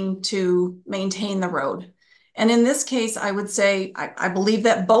neglecting to maintain the road. And in this case, I would say, I believe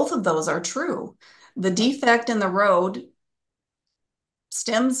that both of those are true. The defect in the road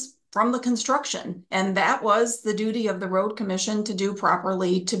stems from the construction, and that was the duty of the road commission to do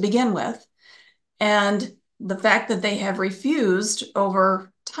properly to begin with. And the fact that they have refused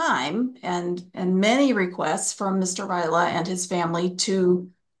over time and many requests from Mr. Ryla and his family to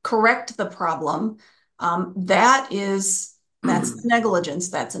correct the problem, that's negligence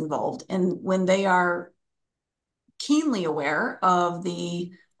that's involved. And when they are keenly aware of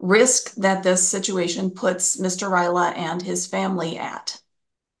the risk that this situation puts Mr. Ryla and his family at.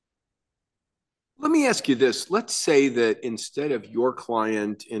 Let me ask you this. Let's say that instead of your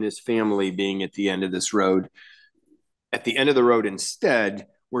client and his family being at the end of this road, at the end of the road instead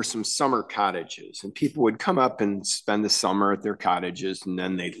were some summer cottages, and people would come up and spend the summer at their cottages and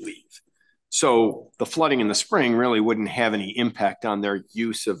then they'd leave. So the flooding in the spring really wouldn't have any impact on their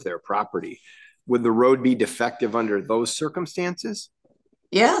use of their property. Would the road be defective under those circumstances?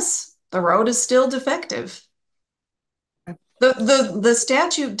 Yes, the road is still defective. The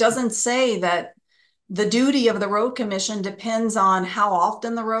statute doesn't say that the duty of the road commission depends on how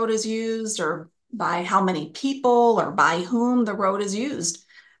often the road is used or by how many people or by whom the road is used.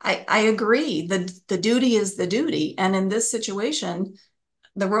 I agree. The duty is the duty. And in this situation,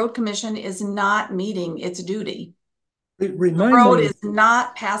 the road commission is not meeting its duty. The road is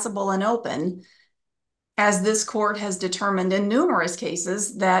not passable and open, as this court has determined in numerous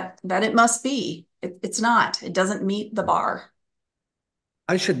cases that it must be. It's not. It doesn't meet the bar.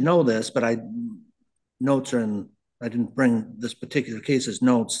 I should know this, but notes are in, I didn't bring this particular case's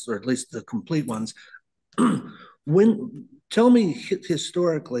notes, or at least the complete ones. Tell me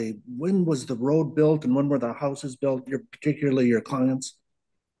historically, when was the road built and when were the houses built, particularly your clients?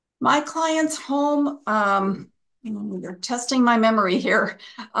 My client's home, you're testing my memory here.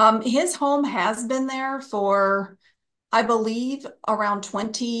 His home has been there for, I believe, around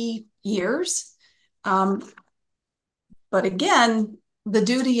 20 years. But again, the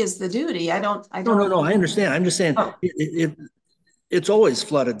duty is the duty. No, I understand. I'm just saying it's always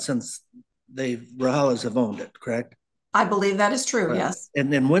flooded since Rahalas have owned it, correct? I believe that is true, yes.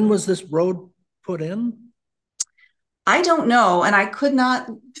 And then when was this road put in? I don't know, and I could not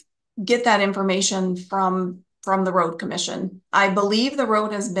get that information from the road commission. I believe the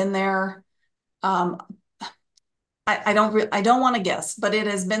road has been there. I don't want to guess, but it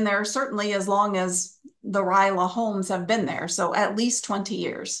has been there certainly as long as the Ryla homes have been there. So at least 20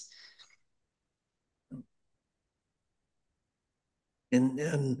 years.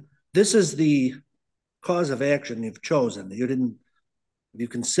 And this is the cause of action you've chosen. Have you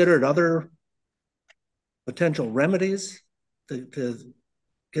considered other potential remedies to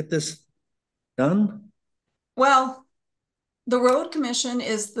get this done? Well, the road commission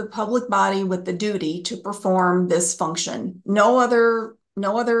is the public body with the duty to perform this function. No other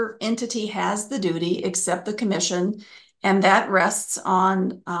entity has the duty except the commission, and that rests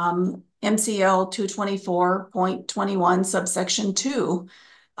on MCL 224.21 subsection 2.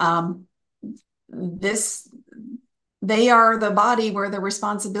 They are the body where the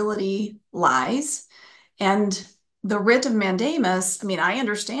responsibility lies, and the writ of mandamus, I mean, I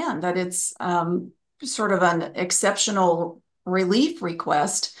understand that it's sort of an exceptional relief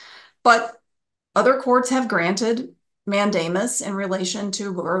request, but other courts have granted mandamus in relation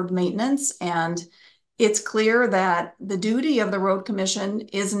to road maintenance, and it's clear that the duty of the road commission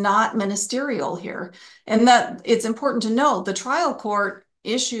is not ministerial here. And that it's important to note the trial court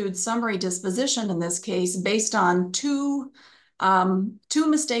issued summary disposition in this case based on two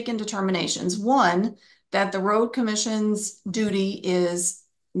mistaken determinations. One, that the road commission's duty is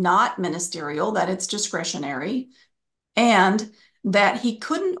not ministerial, that it's discretionary, and that he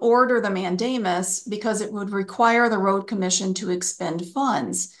couldn't order the mandamus because it would require the road commission to expend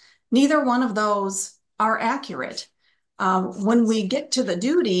funds. Neither one of those are accurate. When we get to the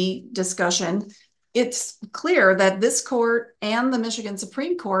duty discussion, it's clear that this court and the Michigan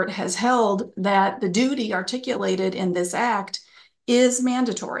Supreme Court has held that the duty articulated in this act is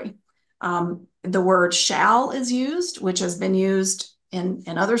mandatory. The word shall is used, which has been used in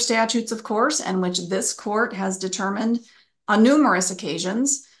other statutes, of course, and which this court has determined on numerous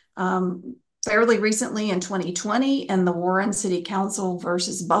occasions, fairly recently in 2020 in the Warren City Council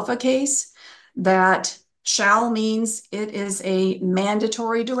versus Buffa case, that shall means it is a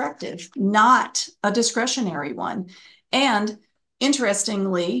mandatory directive, not a discretionary one. And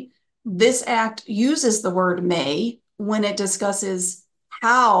interestingly, this act uses the word may when it discusses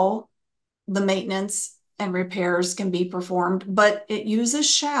how the maintenance and repairs can be performed, but it uses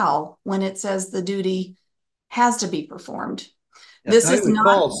shall when it says the duty has to be performed. Yes, this is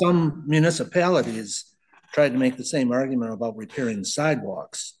not. Some municipalities tried to make the same argument about repairing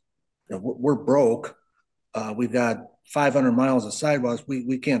sidewalks we're broke. We've got 500 miles of sidewalks.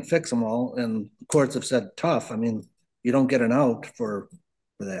 We can't fix them all. And the courts have said tough. I mean, you don't get an out for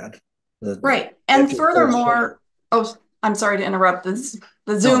that. Right. And furthermore, oh, I'm sorry to interrupt this.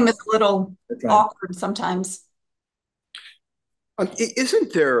 The Zoom is a little awkward sometimes.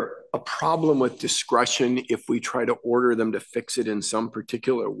 Isn't there a problem with discretion if we try to order them to fix it in some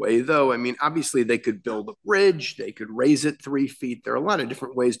particular way, though? I mean, obviously they could build a bridge, they could raise it 3 feet. There are a lot of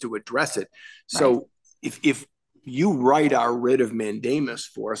different ways to address it. So right. if you write our writ of mandamus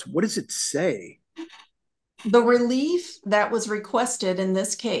for us, what does it say? The relief that was requested in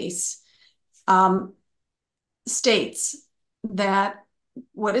this case states that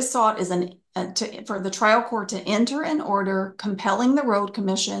what is sought is for the trial court to enter an order compelling the road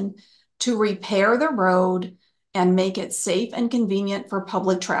commission to repair the road and make it safe and convenient for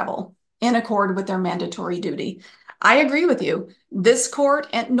public travel in accord with their mandatory duty. I agree with you. This court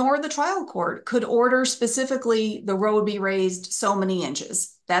nor the trial court could order specifically the road be raised so many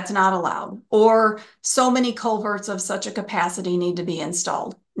inches. That's not allowed. Or so many culverts of such a capacity need to be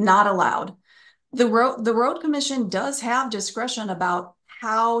installed. Not allowed. The road commission does have discretion about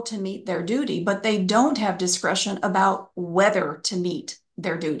how to meet their duty, but they don't have discretion about whether to meet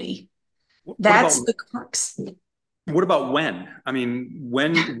their duty. That's the crux. What about when? I mean,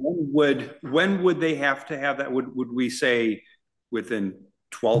 when would they have to have that? Would we say within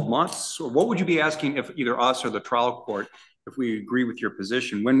 12 months? Or what would you be asking if either us or the trial court, if we agree with your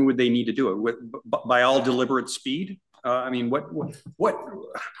position, when would they need to do it? By all deliberate speed? I mean,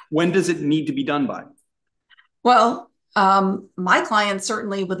 when does it need to be done by? Well, my client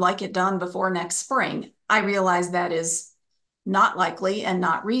certainly would like it done before next spring. I realize that is not likely and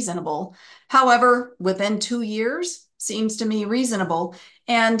not reasonable. However, within 2 years seems to me reasonable.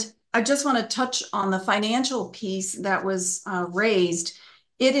 And I just want to touch on the financial piece that was raised.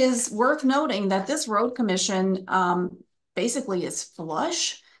 It is worth noting that this road commission basically is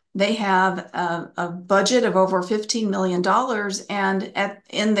flush. They have a budget of over $15 million, and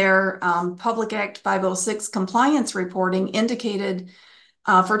in their Public Act 506 compliance reporting indicated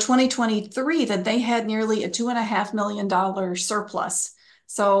for 2023 that they had nearly a $2.5 million surplus.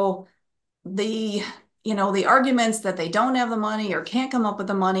 So the arguments that they don't have the money or can't come up with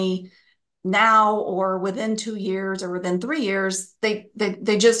the money now or within 2 years or within 3 years, they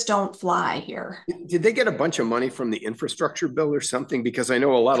just don't fly here. Did they get a bunch of money from the infrastructure bill or something? Because I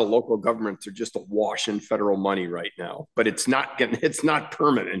know a lot of local governments are just awash in federal money right now, but it's not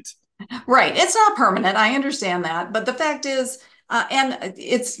permanent. Right. It's not permanent. I understand that. But the fact is, and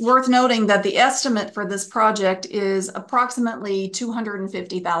it's worth noting that the estimate for this project is approximately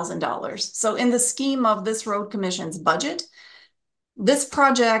 $250,000. So in the scheme of this road commission's budget, this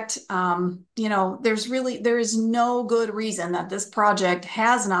project, there is no good reason that this project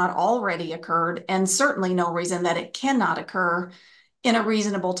has not already occurred, and certainly no reason that it cannot occur in a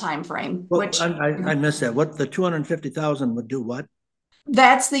reasonable time frame. Well, I missed that. What the 250,000 would do? What?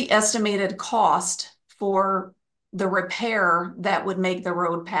 That's the estimated cost for the repair that would make the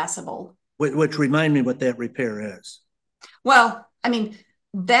road passable. Which remind me what that repair is. Well, I mean,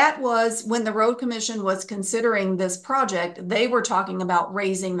 that was when the road commission was considering this project, they were talking about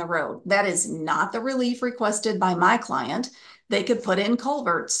raising the road. That is not the relief requested by my client. They could put in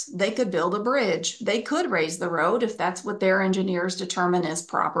culverts. They could build a bridge. They could raise the road if that's what their engineers determine is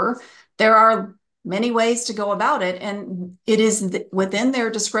proper. There are many ways to go about it, and it is within their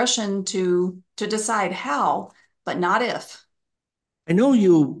discretion to decide how, but not if. I know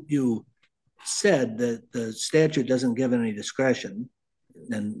you said that the statute doesn't give any discretion,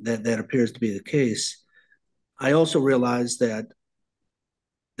 and that appears to be the case. I also realize that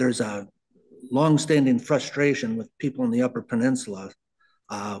there's a longstanding frustration with people in the Upper Peninsula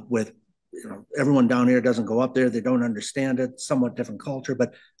with everyone down here doesn't go up there. They don't understand it. Somewhat different culture,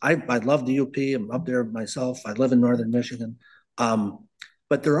 but I love the UP. I'm up there myself. I live in Northern Michigan.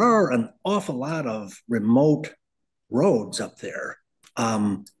 But there are an awful lot of remote roads up there.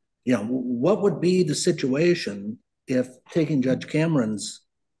 What would be the situation if, taking Judge Cameron's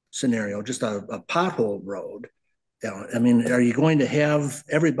scenario, just a pothole road? I mean, are you going to have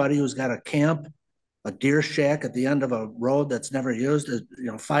everybody who's got a camp, a deer shack at the end of a road that's never used,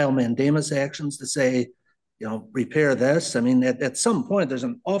 file mandamus actions to say, repair this? I mean, at some point, there's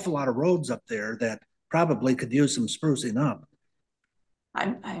an awful lot of roads up there that probably could use some sprucing up.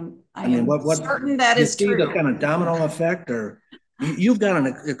 I am certain that is true. The kind of domino effect, or you've got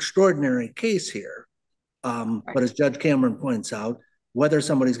an extraordinary case here. But as Judge Cameron points out, whether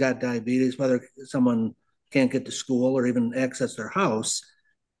somebody's got diabetes, whether someone can't get to school or even access their house,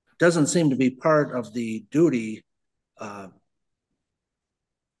 doesn't seem to be part of the duty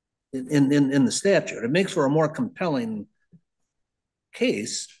in the statute. It makes for a more compelling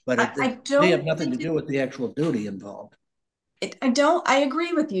case, but it may have nothing to do with the actual duty involved. I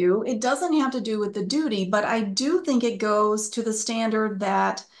agree with you. It doesn't have to do with the duty, but I do think it goes to the standard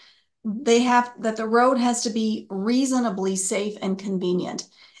that that the road has to be reasonably safe and convenient.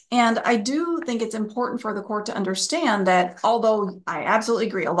 And I do think it's important for the court to understand that although I absolutely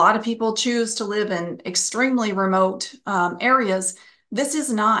agree, a lot of people choose to live in extremely remote areas, this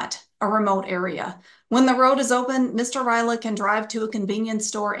is not a remote area. When the road is open, Mr. Ryla can drive to a convenience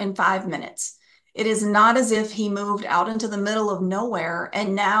store in 5 minutes. It is not as if he moved out into the middle of nowhere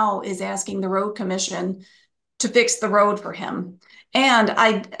and now is asking the road commission to fix the road for him. And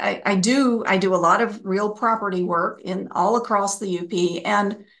I do a lot of real property work in all across the UP.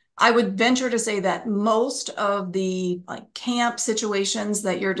 And I would venture to say that most of the camp situations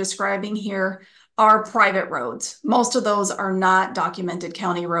that you're describing here are private roads. Most of those are not documented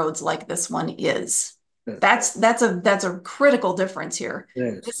county roads like this one is. That's a critical difference here.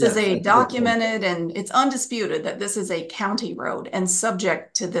 This is a documented, and it's undisputed that this is a county road and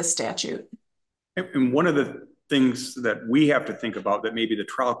subject to this statute. And one of the things that we have to think about that maybe the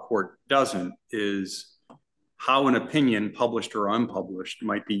trial court doesn't is how an opinion, published or unpublished,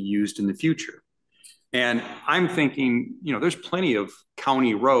 might be used in the future. And I'm thinking, there's plenty of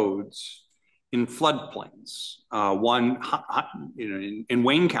county roads in floodplains. In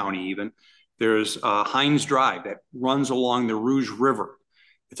Wayne County even, there's Hines Drive that runs along the Rouge River.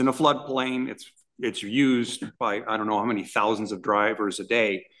 It's in a floodplain. It's used by, I don't know how many thousands of drivers a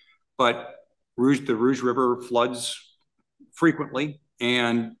day, but the Rouge River floods frequently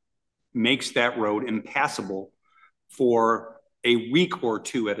and makes that road impassable for a week or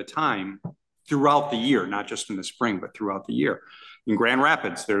two at a time throughout the year, not just in the spring, but throughout the year. In Grand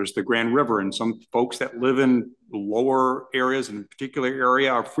Rapids, there's the Grand River, and some folks that live in lower areas, in a particular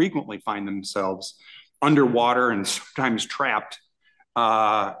area, frequently find themselves underwater and sometimes trapped,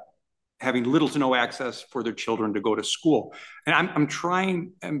 having little to no access for their children to go to school. And I'm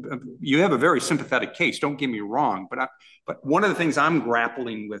trying, and you have a very sympathetic case, don't get me wrong, but one of the things I'm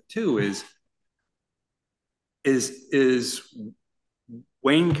grappling with too is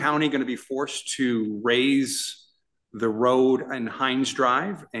Wayne County going to be forced to raise the road in Hines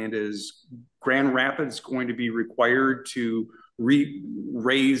Drive, and is Grand Rapids going to be required to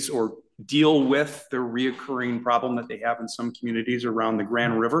raise or deal with the reoccurring problem that they have in some communities around the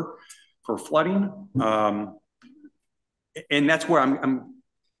Grand River for flooding? And that's where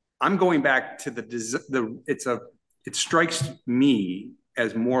I'm going back to it strikes me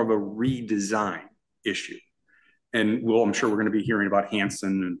as more of a redesign issue. And I'm sure we're going to be hearing about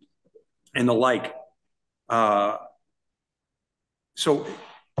Hansen and the like. So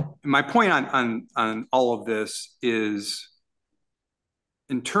my point on all of this is,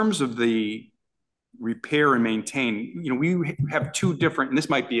 in terms of the repair and maintain, we have two different, and this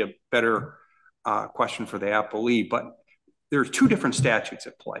might be a better question for the appellee, but there are two different statutes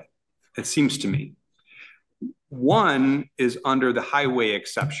at play, it seems to me. One is under the highway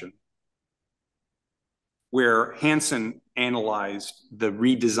exception, where Hansen analyzed the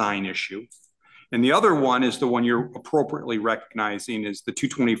redesign issue. And the other one is the one you're appropriately recognizing is the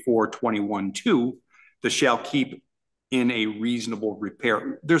 224-21-2, the shall keep in a reasonable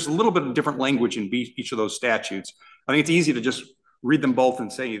repair. There's a little bit of different language in each of those statutes. I think it's easy to just read them both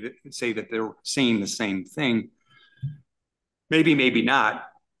and say that they're saying the same thing. Maybe, maybe not.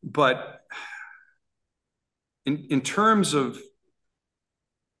 But in terms of,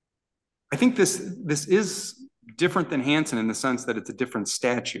 I think this is different than Hansen in the sense that it's a different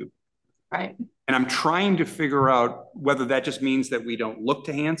statute. Right. And I'm trying to figure out whether that just means that we don't look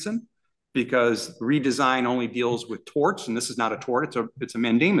to Hansen, because redesign only deals with torts, and this is not a tort, it's a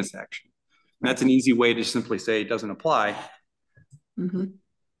mandamus action. And that's an easy way to simply say it doesn't apply. Mm-hmm.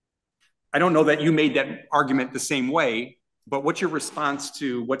 I don't know that you made that argument the same way, but what's your response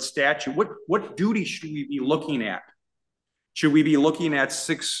to what statute, what duty should we be looking at? Should we be looking at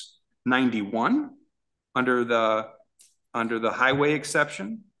 691 under the highway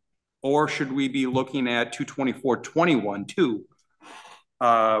exception? Or should we be looking at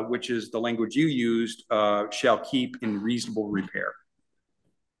 224-21-2, which is the language you used, shall keep in reasonable repair?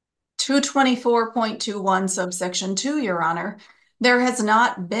 224.21 subsection 2, Your Honor. There has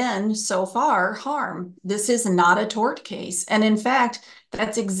not been so far harm. This is not a tort case. And in fact,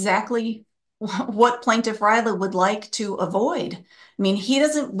 that's exactly what Plaintiff Ryla would like to avoid. I mean,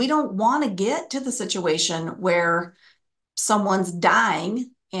 we don't want to get to the situation where someone's dying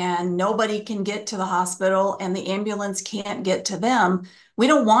and nobody can get to the hospital and the ambulance can't get to them. We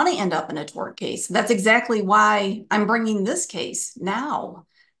don't want to end up in a tort case. That's exactly why I'm bringing this case now.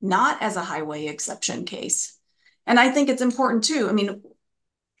 not as a highway exception case. And I think it's important too. I mean,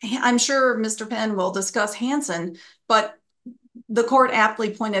 I'm sure Mr. Penn will discuss Hansen, but the court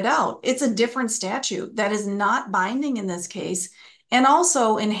aptly pointed out it's a different statute that is not binding in this case. And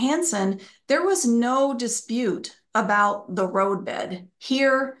also in Hansen, there was no dispute about the roadbed.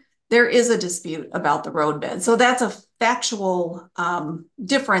 Here, there is a dispute about the roadbed. So that's a factual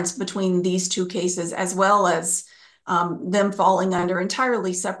difference between these two cases, as well as them falling under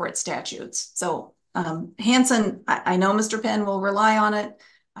entirely separate statutes. So Hansen, I know Mr. Penn will rely on it.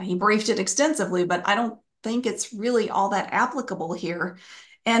 He briefed it extensively, but I don't think it's really all that applicable here.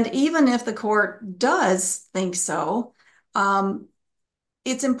 And even if the court does think so,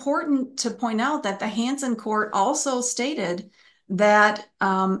 it's important to point out that the Hansen court also stated that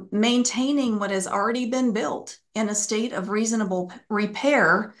maintaining what has already been built in a state of reasonable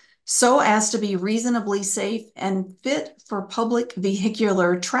repair so as to be reasonably safe and fit for public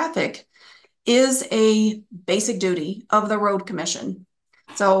vehicular traffic is a basic duty of the road commission.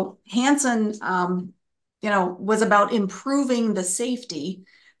 So Hansen, was about improving the safety.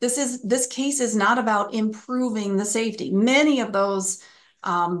 This case is not about improving the safety. Many of those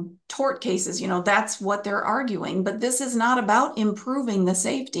tort cases, that's what they're arguing, but this is not about improving the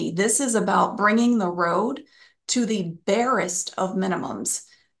safety. This is about bringing the road to the barest of minimums,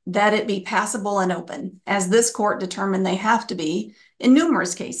 that it be passable and open, as this court determined they have to be in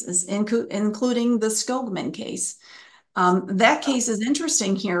numerous cases, including the Skogman case. That case is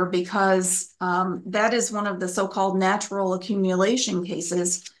interesting here because that is one of the so-called natural accumulation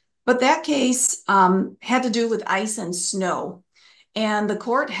cases, but that case had to do with ice and snow. And the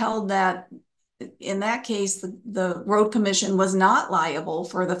court held that in that case, the road commission was not liable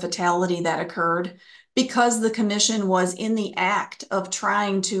for the fatality that occurred because the commission was in the act of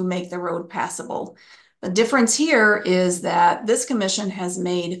trying to make the road passable. The difference here is that this commission has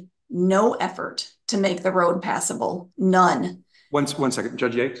made no effort to make the road passable, none. One second,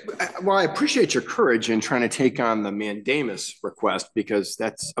 Judge Yates. Well, I appreciate your courage in trying to take on the mandamus request, because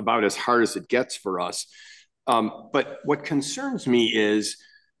that's about as hard as it gets for us. But what concerns me is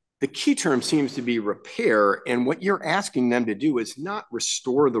the key term seems to be repair, and what you're asking them to do is not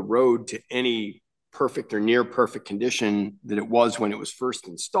restore the road to any perfect or near perfect condition that it was when it was first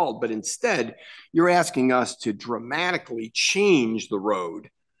installed, but instead you're asking us to dramatically change the road,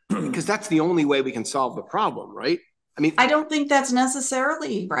 because that's the only way we can solve the problem, right? I mean, I don't think that's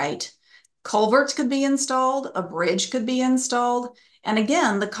necessarily right. Culverts could be installed, a bridge could be installed. And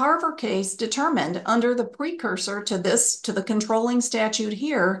again, the Carver case determined under the precursor to the controlling statute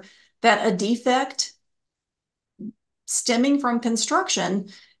here, that a defect stemming from construction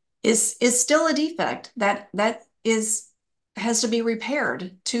is still a defect that has to be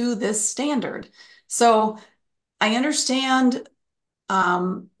repaired to this standard. So I understand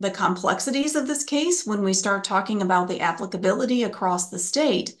the complexities of this case when we start talking about the applicability across the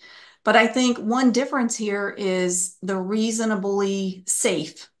state. But I think one difference here is the reasonably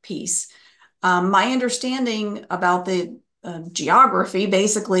safe piece. My understanding about the geography,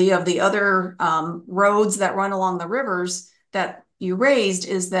 basically, of the other roads that run along the rivers that you raised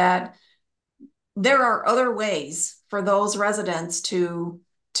is that there are other ways for those residents to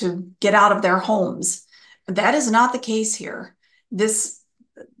get out of their homes. That is not the case here.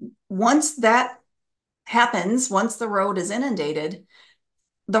 Once that happens, once the road is inundated,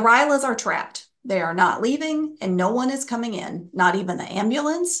 the Rylas are trapped. They are not leaving, and no one is coming in. Not even the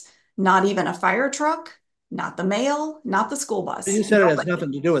ambulance, not even a fire truck, not the mail, not the school bus. You said it has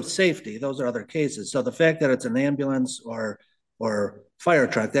nothing to do with safety. Those are other cases. So the fact that it's an ambulance or fire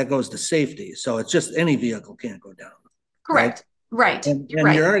truck, that goes to safety. So it's just any vehicle can't go down. Correct. Right. And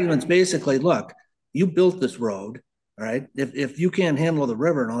right. Your argument's basically, look, you built this road. All right. If you can't handle the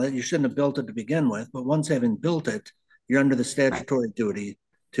river and all that, you shouldn't have built it to begin with. But once having built it, you're under the statutory duty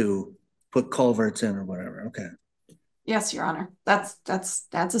to put culverts in or whatever. Okay. Yes, Your Honor. That's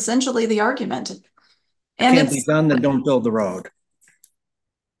essentially the argument. And if it can't be done, then don't build the road.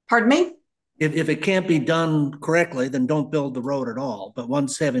 Pardon me? If it can't be done correctly, then don't build the road at all. But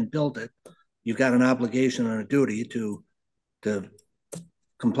once having built it, you've got an obligation and a duty to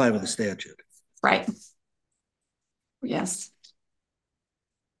comply with the statute. Right. Yes.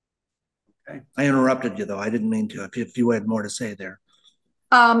 Okay. I interrupted you, though. I didn't mean to. If you had more to say there.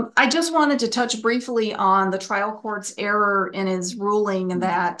 I just wanted to touch briefly on the trial court's error in his ruling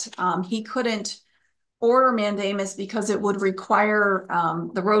that he couldn't order mandamus because it would require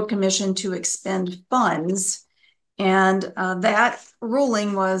the road commission to expend funds. And that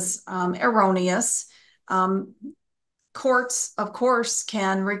ruling was erroneous. Courts, of course,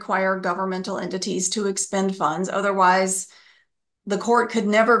 can require governmental entities to expend funds. Otherwise, the court could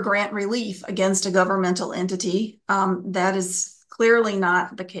never grant relief against a governmental entity. That is clearly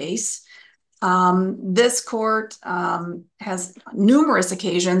not the case. This court has numerous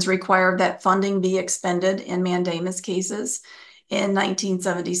occasions required that funding be expended in mandamus cases. In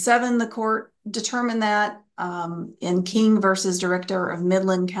 1977, the court determined that in King versus Director of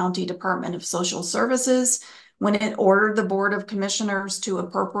Midland County Department of Social Services, when it ordered the Board of Commissioners to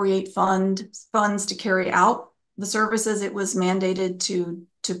appropriate funds to carry out the services it was mandated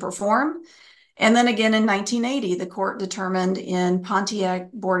to perform. And then again in 1980, the court determined in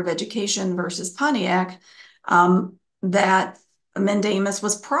Pontiac Board of Education versus Pontiac that mandamus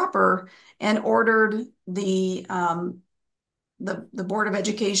was proper and ordered the Board of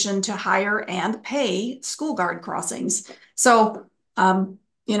Education to hire and pay school guard crossings. So,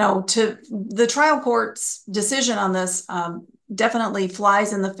 you know, to the trial court's decision on this definitely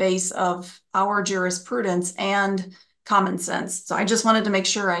flies in the face of our jurisprudence and common sense. So I just wanted to make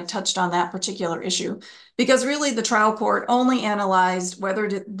sure I touched on that particular issue, because really the trial court only analyzed whether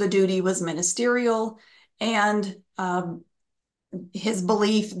the duty was ministerial and his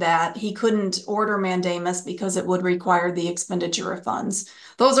belief that he couldn't order mandamus because it would require the expenditure of funds.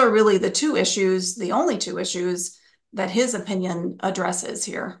 Those are really the two issues, the only two issues that his opinion addresses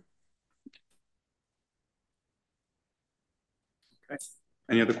here. Okay.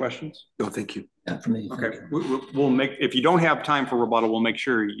 Any other questions? No, thank you. Not for me. Okay, we'll make, if you don't have time for rebuttal, we'll make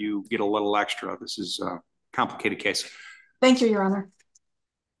sure you get a little extra. This is a complicated case. Thank you, Your Honor.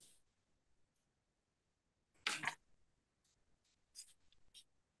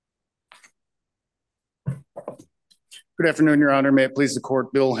 Good afternoon, Your Honor. May it please the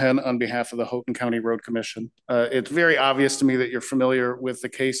court, Bill Henn on behalf of the Houghton County Road Commission. It's very obvious to me that you're familiar with the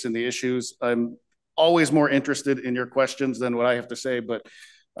case and the issues. I'm always more interested in your questions than what I have to say, but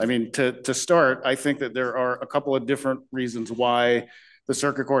I mean, to start, I think that there are a couple of different reasons why the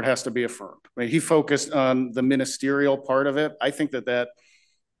circuit court has to be affirmed. I mean, he focused on the ministerial part of it. I think that that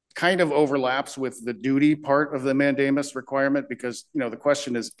kind of overlaps with the duty part of the mandamus requirement, because, you know, the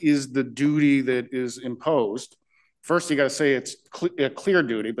question is the duty that is imposed. First, you got to say it's a clear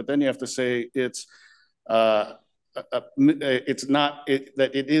duty, but then you have to say it's not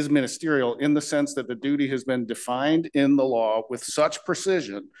that it is ministerial in the sense that the duty has been defined in the law with such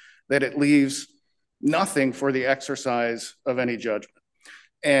precision that it leaves nothing for the exercise of any judgment.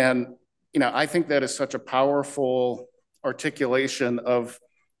 And, you know, I think that is such a powerful articulation of,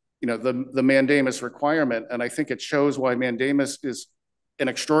 you know, the mandamus requirement. And I think it shows why mandamus is an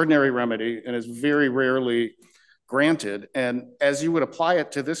extraordinary remedy and is very rarely granted. And as you would apply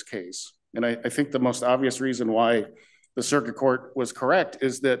it to this case, and I think the most obvious reason why the circuit court was correct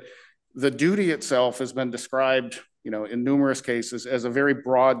is that the duty itself has been described, you know, in numerous cases as a very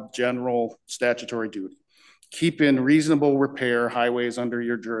broad general statutory duty. Keep in reasonable repair highways under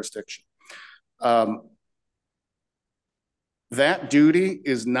your jurisdiction. That duty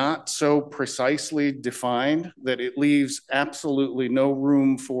is not so precisely defined that it leaves absolutely no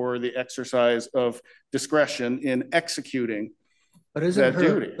room for the exercise of discretion in executing that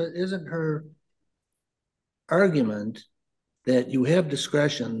duty. But isn't her argument that you have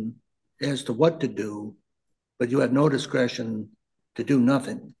discretion as to what to do, but you have no discretion to do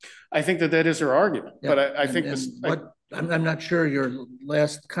nothing? I think that is her argument, yeah. But I think I'm not sure your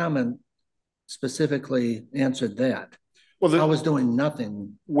last comment specifically answered that. Well, I was doing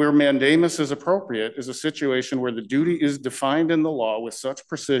nothing. Where mandamus is appropriate is a situation where the duty is defined in the law with such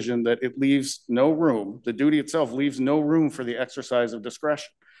precision that it leaves no room. The duty itself leaves no room for the exercise of discretion.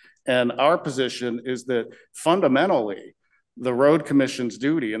 And our position is that fundamentally, the Road Commission's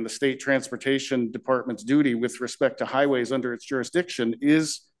duty and the State Transportation Department's duty with respect to highways under its jurisdiction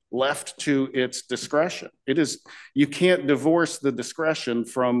is left to its discretion. It is, you can't divorce the discretion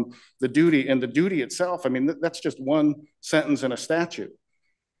from the duty, and the duty itself, I mean, that's just one sentence in a statute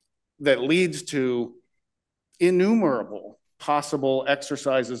that leads to innumerable possible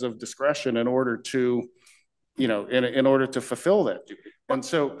exercises of discretion in order to, you know, in order to fulfill that duty. And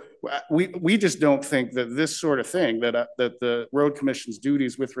so we just don't think that this sort of thing, that the Road Commission's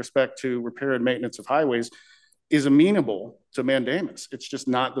duties with respect to repair and maintenance of highways is amenable to mandamus. It's just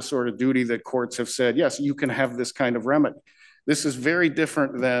not the sort of duty that courts have said, yes, you can have this kind of remedy. This is very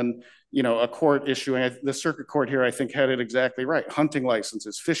different than, you know, a court issuing, the circuit court here, I think, had it exactly right. Hunting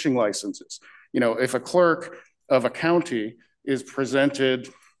licenses, fishing licenses. You know, if a clerk of a county is presented,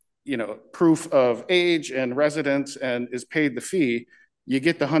 you know, proof of age and residence and is paid the fee, you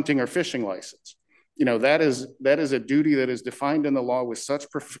get the hunting or fishing license. You know, that is a duty that is defined in the law with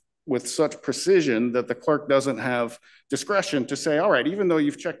such precision that the clerk doesn't have discretion to say, all right, even though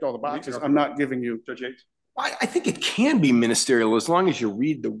you've checked all the boxes, I'm not giving you. Judge Yates? I think it can be ministerial as long as you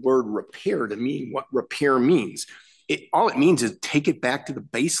read the word repair to mean what repair means. All it means is take it back to the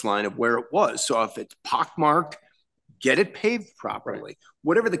baseline of where it was. So if it's pockmarked, get it paved properly, right.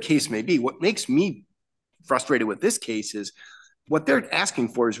 Whatever the case may be. What makes me frustrated with this case is what they're asking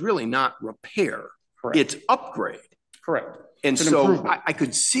for is really not repair. Correct. It's upgrade. Correct. And so I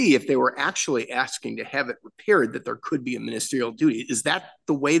could see if they were actually asking to have it repaired, that there could be a ministerial duty. Is that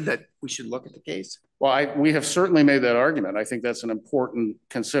the way that we should look at the case? Well, we have certainly made that argument. I think that's an important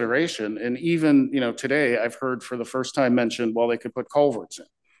consideration. And even, today I've heard for the first time mentioned, well, they could put culverts in.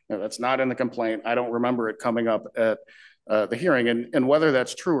 That's not in the complaint. I don't remember it coming up at the hearing. And whether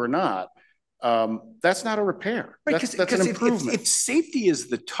that's true or not, that's not a repair. Right, that's an improvement. If safety is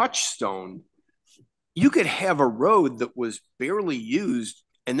the touchstone, you could have a road that was barely used,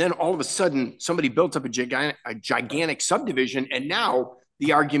 and then all of a sudden somebody built up a gigantic subdivision, and now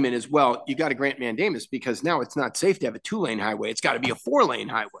the argument is, well, you got to grant mandamus because now it's not safe to have a 2-lane highway. It's got to be a 4-lane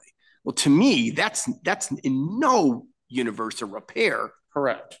highway. Well, to me, that's in no universe a repair.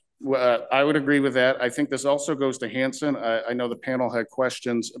 Correct. Well, I would agree with that. I think this also goes to Hansen. I know the panel had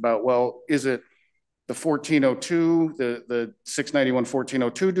questions about, well, is it the 1402, the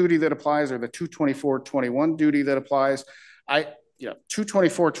 691-1402 duty that applies, or the 224-21 duty that applies?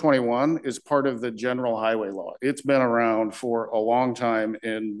 224-21 is part of the general highway law. It's been around for a long time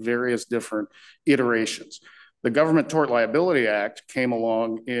in various different iterations. The Government Tort Liability Act came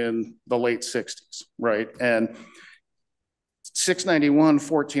along in the late 60s, right? And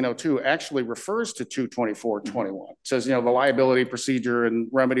 691-1402 actually refers to 224-21. It says, the liability procedure and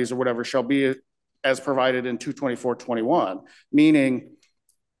remedies or whatever shall be as provided in 224-21, meaning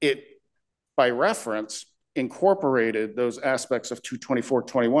it, by reference, incorporated those aspects of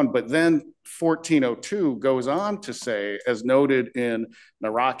 224-21, but then 1402 goes on to say, as noted in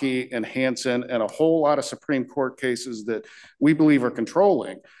Naraki and Hansen and a whole lot of Supreme Court cases that we believe are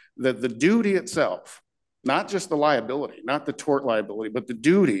controlling, that the duty itself, not just the liability, not the tort liability, but the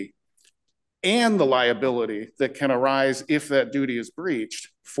duty and the liability that can arise if that duty is breached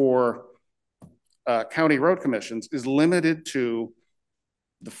for county road commissions is limited to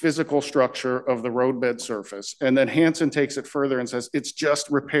the physical structure of the roadbed surface. And then Hansen takes it further and says it's just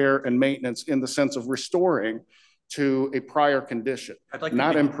repair and maintenance in the sense of restoring to a prior condition,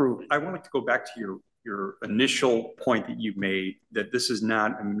 not improving. I want to go back to your initial point that you made, that this is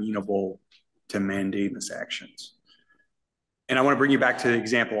not amenable to mandamus actions. And I want to bring you back to the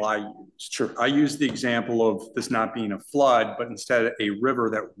example I used. Sure. I used the example of this not being a flood, but instead a river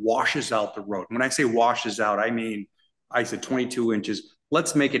that washes out the road. When I say washes out, I said 22 inches.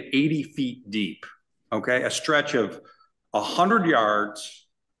 Let's make it 80 feet deep, okay? A stretch of 100 yards,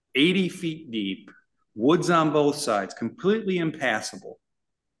 80 feet deep, woods on both sides, completely impassable.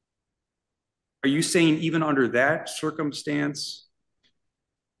 Are you saying even under that circumstance,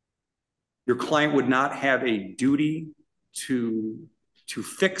 your client would not have a duty to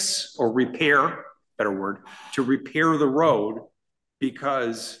fix or repair, better word, to repair the road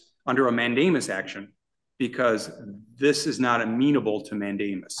because under a mandamus action, because this is not amenable to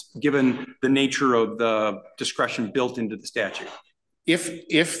mandamus, given the nature of the discretion built into the statute?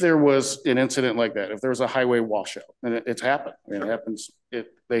 If there was an incident like that, if there was a highway washout, and it's happened, it happens.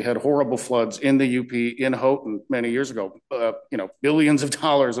 They had horrible floods in the UP, in Houghton many years ago, billions of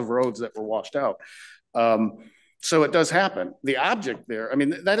dollars of roads that were washed out. So it does happen. The object there,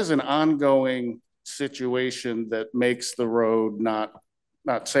 that is an ongoing situation that makes the road not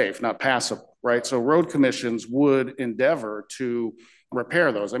safe, not passable, right? So road commissions would endeavor to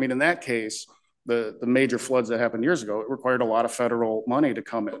repair those. In that case, the major floods that happened years ago, it required a lot of federal money to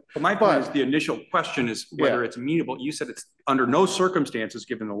come in. But my point is, the initial question is whether it's amenable. You said it's under no circumstances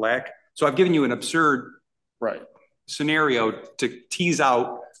given the lack. So I've given you an absurd scenario to tease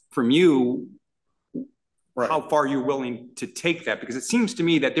out from you how far you're willing to take that, because it seems to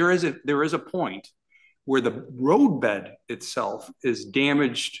me that there is a point where the roadbed itself is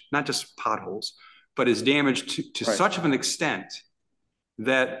damaged, not just potholes, but is damaged to such of an extent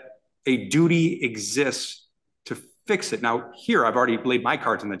that a duty exists to fix it. Now, here, I've already laid my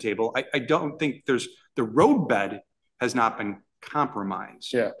cards on the table. I don't think the roadbed has not been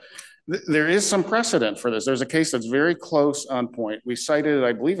compromised. Yeah. There is some precedent for this. There's a case that's very close on point. We cited,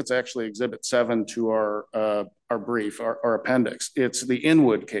 I believe it's actually Exhibit 7 to our brief, our appendix. It's the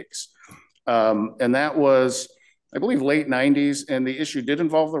Inwood case. And that was, I believe, late 90s, and the issue did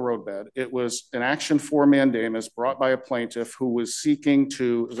involve the roadbed. It was an action for mandamus brought by a plaintiff who was seeking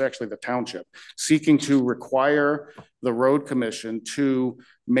to, it was actually the township, seeking to require the road commission to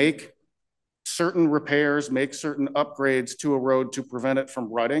make certain repairs, make certain upgrades to a road to prevent it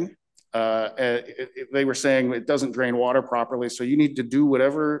from rutting. They were saying it doesn't drain water properly, so you need to do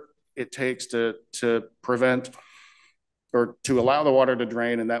whatever it takes to prevent or to allow the water to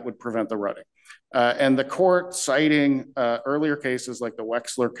drain, and that would prevent the rutting. And the court, citing earlier cases like the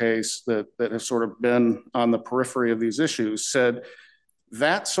Wexler case that have sort of been on the periphery of these issues, said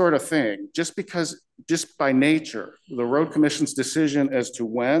that sort of thing, just by nature, the Road Commission's decision as to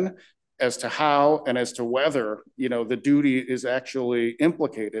when, as to how, and as to whether, the duty is actually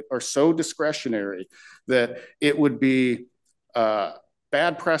implicated are so discretionary that it would be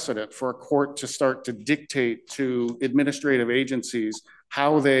bad precedent for a court to start to dictate to administrative agencies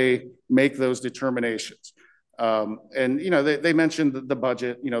how they make those determinations. And they mentioned the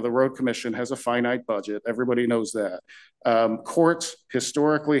budget. The Road Commission has a finite budget. Everybody knows that. Courts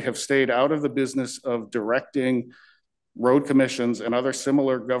historically have stayed out of the business of directing road commissions and other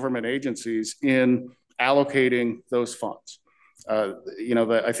similar government agencies in allocating those funds.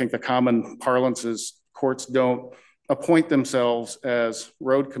 I think the common parlance is courts don't appoint themselves as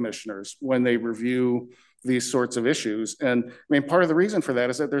road commissioners when they review these sorts of issues. And I mean, part of the reason for that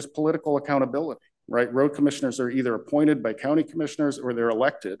is that there's political accountability, right? Road commissioners are either appointed by county commissioners or they're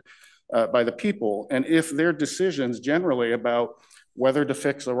elected by the people. And if their decisions generally about whether to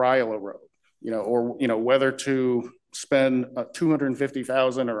fix a Ryla road, or whether to spend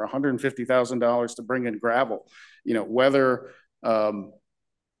 $250,000 or $150,000 to bring in gravel, whether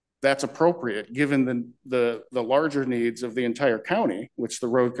that's appropriate given the larger needs of the entire county, which the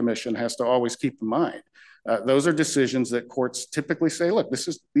Road Commission has to always keep in mind. Those are decisions that courts typically say, look,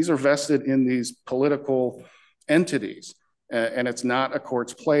 these are vested in these political entities, and it's not a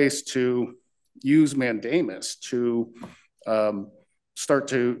court's place to use mandamus to start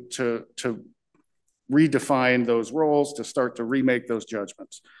to redefine those roles, to start to remake those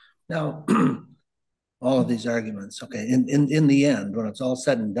judgments. Now, all of these arguments, okay, in the end, when it's all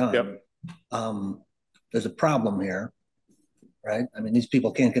said and done, yep. There's a problem here, right? I mean, these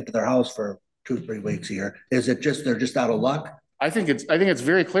people can't get to their house for 2-3 weeks a year. Is it just they're just out of luck? I think it's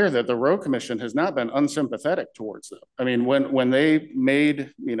very clear that the Road Commission has not been unsympathetic towards them. I mean, when they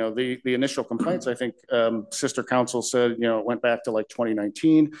made the initial complaints, I think sister council said it went back to like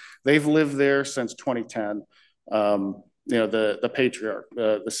 2019. They've lived there since 2010. The patriarch,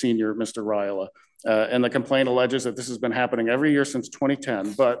 the senior, Mr. Ryla, and the complaint alleges that this has been happening every year since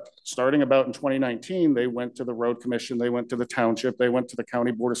 2010. But starting about in 2019, they went to the Road Commission, they went to the township, they went to the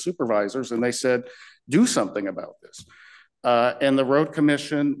county board of supervisors, and they said, do something about this. And the Road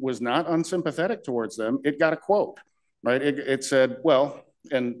Commission was not unsympathetic towards them. It got a quote, right? It said, well,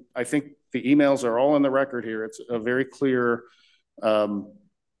 and I think the emails are all in the record here. It's a very clear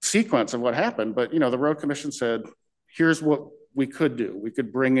sequence of what happened. But, the Road Commission said, here's what we could do. We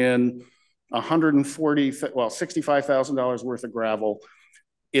could bring in $65,000 worth of gravel.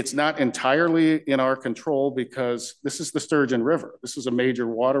 It's not entirely in our control because this is the Sturgeon River. This is a major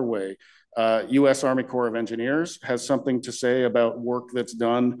waterway. U.S. Army Corps of Engineers has something to say about work that's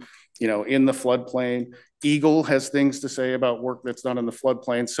done, in the floodplain. Eagle has things to say about work that's done in the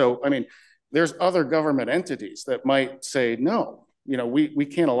floodplain. So, I mean, there's other government entities that might say, no, we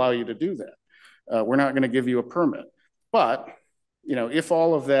can't allow you to do that. We're not going to give you a permit. But, if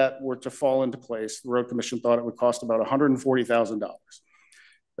all of that were to fall into place, the Road Commission thought it would cost about $140,000.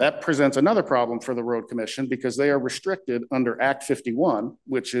 That presents another problem for the Road Commission because they are restricted under Act 51,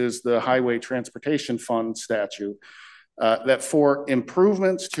 which is the Highway Transportation Fund statute, that for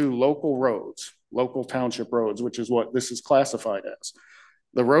improvements to local roads, local township roads, which is what this is classified as,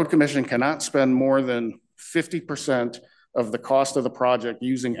 the Road Commission cannot spend more than 50% of the cost of the project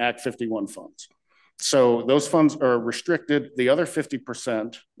using Act 51 funds. So those funds are restricted. The other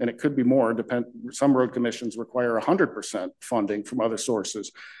 50%, and it could be more, some road commissions require 100% funding from other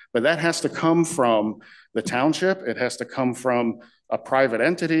sources, but that has to come from the township. It has to come from a private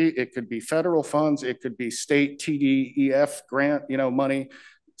entity. It could be federal funds. It could be state TDEF grant, money.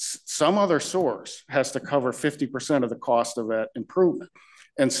 Some other source has to cover 50% of the cost of that improvement.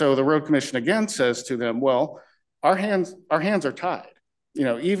 And so the Road Commission again says to them, well, our hands are tied.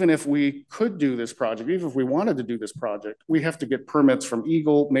 Even if we could do this project, even if we wanted to do this project, we have to get permits from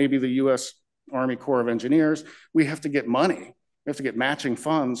Eagle, maybe the U.S. Army Corps of Engineers. We have to get money. We have to get matching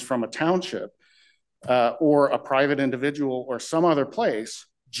funds from a township or a private individual or some other place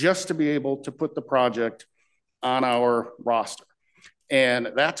just to be able to put the project on our roster.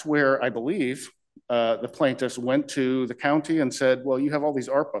 And that's where I believe the plaintiffs went to the county and said, well, you have all these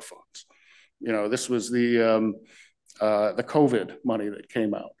ARPA funds. This was the COVID money that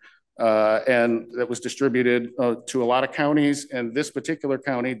came out and that was distributed to a lot of counties. And this particular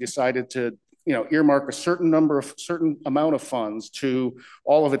county decided to earmark a certain amount of funds to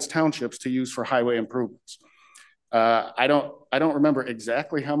all of its townships to use for highway improvements. I don't remember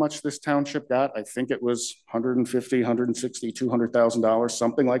exactly how much this township got. I think it was $150,000, $160,000, $200,000,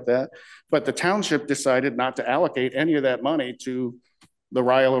 something like that. But the township decided not to allocate any of that money to the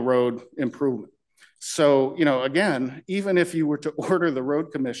Ryla Road improvement. So, again, even if you were to order the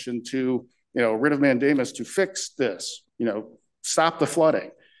road commission to, writ of mandamus to fix this, stop the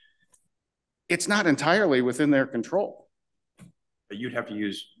flooding, it's not entirely within their control. You'd have to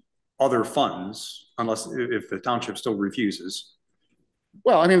use other funds unless if the township still refuses.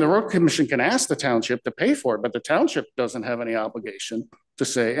 Well, I mean, the road commission can ask the township to pay for it, but the township doesn't have any obligation to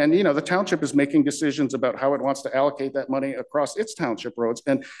say. And, the township is making decisions about how it wants to allocate that money across its township roads.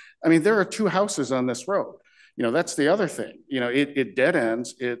 And I mean, there are 2 houses on this road. That's the other thing. It dead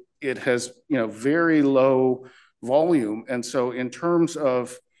ends. It has, very low volume. And so in terms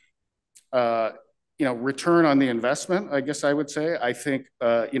of, return on the investment, I guess I would say, I think,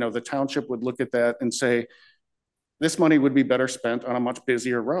 the township would look at that and say, this money would be better spent on a much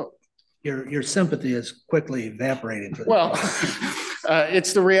busier road. Your sympathy is quickly evaporating. Well,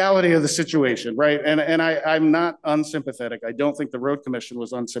 it's the reality of the situation, right? And I'm not unsympathetic. I don't think the road commission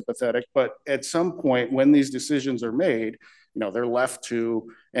was unsympathetic, but at some point when these decisions are made, they're left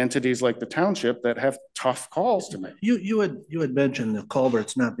to entities like the township that have tough calls to make. You had mentioned the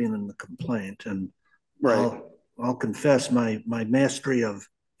culverts not being in the complaint, and right. I'll confess my mastery of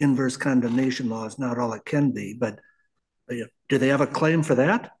inverse condemnation law is not all it can be, but do they have a claim for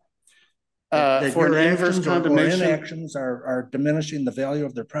that? That for your an inverse condemnation, or inactions are diminishing the value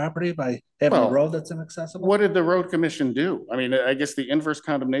of their property by having a road that's inaccessible? What did the road commission do? I mean, I guess the inverse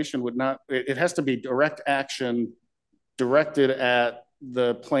condemnation would not, it has to be direct action directed at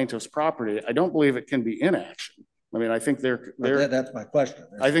the plaintiff's property. I don't believe it can be inaction. I mean, I think that's my question.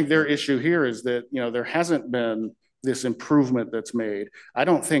 I think their issue here is that, there hasn't been this improvement that's made. I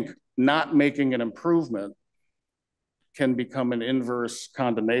don't think not making an improvement can become an inverse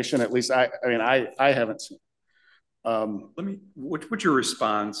condemnation. At least I haven't seen. What's your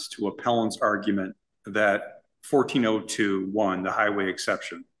response to appellant's argument that 1402(1), the highway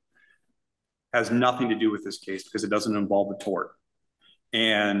exception, has nothing to do with this case because it doesn't involve a tort,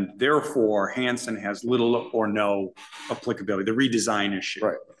 and therefore Hansen has little or no applicability, the redesign issue.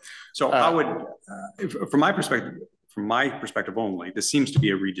 Right. So I would, from my perspective only, this seems to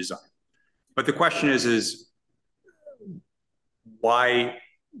be a redesign. But the question is why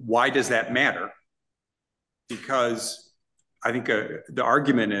does that matter? Because I think the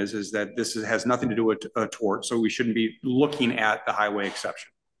argument is that this has nothing to do with a tort, so we shouldn't be looking at the highway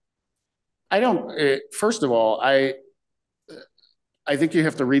exception. First of all, I think you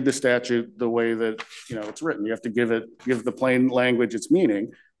have to read the statute the way that it's written. You have to give the plain language its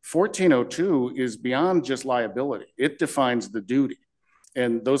meaning. 1402 is beyond just liability. It defines the duty,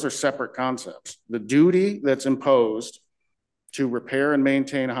 and those are separate concepts. The duty that's imposed to repair and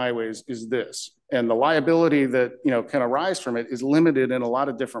maintain highways is this, and the liability that can arise from it is limited in a lot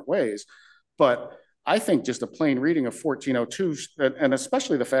of different ways. But I think just a plain reading of 1402, and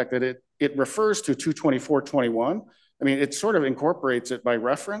especially the fact that it refers to 22421, I mean, it sort of incorporates it by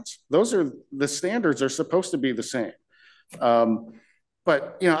reference. The standards are supposed to be the same.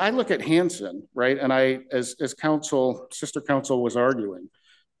 But I look at Hansen, right? And as sister counsel was arguing,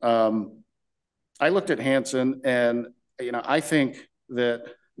 I looked at Hansen, and I think that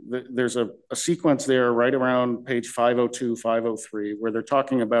there's a sequence there right around page 502, 503, where they're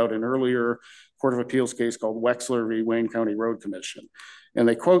talking about an earlier Court of Appeals case called Wexler v. Wayne County Road Commission. And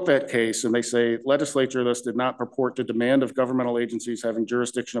they quote that case and they say, legislature thus did not purport to demand of governmental agencies having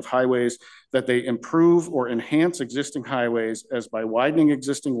jurisdiction of highways that they improve or enhance existing highways as by widening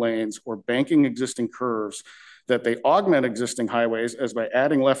existing lanes or banking existing curves, that they augment existing highways as by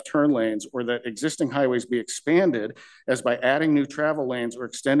adding left turn lanes, or that existing highways be expanded as by adding new travel lanes or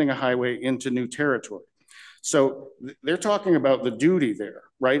extending a highway into new territory. So they're talking about the duty there,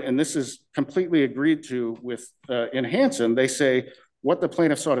 right? And this is completely agreed to with in Hansen. They say what the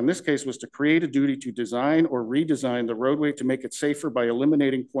plaintiff sought in this case was to create a duty to design or redesign the roadway to make it safer by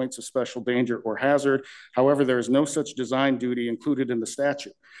eliminating points of special danger or hazard. However, there is no such design duty included in the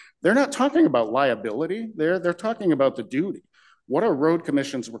statute. They're not talking about liability. They're talking about the duty. What are road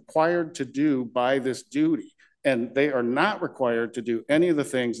commissions required to do by this duty? And they are not required to do any of the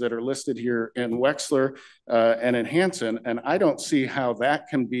things that are listed here in Wexler and in Hansen. And I don't see how that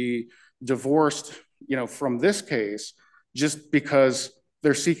can be divorced, from this case, just because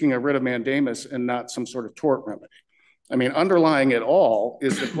they're seeking a writ of mandamus and not some sort of tort remedy. I mean, underlying it all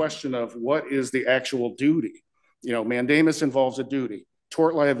is the question of what is the actual duty. Mandamus involves a duty.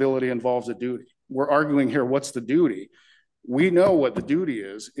 Tort liability involves a duty. We're arguing here, what's the duty? We know what the duty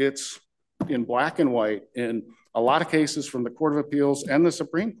is. It's in black and white in a lot of cases from the Court of Appeals and the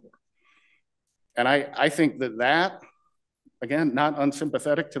Supreme Court. And I think that, again, not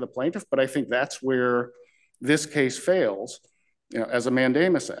unsympathetic to the plaintiff, but I think that's where this case fails, as a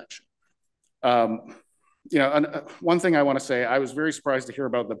mandamus action. One thing I want to say, I was very surprised to hear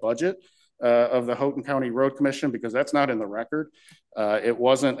about the budget of the Houghton County Road Commission, because that's not in the record. It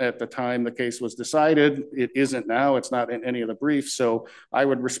wasn't at the time the case was decided. It isn't now. It's not in any of the briefs. So I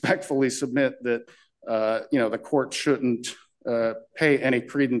would respectfully submit that, the court shouldn't pay any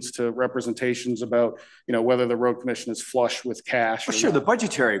credence to representations about, whether the road commission is flush with cash. For sure, the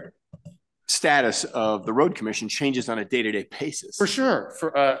budgetary status of the road commission changes on a day-to-day basis. For sure,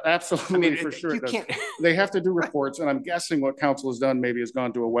 absolutely, for sure. They have to do reports, and I'm guessing what council has done maybe has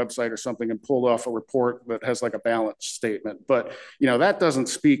gone to a website or something and pulled off a report that has like a balance statement. But that doesn't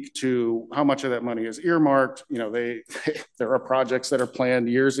speak to how much of that money is earmarked. There are projects that are planned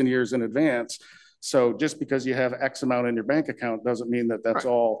years and years in advance. So just because you have X amount in your bank account doesn't mean that that's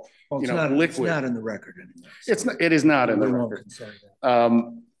all, liquid. It's not in the record anymore. So. It is not in the record.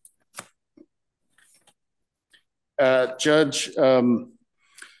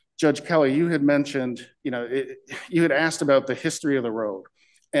 Judge Kelly, you had mentioned, you had asked about the history of the road.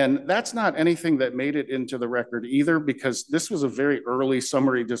 And that's not anything that made it into the record either, because this was a very early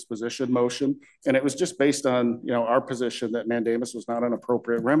summary disposition motion. And it was just based on, our position that mandamus was not an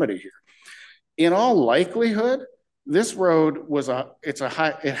appropriate remedy here. In all likelihood, this road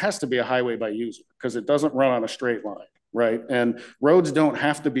it has to be a highway by user, because it doesn't run on a straight line, right? And roads don't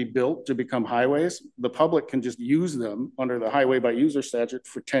have to be built to become highways. The public can just use them under the highway by user statute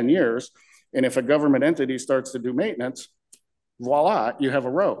for 10 years. And if a government entity starts to do maintenance, voila, you have a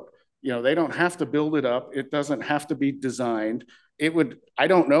road. They don't have to build it up. It doesn't have to be designed. I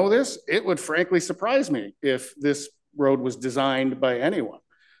don't know this. It would frankly surprise me if this road was designed by anyone.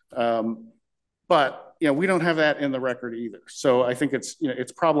 But we don't have that in the record either. So I think it's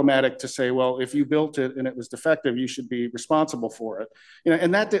problematic to say, well, if you built it and it was defective, you should be responsible for it.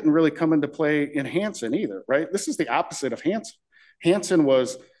 And that didn't really come into play in Hansen either, right? This is the opposite of Hansen. Hansen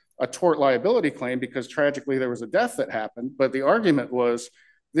was a tort liability claim because tragically there was a death that happened, but the argument was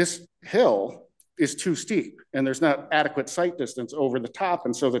this hill is too steep and there's not adequate sight distance over the top.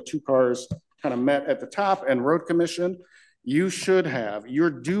 And so the two cars kind of met at the top, and road commission, your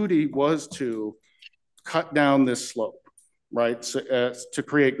duty was to cut down this slope, right? So, to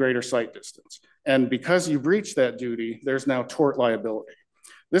create greater sight distance. And because you breached that duty, there's now tort liability.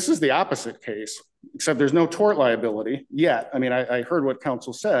 This is the opposite case, except there's no tort liability yet. I mean, I heard what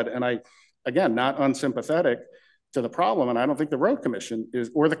counsel said, and again, not unsympathetic to the problem. And I don't think the road commission is,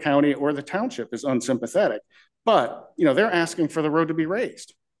 or the county or the township is unsympathetic, but they're asking for the road to be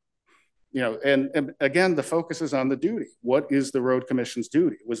raised. And again, the focus is on the duty. What is the road commission's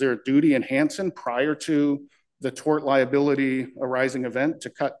duty? Was there a duty in Hansen prior to the tort liability arising event to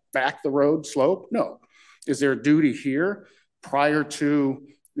cut back the road slope? No. Is there a duty here prior to,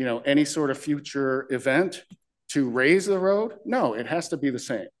 any sort of future event to raise the road? No, it has to be the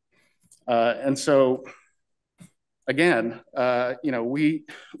same. And so again, we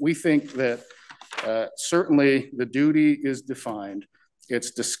think that certainly the duty is defined.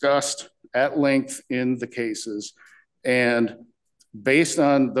 It's discussed at length in the cases, and based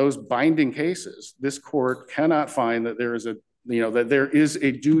on those binding cases, this court cannot find that there is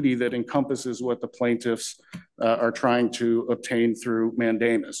a duty that encompasses what the plaintiffs are trying to obtain through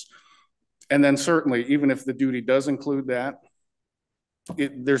mandamus. And then certainly, even if the duty does include that,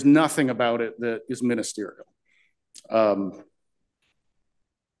 there's nothing about it that is ministerial. That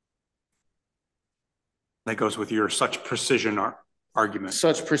goes with your such precision argument.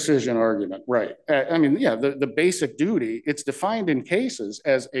 Such precision argument, right. I mean, yeah, the basic duty, it's defined in cases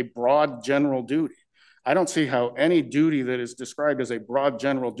as a broad general duty. I don't see how any duty that is described as a broad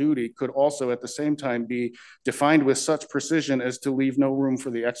general duty could also at the same time be defined with such precision as to leave no room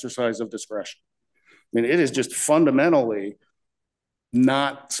for the exercise of discretion. I mean, it is just fundamentally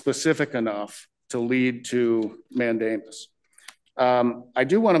not specific enough to lead to mandamus. I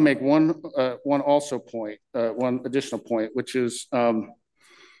do want to make one additional point, which is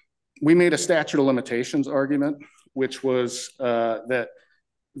we made a statute of limitations argument, which was that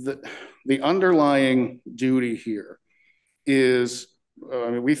the underlying duty here is,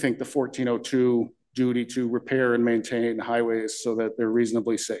 we think the 1402 duty to repair and maintain highways so that they're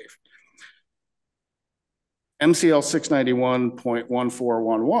reasonably safe. MCL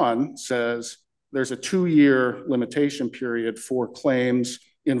 691.1411 says there's a 2-year limitation period for claims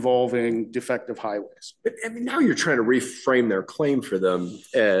involving defective highways. I mean, now you're trying to reframe their claim for them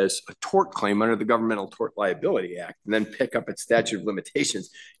as a tort claim under the Governmental Tort Liability Act and then pick up its statute of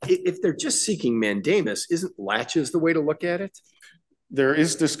limitations. If they're just seeking mandamus, isn't laches the way to look at it? There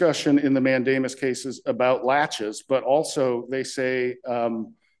is discussion in the mandamus cases about laches, but also they say,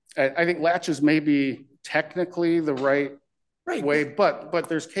 I think laches may be technically the right way, but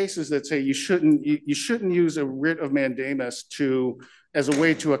there's cases that say you shouldn't use a writ of mandamus as a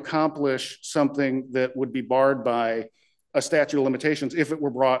way to accomplish something that would be barred by a statute of limitations if it were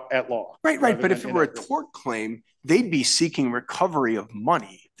brought at law. Right. But if it were a tort claim, they'd be seeking recovery of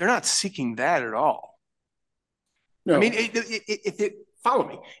money. They're not seeking that at all. No. I mean, follow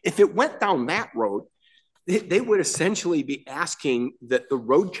me. If it went down that road, they would essentially be asking that the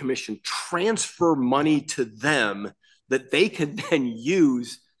road commission transfer money to them that they could then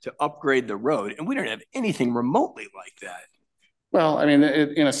use to upgrade the road. And we don't have anything remotely like that. Well, I mean,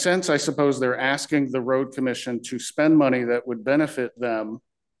 in a sense, I suppose they're asking the road commission to spend money that would benefit them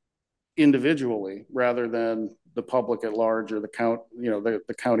individually rather than the public at large or the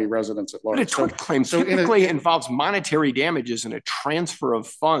county residents at large. But a tort claim typically involves monetary damages and a transfer of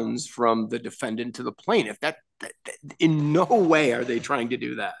funds from the defendant to the plaintiff. That in no way are they trying to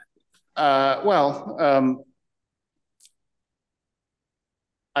do that.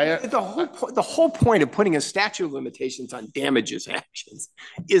 The whole point of putting a statute of limitations on damages actions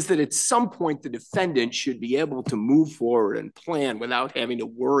is that at some point the defendant should be able to move forward and plan without having to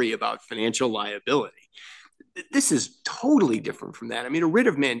worry about financial liability. This is totally different from that. I mean, a writ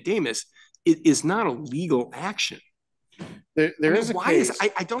of mandamus is not a legal action. There is a case.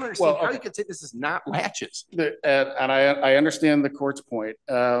 I don't understand how you could say this is not laches. And I understand the court's point.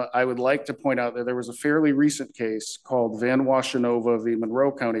 I would like to point out that there was a fairly recent case called Van Washenova v.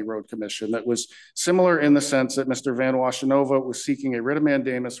 Monroe County Road Commission that was similar in the sense that Mr. Van Washenova was seeking a writ of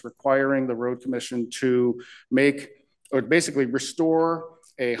mandamus requiring the road commission to make or basically restore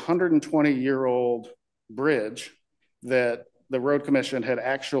a 120-year-old bridge that the road commission had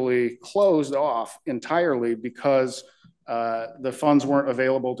actually closed off entirely because the funds weren't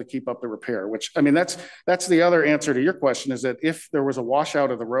available to keep up the repair, which, I mean, that's the other answer to your question is that if there was a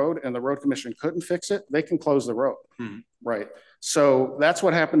washout of the road and the road commission couldn't fix it, they can close the road, right? So that's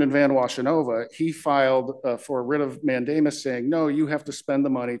what happened in Van Washenova. He filed for a writ of mandamus saying, no, you have to spend the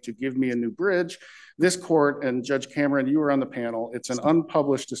money to give me a new bridge. This court, and Judge Cameron, you were on the panel, it's an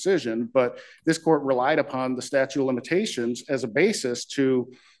unpublished decision, but this court relied upon the statute of limitations as a basis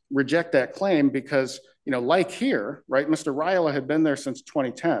to reject that claim because, you know, like here, right, Mr. Ryla had been there since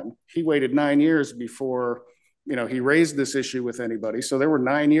 2010. He waited 9 years before, you know, he raised this issue with anybody. So there were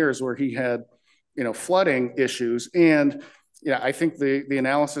 9 years where he had, you know, flooding issues. And, yeah, I think the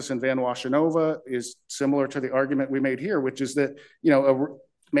analysis in Van Washenova is similar to the argument we made here, which is that, you know, a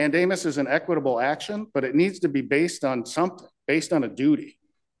mandamus is an equitable action, but it needs to be based on something, based on a duty,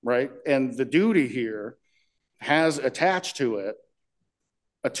 right? And the duty here has attached to it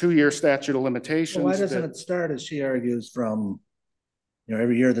a 2-year statute of limitations. Well, why doesn't it start, as she argues, from, you know,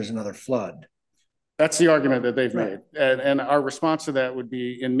 every year there's another flood? That's the argument that they've made. And our response to that would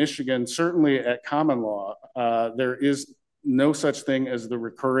be in Michigan, certainly at common law, there is no such thing as the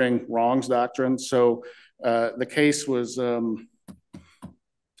recurring wrongs doctrine. So the case was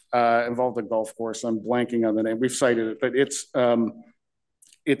involved a golf course. I'm blanking on the name. We've cited it, but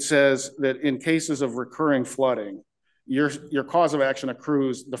it says that in cases of recurring flooding, your cause of action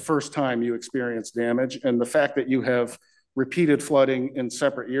accrues the first time you experience damage. And the fact that you have repeated flooding in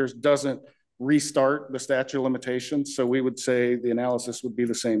separate years doesn't restart the statute of limitations. So we would say the analysis would be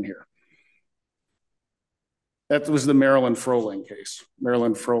the same here. That was the Maryland Froling case,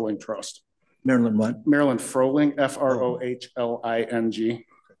 Maryland Froling Trust. Maryland what? Maryland Froling, F-R-O-H-L-I-N-G.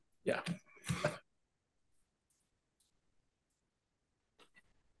 Yeah.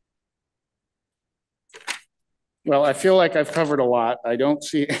 Well, I feel like I've covered a lot. I don't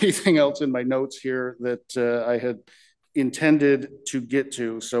see anything else in my notes here that I had intended to get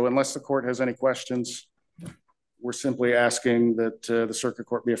to. So unless the court has any questions, we're simply asking that the circuit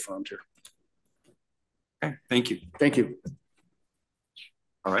court be affirmed here. Okay, thank you. Thank you.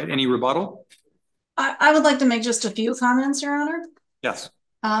 All right, any rebuttal? I would like to make just a few comments, Your Honor. Yes.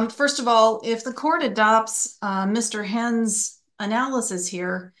 First of all, if the court adopts Mr. Henn's analysis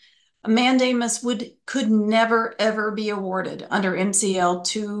here, a mandamus could never, ever be awarded under MCL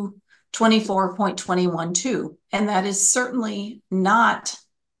 224.212. And that is certainly not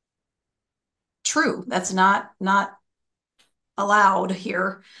true. That's not allowed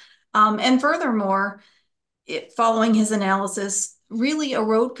here. And furthermore, following his analysis, really a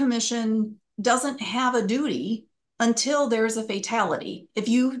road commission doesn't have a duty until there's a fatality. If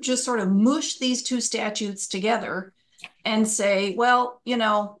you just sort of mush these two statutes together and say, well, you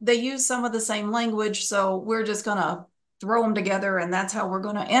know, they use some of the same language, so we're just going to throw them together and that's how we're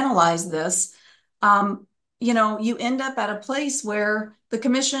going to analyze this, you know, you end up at a place where the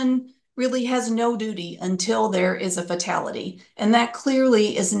commission really has no duty until there is a fatality. And that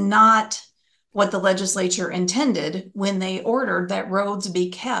clearly is not what the legislature intended when they ordered that roads be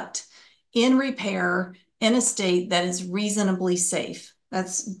kept in repair in a state that is reasonably safe.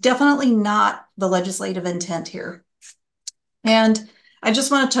 That's definitely not the legislative intent here. And I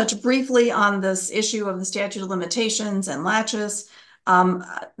just want to touch briefly on this issue of the statute of limitations and laches.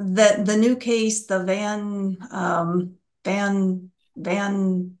 The new case, the Van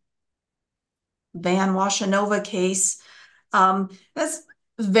Washenova case, that's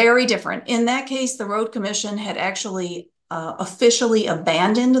very different. In that case, the road commission had actually officially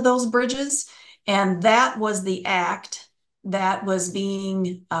abandoned those bridges, and that was the act that was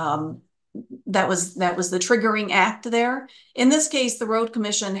being that was the triggering act there. In this case, the road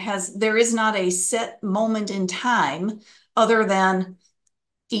commission there is not a set moment in time other than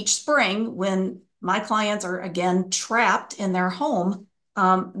each spring when my clients are again trapped in their home,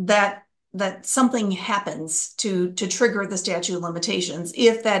 that something happens to trigger the statute of limitations,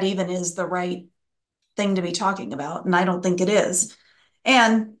 if that even is the right thing to be talking about. And I don't think it is.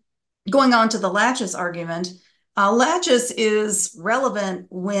 And going on to the laches argument, laches is relevant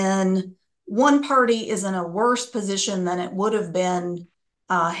when one party is in a worse position than it would have been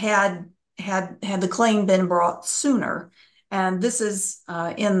had the claim been brought sooner. And this is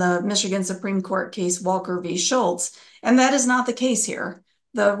in the Michigan Supreme Court case Walker v. Schultz. And that is not the case here.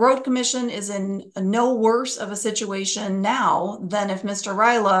 The road commission is in no worse of a situation now than if Mr.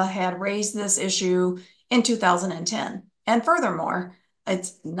 Ryla had raised this issue in 2010. And furthermore,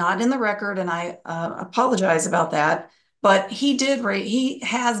 it's not in the record, and I apologize about that, but he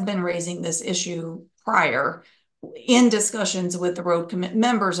has been raising this issue prior in discussions with the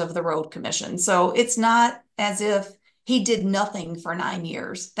members of the road commission. So it's not as if he did nothing for 9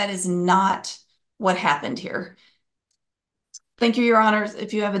 years. That is not what happened here. Thank you, Your Honors.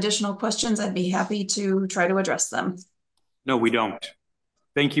 If you have additional questions, I'd be happy to try to address them. No, we don't.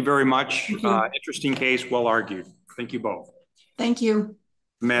 Thank you very much. Thank you. Interesting case, well argued. Thank you both. Thank you.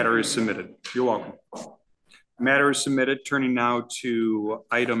 Matter is submitted. You're welcome. Matter is submitted. Turning now to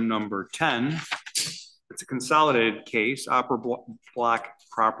item number 10. It's a consolidated case, Opera Block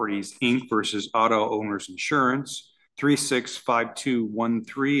Properties, Inc. versus Auto Owners Insurance,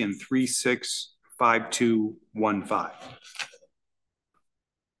 365213 and 365215.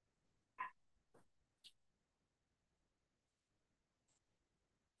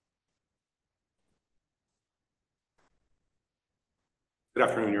 Good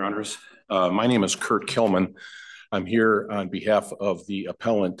afternoon, Your Honors. My name is Kurt Kilman. I'm here on behalf of the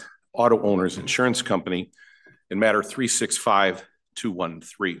appellant Auto Owners Insurance Company in matter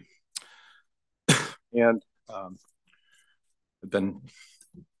 365213. And I've been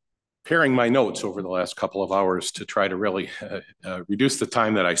pairing my notes over the last couple of hours to try to really reduce the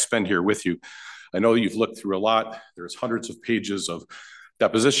time that I spend here with you. I know you've looked through a lot. There's hundreds of pages of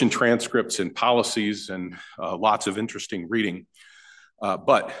deposition transcripts and policies and lots of interesting reading.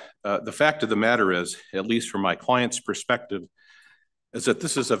 But the fact of the matter is, at least from my client's perspective, is that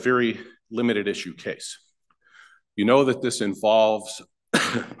this is a very limited issue case. You know that this involves,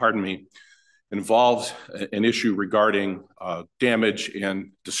 pardon me, involves an issue regarding damage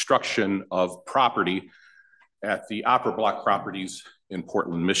and destruction of property at the Opera Block Properties in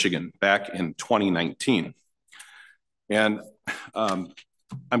Portland, Michigan, back in 2019. And I'm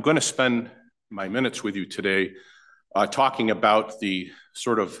going to spend my minutes with you today talking about the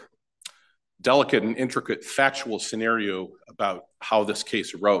sort of delicate and intricate factual scenario about how this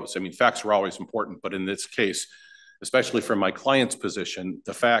case arose. I mean, facts are always important, but in this case, especially from my client's position,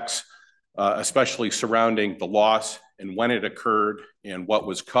 the facts, especially surrounding the loss and when it occurred and what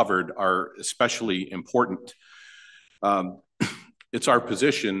was covered, are especially important. It's our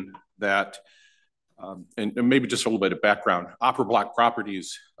position that, and maybe just a little bit of background, Opera Block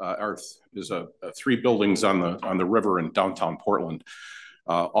Properties is 3 buildings on the river in downtown Portland,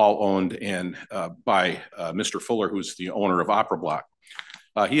 all owned and by Mr. Fuller, who's the owner of Opera Block.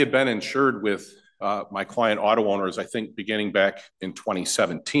 He had been insured with my client Auto Owners, I think, beginning back in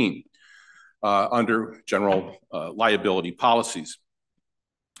 2017 under general liability policies.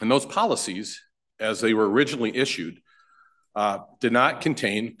 And those policies, as they were originally issued, did not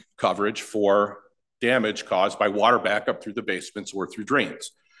contain coverage for damage caused by water backup through the basements or through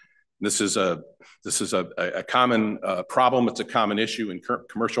drains. This is a common problem. It's a common issue in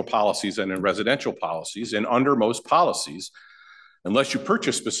commercial policies and in residential policies. And under most policies, unless you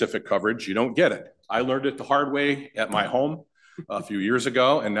purchase specific coverage, you don't get it. I learned it the hard way at my home a few years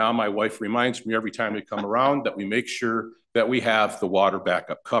ago, and now my wife reminds me every time we come around that we make sure that we have the water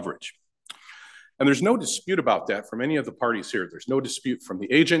backup coverage. And there's no dispute about that from any of the parties here. There's no dispute from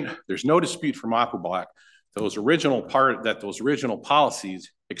the agent. There's no dispute from Aquablock. Those original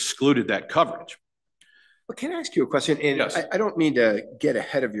policies excluded that coverage. Well, can I ask you a question? And yes. I don't mean to get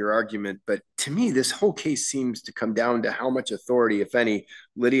ahead of your argument, but to me, this whole case seems to come down to how much authority, if any,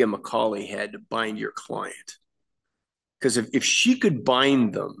 Lydia McCauley had to bind your client. Because if she could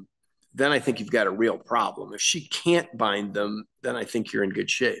bind them, then I think you've got a real problem. If she can't bind them, then I think you're in good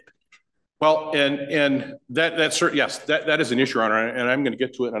shape. Well, and that's certain, yes, that is an issue, Your Honor, and I'm going to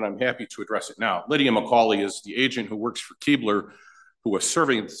get to it, and I'm happy to address it now. Lydia McCauley is the agent who works for Keebler, who was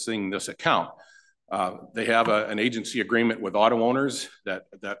servicing this account. They have an agency agreement with auto owners that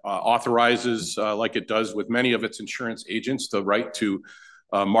authorizes, like it does with many of its insurance agents, the right to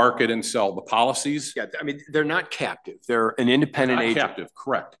market and sell the policies. Yeah, I mean, they're not captive. They're an independent agent. Captive,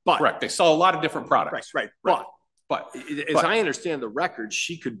 correct. Correct. They sell a lot of different products. Right. But as I understand the record,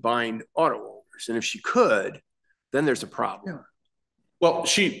 she could bind auto owners, and if she could, then there's a problem. Yeah. Well,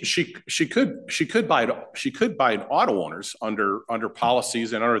 she could bind auto owners under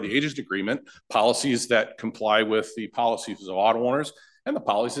policies and under the agent agreement, policies that comply with the policies of auto owners and the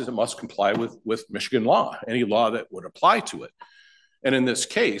policies that must comply with Michigan law, any law that would apply to it. And in this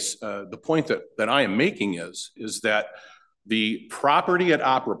case, the point that I am making is that the property at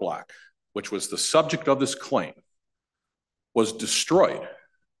Opera Block, which was the subject of this claim, was destroyed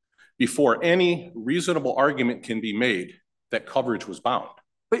before any reasonable argument can be made that coverage was bound.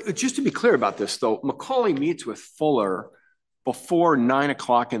 But just to be clear about this, though, McCauley meets with Fuller before 9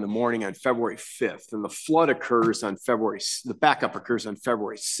 o'clock in the morning on February 5th, and the flood occurs on the backup occurs on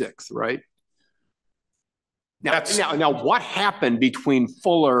February 6th, right? Now, what happened between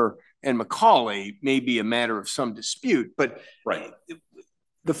Fuller and McCauley may be a matter of some dispute, but right.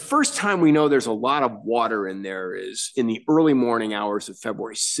 The first time we know there's a lot of water in there is in the early morning hours of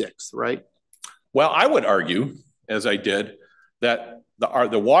February 6th, right? Well, I would argue, as I did, that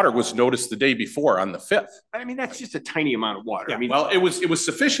the water was noticed the day before on the 5th. I mean, that's just a tiny amount of water. Yeah, I mean, well, it was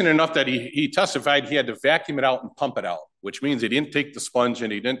sufficient enough that he testified he had to vacuum it out and pump it out, which means he didn't take the sponge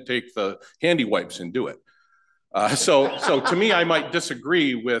and he didn't take the handy wipes and do it. So to me, I might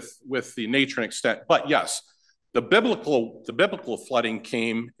disagree with the nature and extent, but yes, the biblical flooding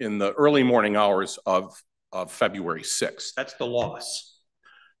came in the early morning hours of February 6th. That's the loss.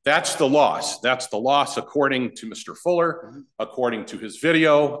 That's the loss. That's the loss according to Mr. Fuller, according to his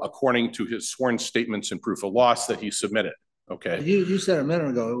video, according to his sworn statements and proof of loss that he submitted. Okay. You said a minute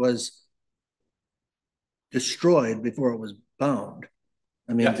ago it was destroyed before it was bound.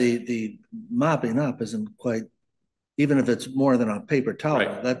 I mean, yes. the mopping up isn't quite, even if it's more than a paper towel,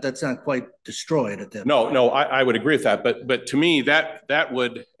 right. That's not quite destroyed at that point. No, I would agree with that. But to me, that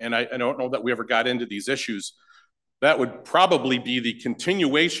would, and I don't know that we ever got into these issues, that would probably be the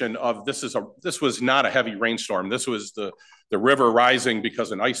continuation of this was not a heavy rainstorm. This was the river rising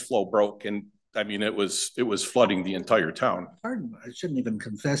because an ice flow broke. And I mean, it was flooding the entire town. Pardon, I shouldn't even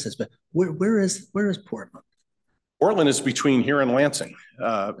confess this, but where is Portland? Portland is between here and Lansing.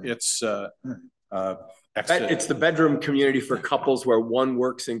 It's the bedroom community for couples where one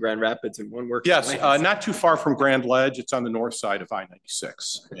works in Grand Rapids and one works. Yes, not too far from Grand Ledge. It's on the north side of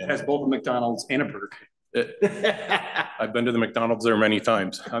I-96. It has both a McDonald's and a Burger King. I've been to the McDonald's there many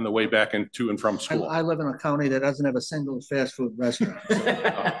times on the way back to and from school. I live in a county that doesn't have a single fast food restaurant. So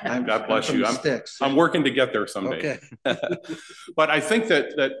God bless you. I'm working to get there someday. Okay. But I think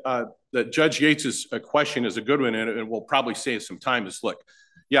that Judge Yates's question is a good one, and it will probably save some time. Is look,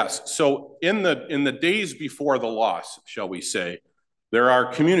 yes. So in the days before the loss, shall we say, there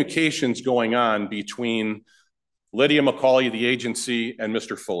are communications going on between Lydia McCauley, the agency, and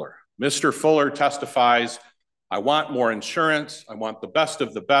Mr. Fuller. Mr. Fuller testifies, I want more insurance. I want the best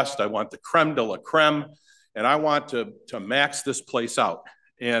of the best. I want the creme de la creme, and I want to max this place out.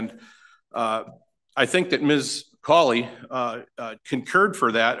 And I think that Ms. McCauley concurred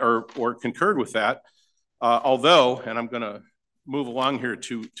for that or concurred with that, although, and I'm going to move along here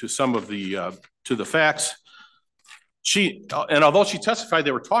to some of the facts. And although she testified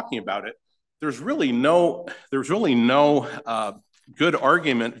they were talking about it, there's really no good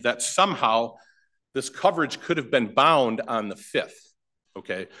argument that somehow this coverage could have been bound on the 5th,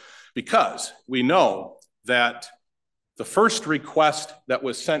 okay? Because we know that the first request that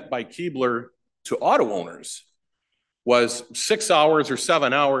was sent by Keebler to auto owners was 6 hours or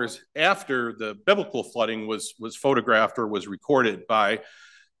 7 hours after the biblical flooding was photographed or was recorded by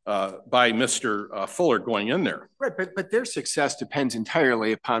Mr. Fuller going in there. Right, but their success depends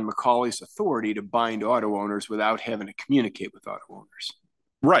entirely upon Macaulay's authority to bind auto owners without having to communicate with auto owners.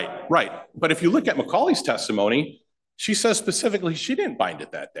 Right. But if you look at Macaulay's testimony, she says specifically she didn't bind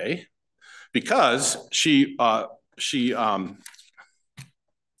it that day because she backdated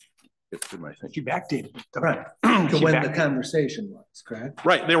it. Right. To when the conversation was, correct?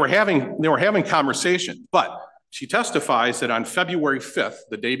 Right. They were having conversation, but she testifies that on February 5th,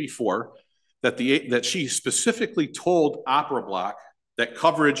 the day before, that she specifically told Opera Block that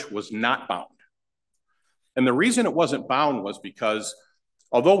coverage was not bound. And the reason it wasn't bound was because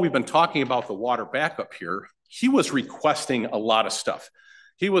although we've been talking about the water backup here, he was requesting a lot of stuff.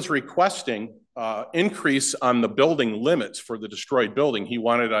 He was requesting increase on the building limits for the destroyed building. He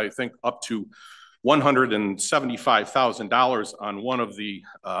wanted, I think, up to $175,000 on one of the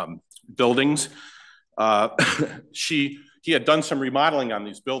buildings. He had done some remodeling on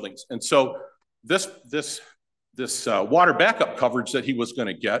these buildings. And so this water backup coverage that he was going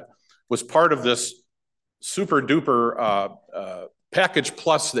to get was part of this super duper package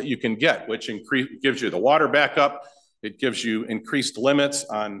plus that you can get, which gives you the water backup. It gives you increased limits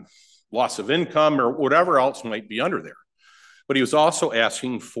on loss of income or whatever else might be under there. But he was also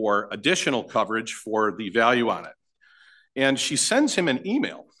asking for additional coverage for the value on it. And she sends him an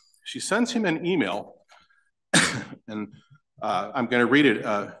email. And I'm going to read it.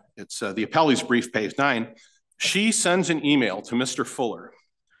 It's the appellee's brief, page 9. She sends an email to Mr. Fuller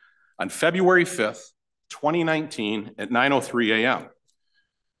on February 5th, 2019 at 9:03 a.m.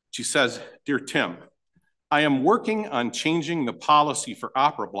 She says, "Dear Tim, I am working on changing the policy for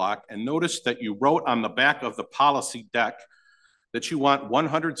Opera Block and noticed that you wrote on the back of the policy deck that you want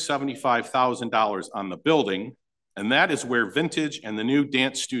 $175,000 on the building, and that is where Vintage and the new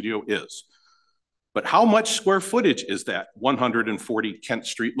dance studio is. But how much square footage is that 140 Kent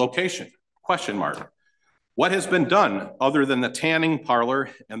Street location? Question mark. What has been done other than the tanning parlor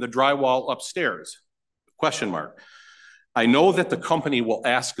and the drywall upstairs? Question mark. I know that the company will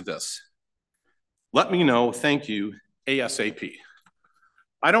ask this. Let me know, thank you, ASAP."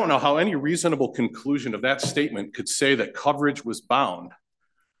 I don't know how any reasonable conclusion of that statement could say that coverage was bound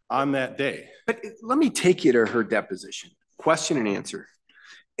on that day. But let me take you to her deposition, question and answer.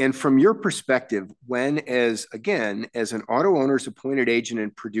 And from your perspective, as an auto owner's appointed agent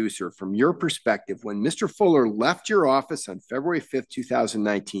and producer, from your perspective, when Mr. Fuller left your office on February 5th,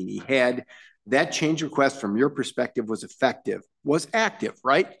 2019, he had that change request from your perspective was effective, was active,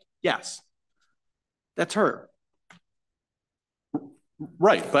 right? Yes. That's her.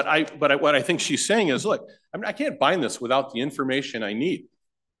 Right, but what I think she's saying is, look, I can't bind this without the information I need,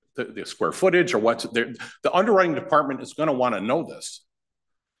 the square footage or what's there. The underwriting department is going to want to know this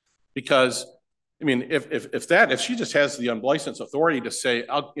because, I mean, if she just has the unlicensed authority to say,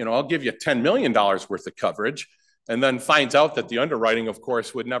 I'll give you $10 million worth of coverage, and then finds out that the underwriting, of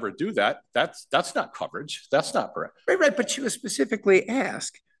course, would never do that, that's not coverage. That's not correct. Right. But she was specifically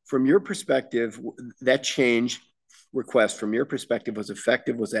asked, from your perspective, that change request from your perspective was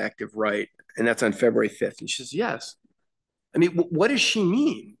effective, was active, right? And that's on February 5th. And she says, yes. I mean, what does she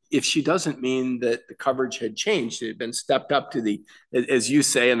mean if she doesn't mean that the coverage had changed? It had been stepped up to the, as you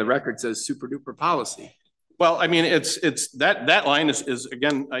say, and the record says, super duper policy. Well, I mean, it's that line is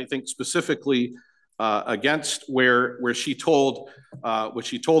again, I think specifically against where she told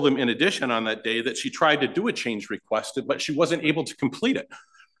him in addition on that day that she tried to do a change request, but she wasn't able to complete it.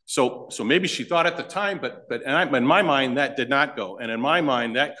 So maybe she thought at the time, but in my mind, that did not go. And in my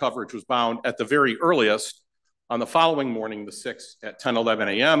mind, that coverage was bound at the very earliest on the following morning, the 6th at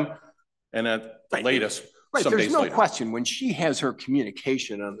 10:11 a.m. and at the latest, some there's days no later. question when she has her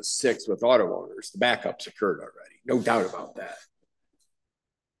communication on the 6th with auto owners, the backups occurred already. No doubt about that.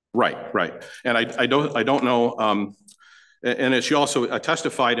 Right. And I don't know. And as she also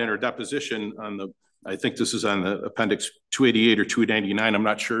testified in her deposition on I think this is on the appendix 288 or 299. I'm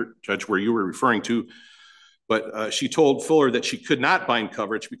not sure, Judge, where you were referring to, but she told Fuller that she could not bind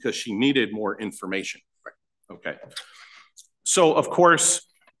coverage because she needed more information. Right. Okay. So of course,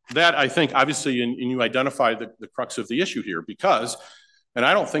 that I think obviously, and you identified the crux of the issue here because, and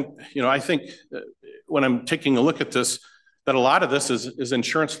I don't think, I think when I'm taking a look at this, that a lot of this is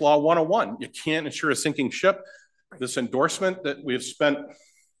insurance law 101. You can't insure a sinking ship. This endorsement that we've spent,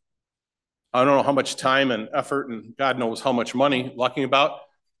 I don't know how much time and effort and God knows how much money talking about.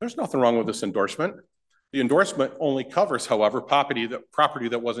 There's nothing wrong with this endorsement. The endorsement only covers, however, property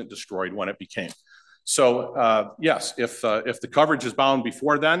that wasn't destroyed when it became. So yes, if the coverage is bound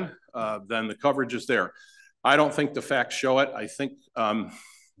before then the coverage is there. I don't think the facts show it. I think,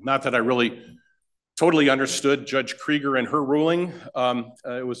 not that I really totally understood Judge Krieger and her ruling.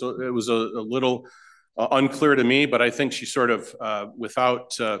 It was a little unclear to me, but I think she sort of,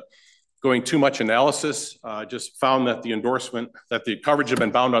 without going too much analysis, just found that the endorsement, that the coverage had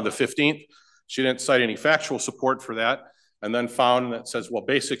been bound on the 15th. She didn't cite any factual support for that, and then found that says, well,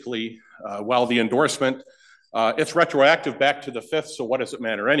 basically, while the endorsement, it's retroactive back to the 5th, so what does it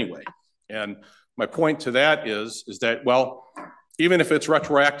matter anyway? And my point to that is that, well, even if it's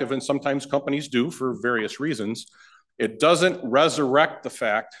retroactive, and sometimes companies do for various reasons, it doesn't resurrect the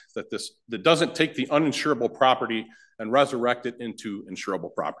fact that that doesn't take the uninsurable property and resurrect it into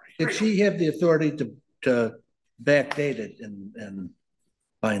insurable property. Did she have the authority to backdate it and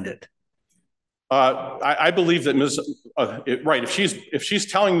bind it? I believe that right. If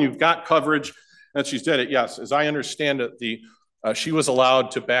she's telling you you've got coverage and she's did it, yes. As I understand it, she was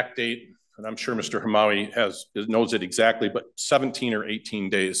allowed to backdate, and I'm sure Mr. Hamawi knows it exactly, but 17 or 18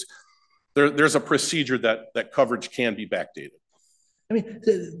 days. There's a procedure that coverage can be backdated. I mean,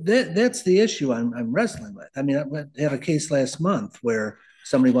 that's the issue I'm wrestling with. I mean, I had a case last month where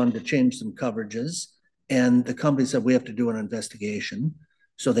somebody wanted to change some coverages, and the company said, we have to do an investigation.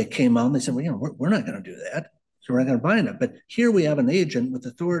 So they came out and they said, well, you know, we're not going to do that. So we're not going to bind it. But here we have an agent with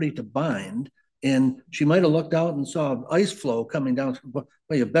authority to bind, and she might have looked out and saw ice flow coming down. Well,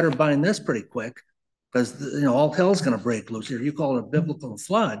 you better bind this pretty quick because, you know, all hell's going to break loose here. You call it a biblical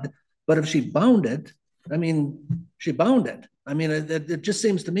flood. But if she bound it, I mean, she bound it. I mean, it just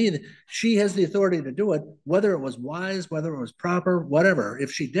seems to me that she has the authority to do it, whether it was wise, whether it was proper, whatever.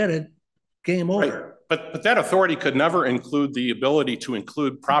 If she did it, game over. Right. But that authority could never include the ability to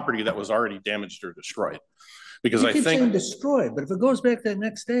include property that was already damaged or destroyed. Because I think saying destroyed, but if it goes back that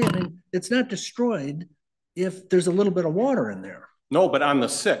next day, I mean, it's not destroyed if there's a little bit of water in there. No, but on the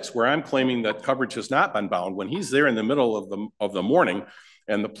 6th, where I'm claiming that coverage has not been bound, when he's there in the middle of the morning,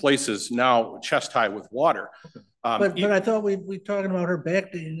 and the place is now chest high with water. But I thought we talking about her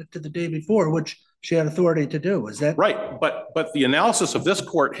backdating it to the day before, which she had authority to do. Is that right? But the analysis of this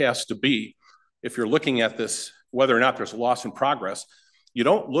court has to be, if you're looking at this, whether or not there's a loss in progress, you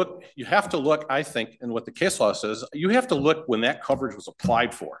have to look, I think, and what the case law says, you have to look when that coverage was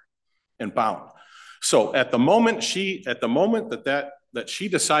applied for and bound. So at the moment that she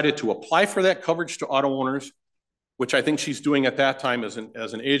decided to apply for that coverage to auto owners, which I think she's doing at that time as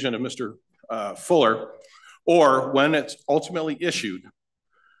an agent of Mr. Fuller, or when it's ultimately issued,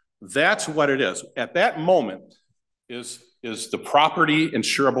 that's what it is. At that moment, is the property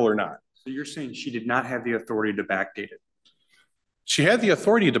insurable or not? So you're saying she did not have the authority to backdate it? She had the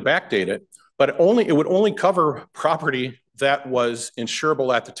authority to backdate it, but it would only cover property that was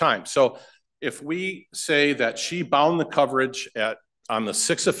insurable at the time. So if we say that she bound the coverage on the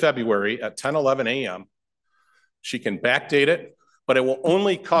 6th of February at 10:11 a.m., she can backdate it, but it will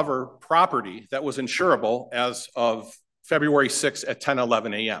only cover property that was insurable as of February 6th at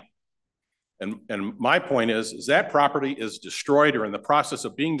 10:11 a.m. And my point is that property is destroyed or in the process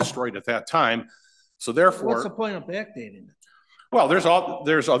of being destroyed at that time. So therefore, what's the point of backdating it? Well, there's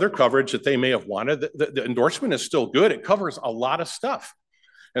other coverage that they may have wanted. The endorsement is still good. It covers a lot of stuff.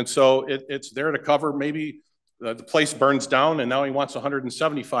 And so it's there to cover maybe the place burns down and now he wants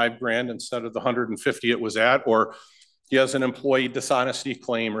 175 grand instead of the 150 it was at, or he has an employee dishonesty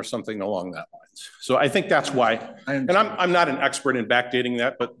claim or something along that lines. So I think that's why, and I'm not an expert in backdating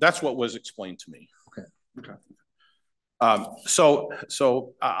that, but that's what was explained to me. Okay.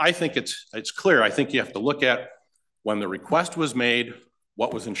 So I think it's clear. I think you have to look at when the request was made,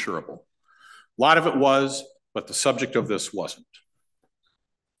 what was insurable. A lot of it was, but the subject of this wasn't.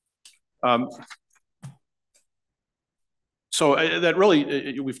 So that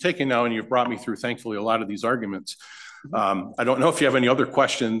really, we've taken now and you've brought me through, thankfully, a lot of these arguments. I don't know if you have any other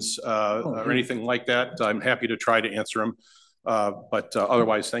questions or anything like that. I'm happy to try to answer them, but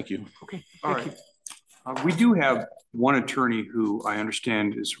otherwise, thank you. Okay, all right. We do have one attorney who I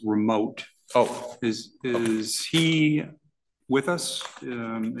understand is remote. Oh, is he with us?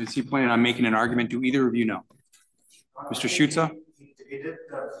 Is he planning on making an argument? Do either of you know? Mr. Schutza? He did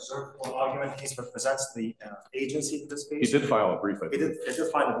reserve for argument. He represents the agency in this case. He did file a brief. He did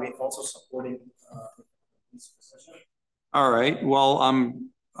file a brief also supporting his position. All right. Well,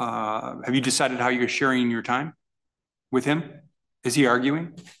 have you decided how you're sharing your time with him? Is he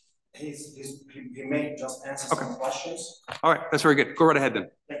arguing? He may just answer some questions. All right. That's very good. Go right ahead then.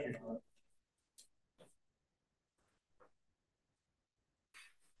 Thank you.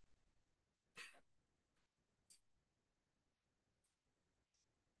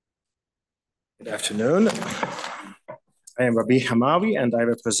 Good afternoon. I am Rabi Hamawi and I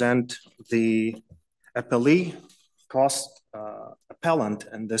represent the appellee, cross appellant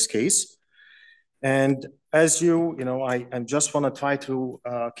in this case. And as I just want to try to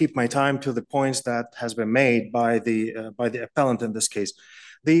keep my time to the points that has been made by the appellant in this case.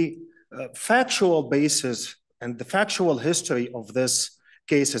 The factual basis and the factual history of this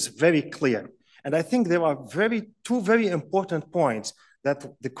case is very clear. And I think there are two very important points that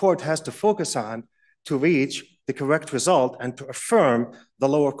the court has to focus on to reach the correct result and to affirm the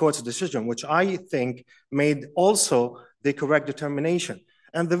lower court's decision, which I think made also the correct determination.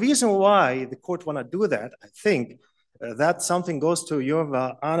 And the reason why the court want to do that, I think that something goes to your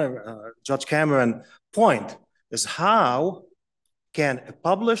honor, Judge Cameron, point, is how can a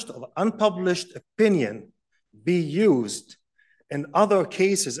published or unpublished opinion be used in other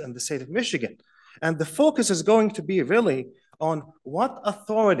cases in the state of Michigan? And the focus is going to be really on what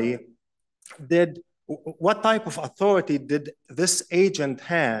type of authority did this agent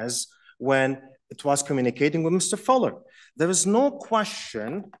has when it was communicating with Mr. Fuller. There is no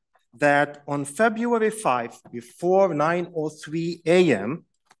question that on February 5, before 9:03 a.m.,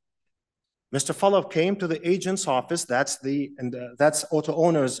 Mr. Fuller came to the agent's office, that's Auto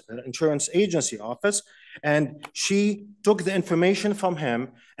Owners Insurance Agency office, and she took the information from him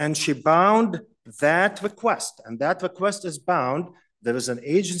and she bound that request, and that request is bound. There is an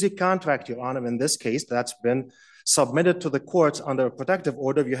agency contract, Your Honor, in this case, that's been submitted to the courts under a protective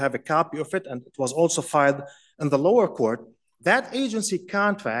order. You have a copy of it, and it was also filed in the lower court. That agency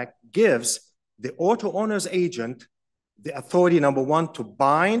contract gives the auto owner's agent the authority, number one, to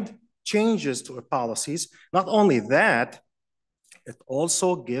bind changes to policies. Not only that, it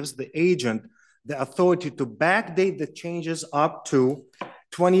also gives the agent the authority to backdate the changes up to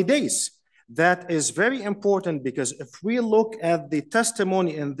 20 days. That is very important because if we look at the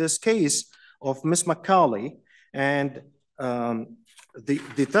testimony in this case of Ms. McCauley, and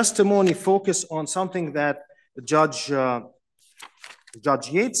the testimony focused on something that Judge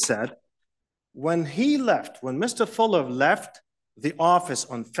Yates said, when Mr. Fuller left the office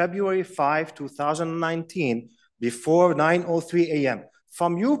on February 5, 2019, before 9:03 a.m.,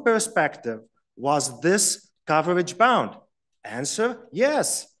 from your perspective, was this coverage bound? Answer,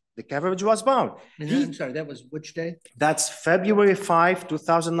 yes, the coverage was bound. I'm sorry, that was which day? That's February 5,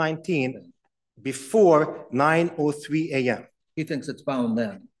 2019, before 9:03 a.m. He thinks it's bound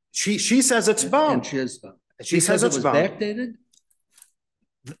then. She says it's bound. And she is bound. She says it's bound. Backdated?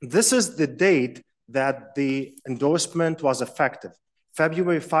 This is the date that the endorsement was effective,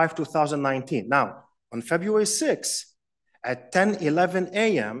 February 5, 2019. Now, on February 6 at 10:11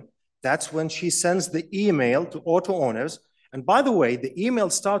 a.m., that's when she sends the email to auto owners. And by the way, the email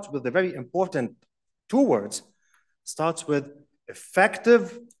starts with the very important two words, starts with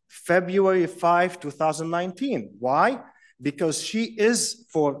effective February 5, 2019. Why? Because she is,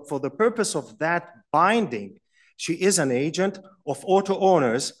 for the purpose of that binding, she is an agent of auto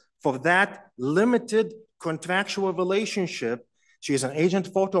owners for that limited contractual relationship. She is an agent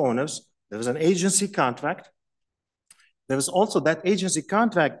of auto owners. There is an agency contract. There is also that agency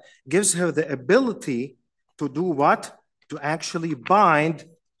contract gives her the ability to do what? To actually bind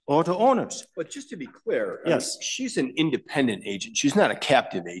auto owners. But just to be clear, yes, she's an independent agent. She's not a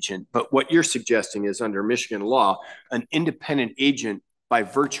captive agent. But what you're suggesting is under Michigan law, an independent agent, by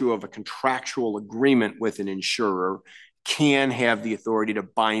virtue of a contractual agreement with an insurer, can have the authority to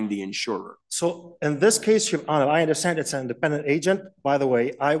bind the insurer. So in this case, Your Honor, I understand it's an independent agent. By the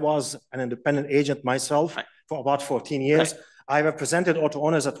way, I was an independent agent myself for about 14 years. I represented auto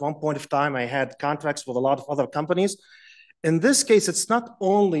owners at one point of time. I had contracts with a lot of other companies. In this case, it's not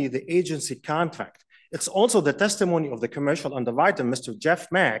only the agency contract, it's also the testimony of the commercial underwriter, Mr. Jeff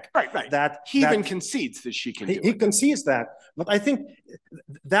Mack. That he even concedes that she can do it. He concedes that. But I think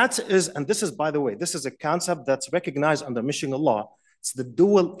that is, and this is, by the way, this is a concept that's recognized under Michigan law. It's the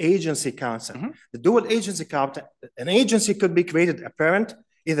dual agency concept. The dual agency concept, an agency could be created apparent,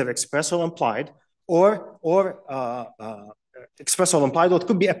 either express or implied, or express or implied, or it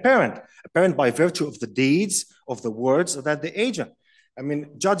could be apparent by virtue of the deeds, of the words that the agent. I mean,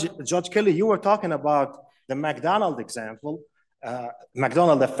 Judge Kelly, you were talking about the McDonald example,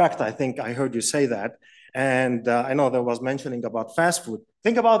 McDonald effect, I think I heard you say that. And I know there was mentioning about fast food.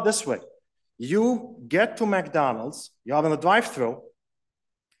 Think about it this way. You get to McDonald's, you are in the drive-thru,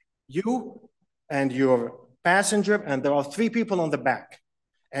 you and your passenger, and there are 3 people on the back,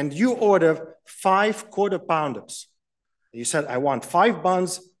 and you order 5 quarter pounders. You said, I want 5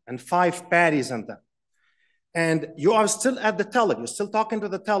 buns and 5 patties in them. And you are still at the teller, you're still talking to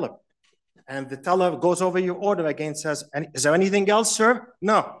the teller. And the teller goes over your order again, says, is there anything else, sir?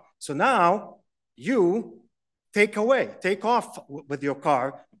 No. So now you take off with your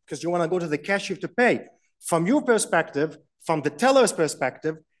car, because you want to go to the cashier to pay. From your perspective, from the teller's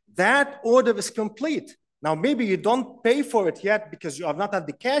perspective, that order is complete. Now, maybe you don't pay for it yet because you are not at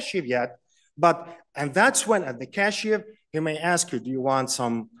the cashier yet, and that's when at the cashier, he may ask you, do you want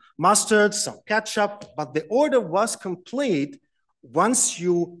some mustard, some ketchup? But the order was complete once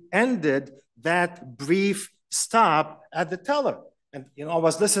you ended that brief stop at the teller. And, I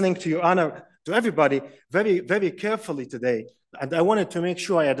was listening to Your Honor, to everybody very, very carefully today. And I wanted to make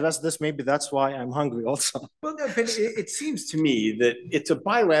sure I address this. Maybe that's why I'm hungry also. Well, no, but it seems to me that it's a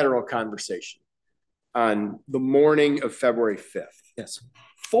bilateral conversation on the morning of February 5th. Yes.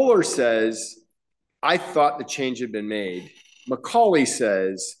 Fuller says, I thought the change had been made. Macaulay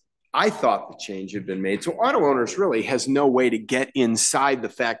says, I thought the change had been made. So auto owners really has no way to get inside the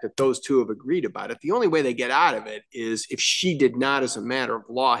fact that those two have agreed about it. The only way they get out of it is if she did not, as a matter of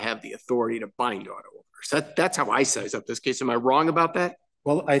law, have the authority to bind auto owners. That's how I size up this case. Am I wrong about that?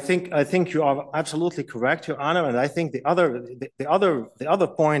 Well, I think you are absolutely correct, Your Honor. And I think the other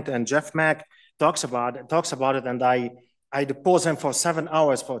point, and Jeff Mack talks about it, and I deposed him for 7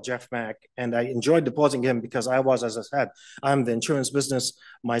 hours for Jeff Mack, and I enjoyed deposing him because I was, as I said, I'm the insurance business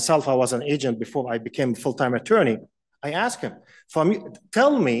myself. I was an agent before I became a full-time attorney. I asked him,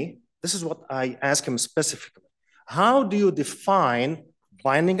 tell me, this is what I asked him specifically, how do you define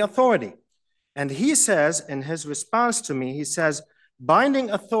binding authority? And he says, in his response to me, he says, binding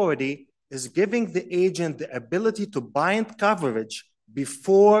authority is giving the agent the ability to bind coverage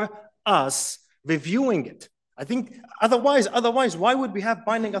before us reviewing it. I think otherwise, why would we have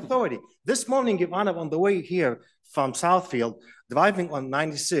binding authority? This morning, Your Honor, on the way here from Southfield, driving on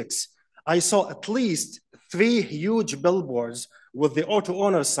 96, I saw at least 3 huge billboards with the auto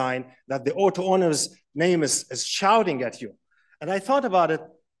owner sign that the auto owner's name is shouting at you. And I thought about it.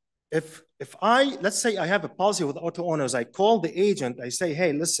 If let's say I have a policy with auto owners, I call the agent, I say,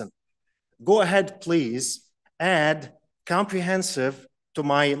 hey, listen, go ahead, please add comprehensive to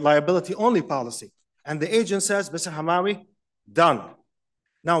my liability only policy. And the agent says, Mr. Hamawi, done.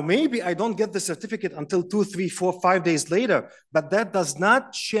 Now, maybe I don't get the certificate until 2, 3, 4, 5 days later, but that does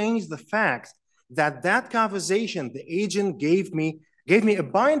not change the fact that that conversation, the agent gave me a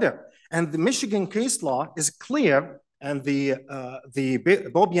binder. And the Michigan case law is clear, and the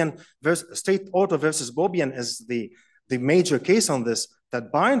Bobian versus State Auto versus Bobian is the major case on this,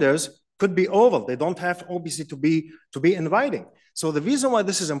 that binders could be oval. They don't have obviously to be inviting. So the reason why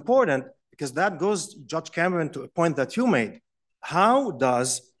this is important, because that goes, Judge Cameron, to a point that you made. How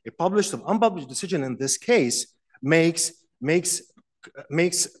does a published or unpublished decision in this case make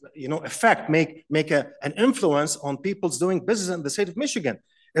an influence on people's doing business in the state of Michigan?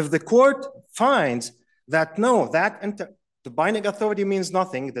 If the court finds that no, the binding authority means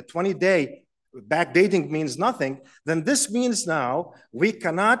nothing, the 20-day backdating means nothing, then this means now we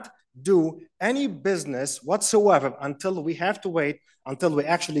cannot do any business whatsoever until we have to wait until we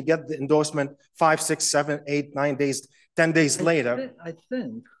actually get the endorsement 5, 6, 7, 8, 9 days, 10 days later. I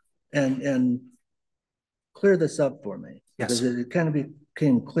think, and clear this up for me. Yes. Because it kind of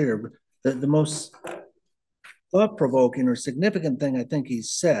became clear, but the most thought-provoking or significant thing I think he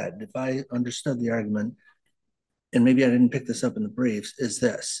said, if I understood the argument, and maybe I didn't pick this up in the briefs, is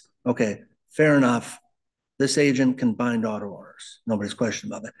this. Okay, fair enough. This agent can bind auto owners. Nobody's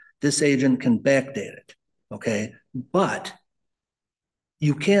questioning about that. This agent can backdate it, okay? But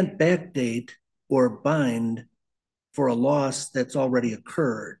you can't backdate or bind for a loss that's already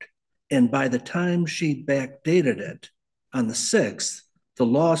occurred. And by the time she backdated it on the 6th, the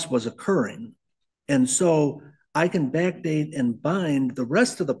loss was occurring. And so I can backdate and bind the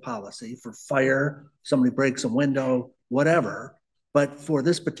rest of the policy for fire, somebody breaks a window, whatever. But for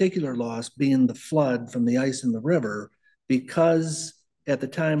this particular loss being the flood from the ice in the river, because at the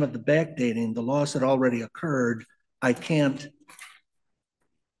time of the backdating, the loss had already occurred, I can't,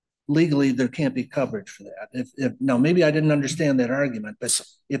 legally, there can't be coverage for that. Now, maybe I didn't understand that argument, but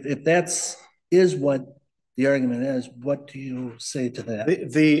if that's what the argument is, what do you say to that?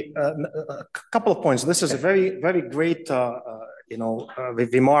 A couple of points. This is a very, very great,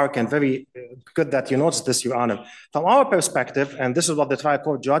 remark, and very good that you noticed this, Your Honor. From our perspective, and this is what the trial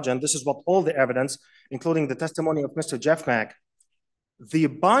court judge, and this is what all the evidence, including the testimony of Mr. Jeff Mack, the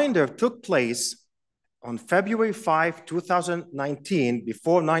binder took place on February 5, 2019,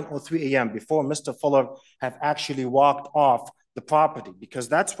 before 9:03 a.m., before Mr. Fuller had actually walked off the property, because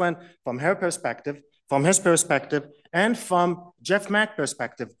that's when, from her perspective, from his perspective, and from Jeff Mack's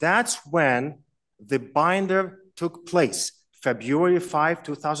perspective, that's when the binder took place, February 5,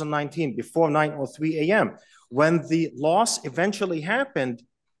 2019, before 9:03 a.m. When the loss eventually happened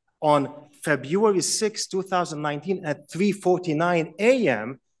on February 6, 2019 at 3:49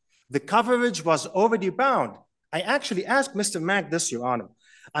 a.m., The coverage was already bound. I actually asked Mr. Mack this, Your Honor.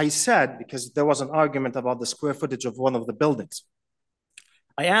 I said, because there was an argument about the square footage of one of the buildings.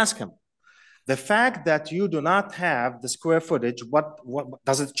 I asked him, the fact that you do not have the square footage, what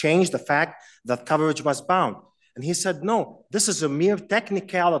does it change the fact that coverage was bound? And he said, no, this is a mere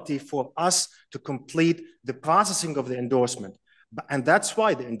technicality for us to complete the processing of the endorsement. And that's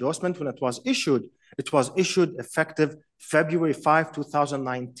why the endorsement, when it was issued effective February 5,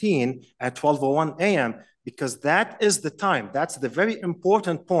 2019 at 12:01 a.m., because that is the time. That's the very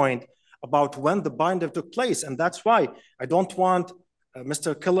important point about when the binder took place. And that's why I don't want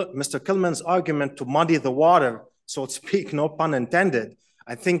Mr. Kilman's argument to muddy the water, so to speak, no pun intended.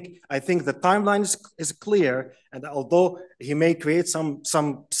 I think the timeline is clear, and although he may create some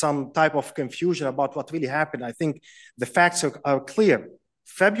type of confusion about what really happened, I think the facts are clear.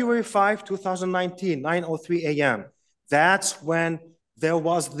 February 5, 2019, 9:03 a.m. That's when there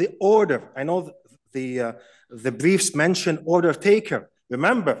was the order. I know the briefs mention order taker.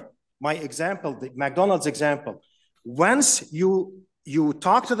 Remember my example, the McDonald's example. Once you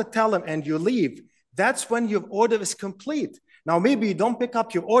talk to the teller and you leave, that's when your order is complete. Now, maybe you don't pick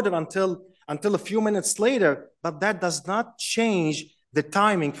up your order until a few minutes later, but that does not change the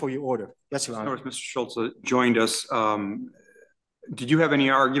timing for your order. Yes, Your Honor. Mr. Schultz joined us. Did you have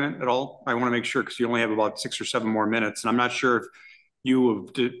any argument at all? I want to make sure, because you only have about 6 or 7 more minutes, and I'm not sure if you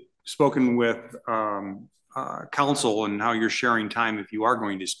have spoken with counsel and how you're sharing time if you are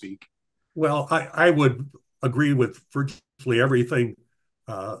going to speak. Well, I would agree with virtually everything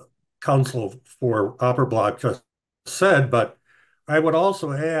counsel for Upper Block just said, but I would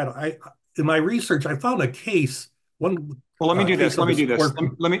also add, in my research, I found a case. Well, let me do this. Let me do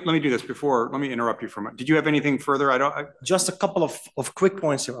this before. Let me interrupt you for a minute. Did you have anything further? Just a couple of quick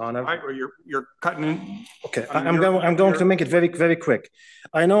points, Your Honor. You're cutting in. Okay, I'm going to make it very, very quick.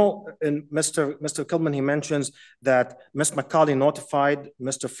 I know in Mr. Kilman, he mentions that Ms. McCauley notified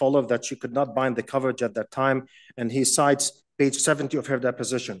Mr. Fuller that she could not bind the coverage at that time, and he cites page 70 of her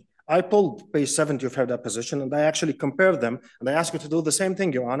deposition. I pulled page 70 of her deposition, and I actually compared them, and I asked her to do the same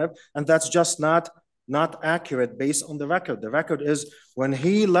thing, Your Honor, and that's just not accurate based on the record. The record is when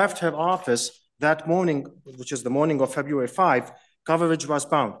he left her office that morning, which is the morning of February 5, coverage was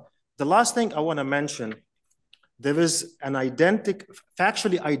bound. The last thing I want to mention, there is an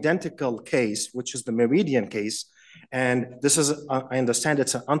factually identical case, which is the Meridian case, and this is, I understand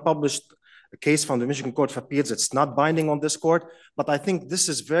it's an unpublished case from the Michigan Court of Appeals. It's not binding on this court, but I think this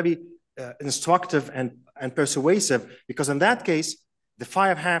is very instructive and persuasive, because in that case, the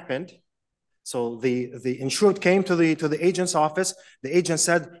fire happened. So the insured came to the agent's office. The agent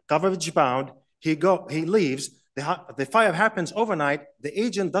said, coverage bound. He leaves. The fire happens overnight. The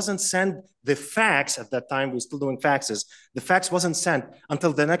agent doesn't send the fax at that time. We're still doing faxes. The fax wasn't sent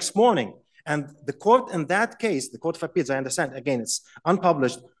until the next morning. And the court in that case, the Court of Appeals, I understand, again, it's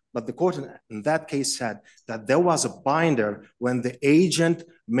unpublished, but the court in that case said that there was a binder when the agent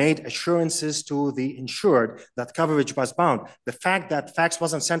made assurances to the insured that coverage was bound. The fact that fax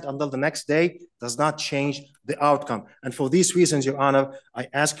wasn't sent until the next day does not change the outcome. And for these reasons, Your Honor, I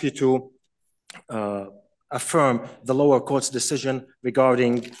ask you to affirm the lower court's decision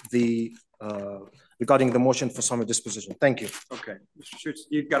regarding the motion for summary disposition. Thank you. Okay, Mr. Schutz,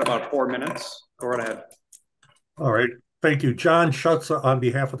 you've got about 4 minutes. Go right ahead. All right. Thank you. John Schutz on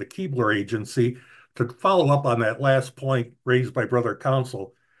behalf of the Keebler Agency. To follow up on that last point raised by Brother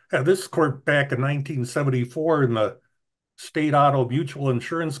Counsel, this court back in 1974 in the State Auto Mutual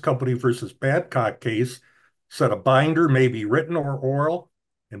Insurance Company versus Badcock case said a binder may be written or oral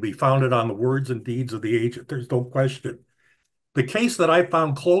and be founded on the words and deeds of the agent. There's no question. The case that I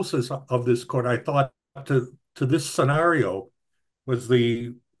found closest of this court, I thought, to this scenario was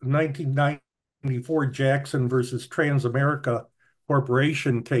the 1994 Jackson versus Transamerica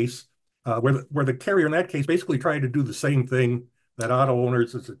Corporation case, where the carrier in that case basically tried to do the same thing that auto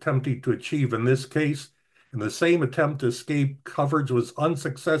owners is attempting to achieve in this case. And the same attempt to escape coverage was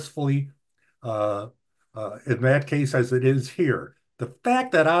unsuccessfully in that case as it is here. The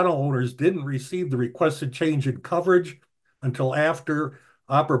fact that auto owners didn't receive the requested change in coverage until after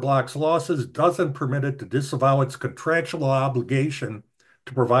Opera Block's losses doesn't permit it to disavow its contractual obligation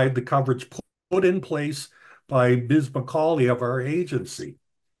to provide the coverage put in place by Ms. McCauley of our agency.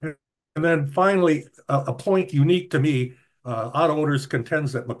 And then finally, a point unique to me, auto owners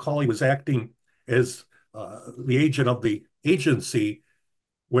contends that McCauley was acting as the agent of the agency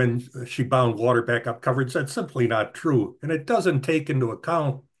when she bound water backup coverage. That's simply not true. And it doesn't take into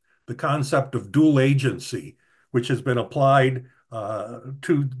account the concept of dual agency, which has been applied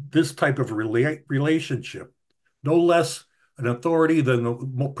to this type of relationship. No less an authority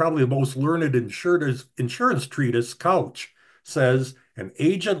than probably the most learned insurance treatise, Couch, says an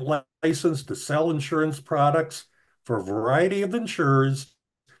agent licensed to sell insurance products for a variety of insurers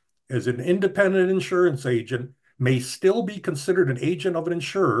as an independent insurance agent may still be considered an agent of an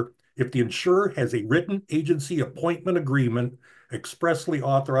insurer if the insurer has a written agency appointment agreement expressly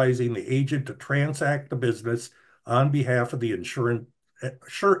authorizing the agent to transact the business on behalf of the insurer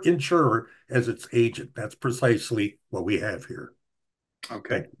as its agent. That's precisely what we have here.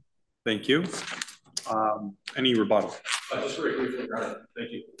 Okay, thank you. Any rebuttal? Just very briefly,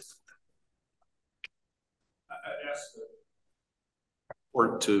 thank you. I asked the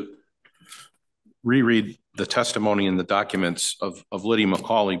court to reread the testimony and the documents of Lydia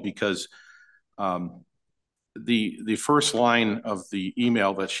McCauley because the first line of the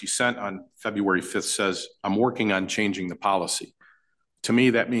email that she sent on February 5th says, "I'm working on changing the policy." To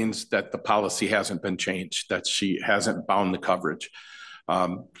me, that means that the policy hasn't been changed, that she hasn't bound the coverage.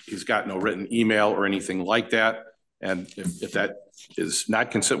 He's got no written email or anything like that. And if that is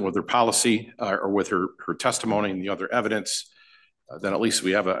not consistent with her policy or with her testimony and the other evidence, then at least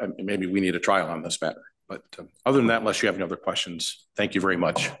we have maybe we need a trial on this matter. But other than that, unless you have any other questions, thank you very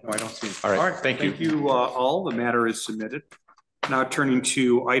much. No, I don't see it. All right, thank you. Thank you all. The matter is submitted. Now turning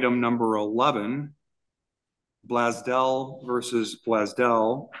to item number 11, Blasdell versus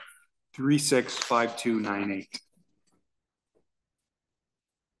Blasdell, 365298.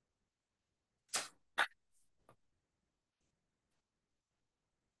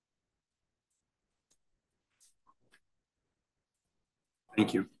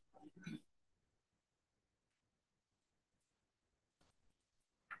 Thank you.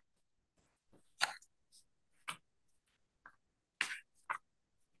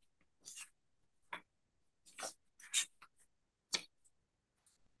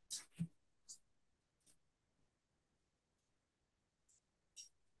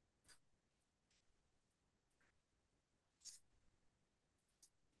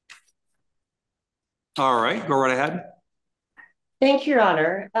 All right, go right ahead. Thank you, Your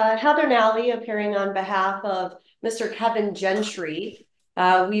Honor. Heather Nally, appearing on behalf of Mr. Kevin Gentry.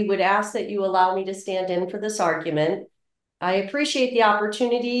 We would ask that you allow me to stand in for this argument. I appreciate the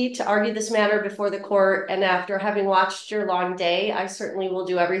opportunity to argue this matter before the court, and after having watched your long day, I certainly will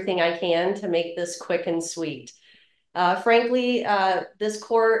do everything I can to make this quick and sweet. Frankly, this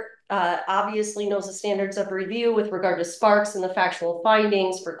court obviously knows the standards of review with regard to Sparks and the factual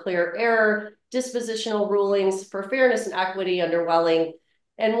findings for clear error, dispositional rulings for fairness and equity under Welling.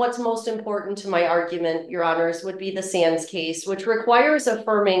 And what's most important to my argument, Your Honors, would be the Sands case, which requires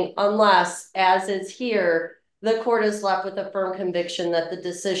affirming unless, as is here, the court is left with a firm conviction that the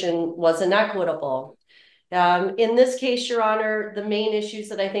decision was inequitable. In this case, Your Honor, the main issues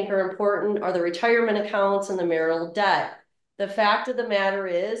that I think are important are the retirement accounts and the marital debt. The fact of the matter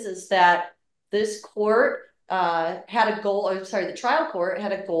is that this court had a goal, the trial court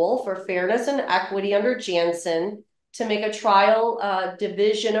had a goal for fairness and equity under Jansen to make a trial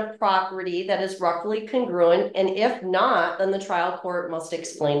division of property that is roughly congruent. And if not, then the trial court must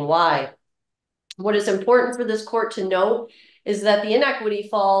explain why. What is important for this court to note is that the inequity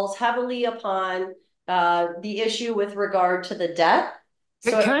falls heavily upon the issue with regard to the debt.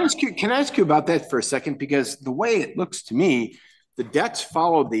 So can I ask you about that for a second? Because the way it looks to me, the debts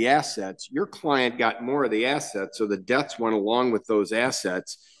followed the assets. Your client got more of the assets, so the debts went along with those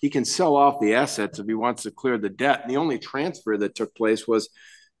assets. He can sell off the assets if he wants to clear the debt. And the only transfer that took place was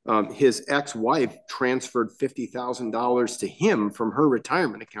his ex-wife transferred $50,000 to him from her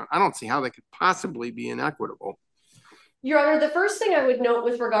retirement account. I don't see how that could possibly be inequitable. Your Honor, the first thing I would note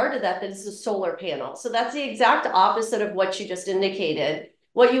with regard to that is the solar panel. So that's the exact opposite of what you just indicated.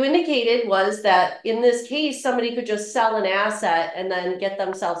 What you indicated was that in this case, somebody could just sell an asset and then get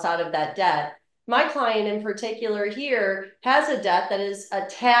themselves out of that debt. My client in particular here has a debt that is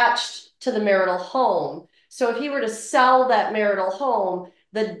attached to the marital home. So if he were to sell that marital home,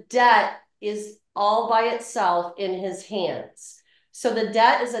 the debt is all by itself in his hands. So the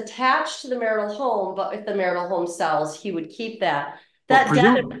debt is attached to the marital home, but if the marital home sells, he would keep that.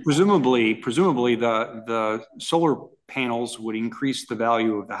 Presumably the solar panels would increase the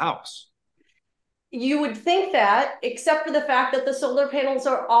value of the house. You would think that, except for the fact that the solar panels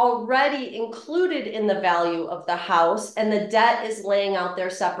are already included in the value of the house and the debt is laying out there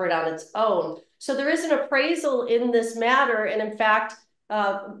separate on its own. So there is an appraisal in this matter. And in fact,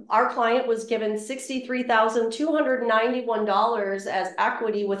 our client was given $63,291 as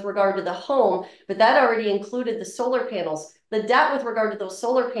equity with regard to the home, but that already included the solar panels. The debt with regard to those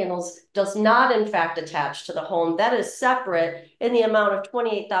solar panels does not in fact attach to the home. That is separate in the amount of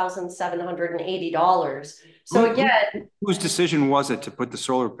 $28,780. So again, whose decision was it to put the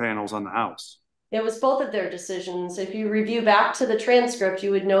solar panels on the house? it was both of their decisions. If you review back to the transcript,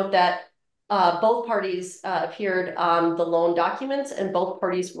 you would note that both parties appeared on the loan documents, and both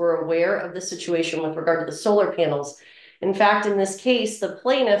parties were aware of the situation with regard to the solar panels. In fact, in this case, the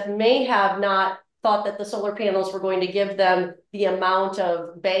plaintiff may have not thought that the solar panels were going to give them the amount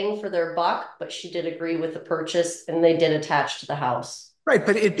of bang for their buck, but she did agree with the purchase and they did attach to the house. Right,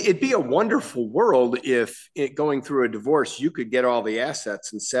 but it'd be a wonderful world if going through a divorce, you could get all the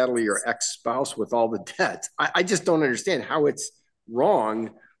assets and saddle your ex-spouse with all the debt. I just don't understand how it's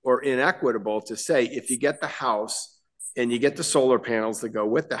wrong or inequitable to say if you get the house and you get the solar panels that go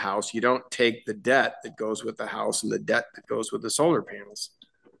with the house, you don't take the debt that goes with the house and the debt that goes with the solar panels.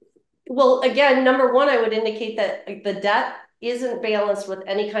 Well, again, number one, I would indicate that the debt isn't balanced with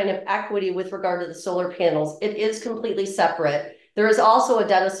any kind of equity with regard to the solar panels. It is completely separate. There is also a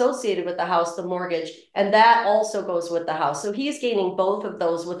debt associated with the house, the mortgage, and that also goes with the house. So he's gaining both of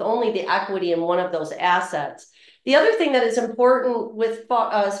those with only the equity in one of those assets. The other thing that is important with,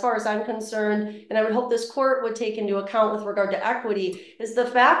 as far as I'm concerned, and I would hope this court would take into account with regard to equity, is the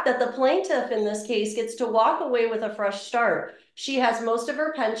fact that the plaintiff in this case gets to walk away with a fresh start. She has most of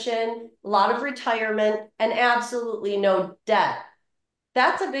her pension, a lot of retirement, and absolutely no debt.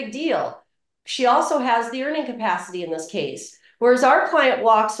 That's a big deal. She also has the earning capacity in this case. Whereas our client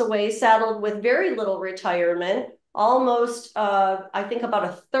walks away saddled with very little retirement, almost, I think about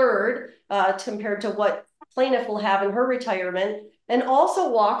a third compared to what plaintiff will have in her retirement, and also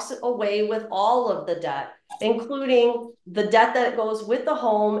walks away with all of the debt, including the debt that goes with the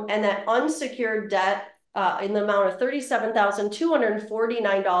home and that unsecured debt in the amount of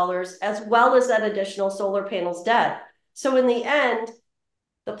 $37,249, as well as that additional solar panels debt. So in the end,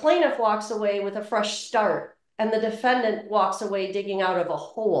 the plaintiff walks away with a fresh start and the defendant walks away digging out of a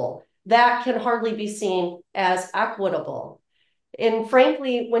hole. That can hardly be seen as equitable. And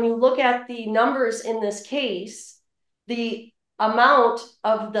frankly, when you look at the numbers in this case, the amount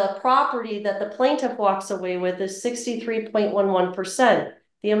of the property that the plaintiff walks away with is 63.11%.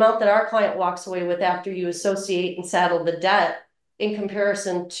 The amount that our client walks away with after you associate and saddle the debt in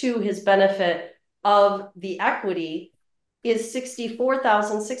comparison to his benefit of the equity is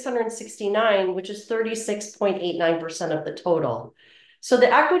 $64,669, which is 36.89% of the total. So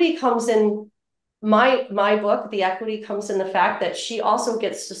the equity comes in my book, the equity comes in the fact that she also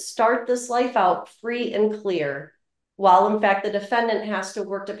gets to start this life out free and clear, while in fact the defendant has to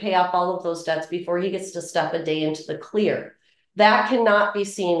work to pay off all of those debts before he gets to step a day into the clear. That cannot be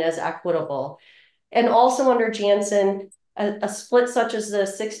seen as equitable. And also under Jansen, a split such as the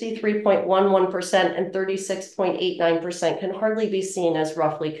 63.11% and 36.89% can hardly be seen as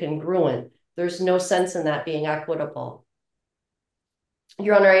roughly congruent. There's no sense in that being equitable.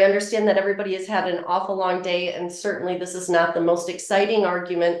 Your Honor, I understand that everybody has had an awful long day, and certainly this is not the most exciting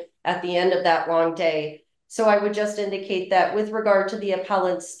argument at the end of that long day. So I would just indicate that with regard to the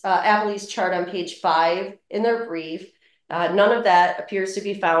appellee's chart on page 5 in their brief, none of that appears to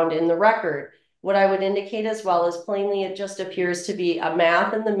be found in the record. What I would indicate as well is plainly it just appears to be a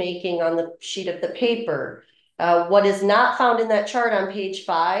math in the making on the sheet of the paper. What is not found in that chart on page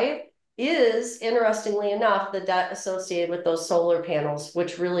 5 is, interestingly enough, the debt associated with those solar panels,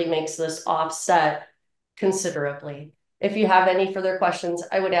 which really makes this offset considerably. If you have any further questions,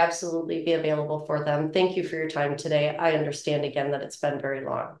 I would absolutely be available for them. Thank you for your time today. I understand again that it's been very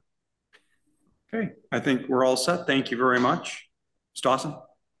long. Okay, I think we're all set. Thank you very much. Ms. Dawson.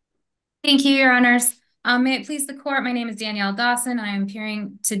 Thank you, Your Honors. May it please the court, my name is Danielle Dawson. I am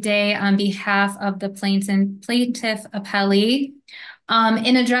appearing today on behalf of the plaintiff appellee.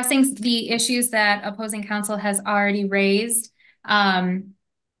 In addressing the issues that opposing counsel has already raised, so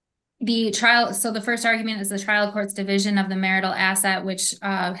the first argument is the trial court's division of the marital asset, which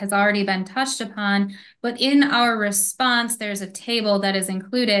has already been touched upon. But in our response, there's a table that is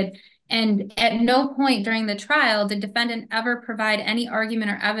included. And at no point during the trial did defendant ever provide any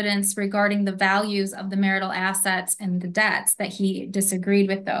argument or evidence regarding the values of the marital assets and the debts, that he disagreed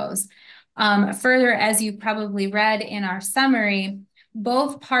with those. Further, as you probably read in our summary,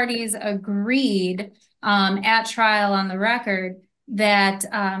 both parties agreed at trial on the record that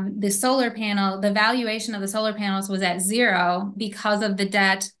the valuation of the solar panels was at 0 because of the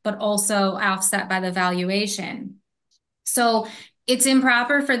debt, but also offset by the valuation. So it's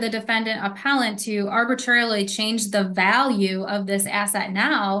improper for the defendant appellant to arbitrarily change the value of this asset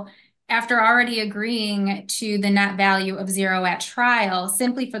now after already agreeing to the net value of 0 at trial,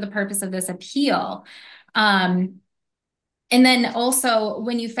 simply for the purpose of this appeal. And then also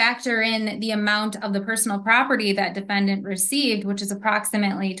when you factor in the amount of the personal property that defendant received, which is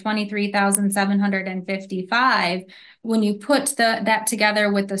approximately $23,755, when you put that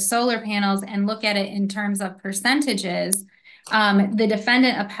together with the solar panels and look at it in terms of percentages, the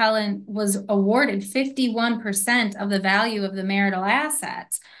defendant appellant was awarded 51% of the value of the marital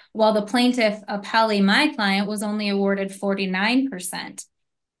assets, while the plaintiff appellee, my client, was only awarded 49%.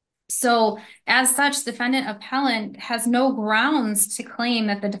 So as such, defendant appellant has no grounds to claim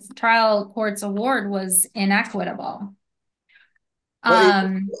that the trial court's award was inequitable.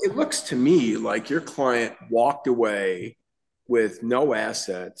 It looks to me like your client walked away with no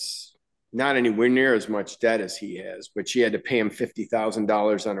assets, not anywhere near as much debt as he has, but she had to pay him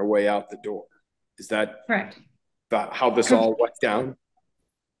 $50,000 on her way out the door. Is that correct? How this all went down?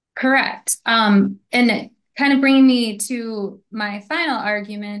 Correct. And kind of bringing me to my final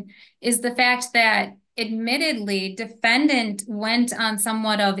argument is the fact that admittedly defendant went on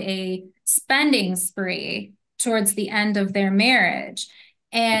somewhat of a spending spree towards the end of their marriage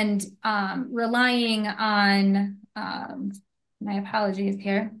and relying on, my apologies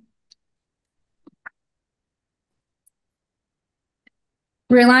here,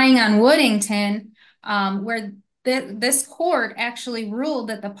 relying on Woodington, where this court actually ruled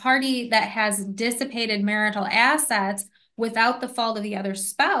that the party that has dissipated marital assets without the fault of the other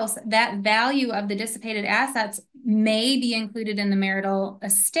spouse, that value of the dissipated assets may be included in the marital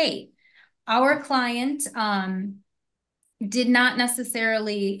estate. Our client did not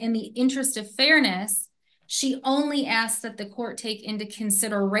necessarily, in the interest of fairness, she only asked that the court take into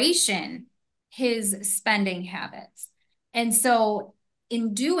consideration his spending habits. And so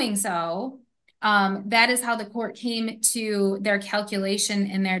in doing so, that is how the court came to their calculation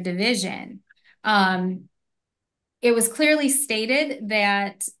and their division. It was clearly stated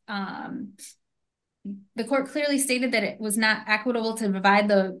that the court clearly stated that it was not equitable to divide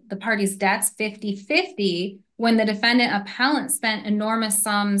the parties' debts 50-50 when the defendant appellant spent enormous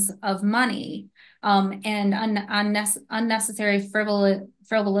sums of money and unnecessary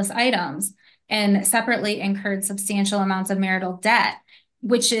frivolous items and separately incurred substantial amounts of marital debt,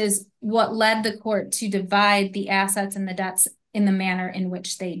 which is what led the court to divide the assets and the debts in the manner in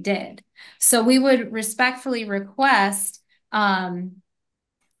which they did. So we would respectfully request that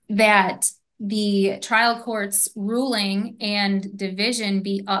the trial court's ruling and division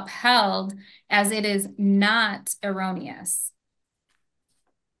be upheld as it is not erroneous.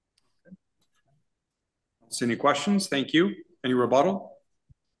 Any questions? Thank you. Any rebuttal?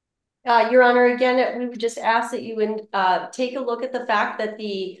 Your Honor, again, we would just ask that you would take a look at the fact that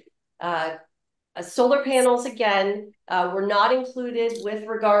the solar panels, again, were not included with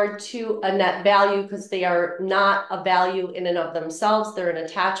regard to a net value because they are not a value in and of themselves. They're an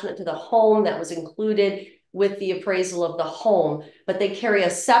attachment to the home that was included with the appraisal of the home, but they carry a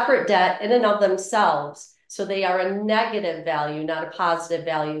separate debt in and of themselves. So they are a negative value, not a positive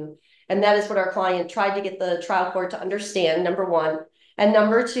value. And that is what our client tried to get the trial court to understand, number one. And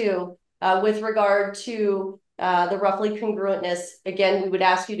number two, with regard to the roughly congruentness, again, we would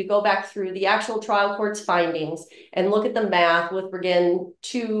ask you to go back through the actual trial court's findings and look at the math with regard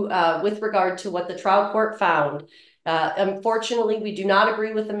to what the trial court found. Unfortunately, we do not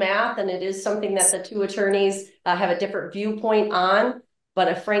agree with the math, and it is something that the two attorneys have a different viewpoint on.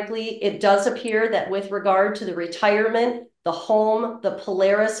 But frankly, it does appear that with regard to the retirement, the home, the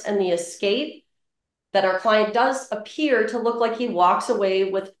Polaris, and the escape, that our client does appear to look like he walks away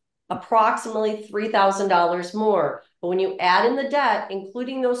with approximately $3,000 more. But when you add in the debt,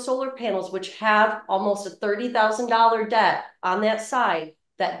 including those solar panels, which have almost a $30,000 debt on that side,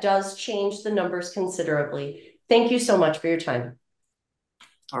 that does change the numbers considerably. Thank you so much for your time.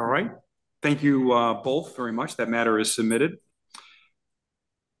 All right. Thank you both very much. That matter is submitted.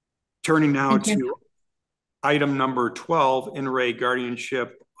 Turning now to item number 12, in re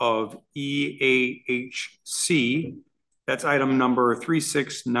guardianship of EAHC. That's item number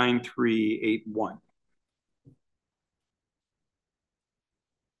 369381.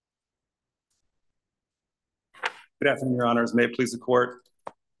 Good afternoon, Your Honors. May it please the court.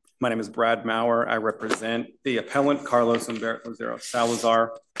 My name is Brad Maurer. I represent the appellant, Carlos Humberto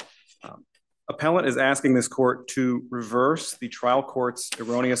Salazar. Appellant is asking this court to reverse the trial court's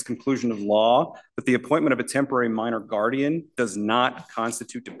erroneous conclusion of law that the appointment of a temporary minor guardian does not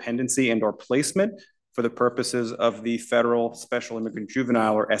constitute dependency and or placement for the purposes of the Federal Special Immigrant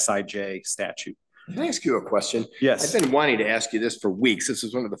Juvenile or SIJ statute. Can I ask you a question? Yes. I've been wanting to ask you this for weeks. This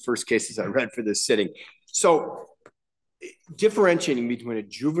is one of the first cases I read for this sitting. So differentiating between a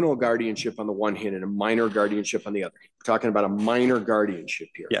juvenile guardianship on the one hand and a minor guardianship on the other. We're talking about a minor guardianship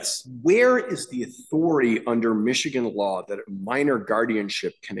here. Yes. Where is the authority under Michigan law that a minor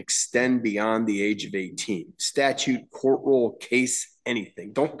guardianship can extend beyond the age of 18? Statute, court rule, case,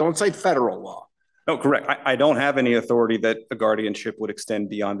 anything. Don't cite federal law. No, correct. I don't have any authority that a guardianship would extend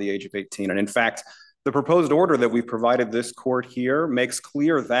beyond the age of 18. And in fact, the proposed order that we provided this court here makes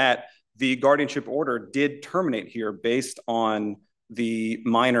clear that the guardianship order did terminate here based on the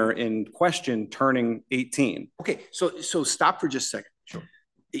minor in question turning 18. Okay, so stop for just a second. Sure.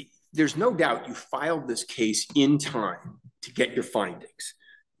 There's no doubt you filed this case in time to get your findings.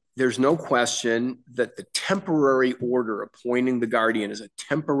 There's no question that the temporary order appointing the guardian as a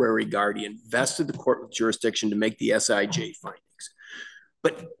temporary guardian vested the court with jurisdiction to make the SIJ findings.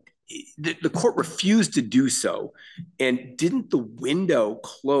 But the court refused to do so. And didn't the window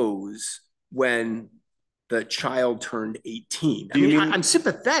close when the child turned 18? I'm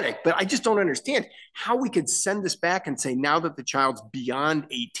sympathetic, but I just don't understand how we could send this back and say now that the child's beyond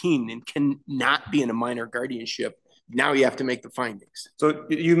 18 and cannot be in a minor guardianship, now you have to make the findings. So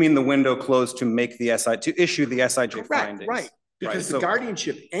you mean the window closed to make the to issue the SIJ findings? Right, because the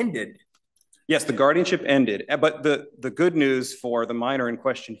guardianship ended. Yes, the guardianship ended, but the good news for the minor in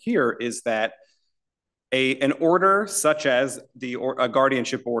question here is that an order such as a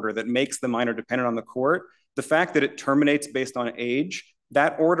guardianship order that makes the minor dependent on the court, the fact that it terminates based on age,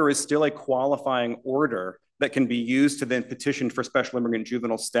 that order is still a qualifying order that can be used to then petition for special immigrant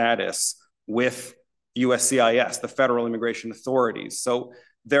juvenile status with USCIS, the federal immigration authorities. So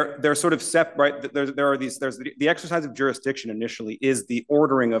they're sort of separate. There's the exercise of jurisdiction initially is the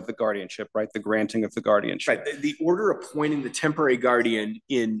ordering of the guardianship, right? The granting of the guardianship. Right. The order appointing the temporary guardian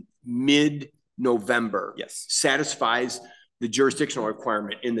in mid-November, yes, satisfies the jurisdictional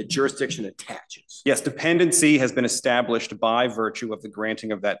requirement and the jurisdiction attaches. Yes, dependency has been established by virtue of the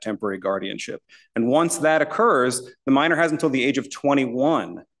granting of that temporary guardianship. And once that occurs, the minor has until the age of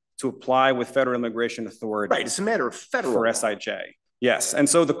 21 to apply with federal immigration authorities. Right. It's a matter of federal for SIJ. Yes, and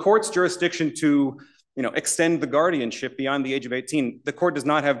so the court's jurisdiction to, extend the guardianship beyond the age of 18, the court does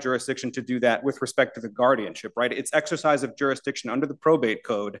not have jurisdiction to do that with respect to the guardianship, right? Its exercise of jurisdiction under the probate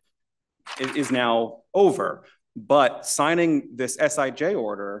code is now over, but signing this SIJ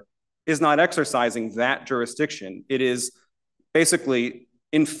order is not exercising that jurisdiction. It is basically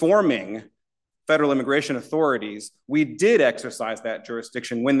informing federal immigration authorities, we did exercise that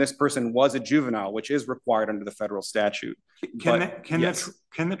jurisdiction when this person was a juvenile, which is required under the federal statute. Can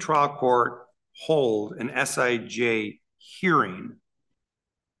the trial court hold an SIJ hearing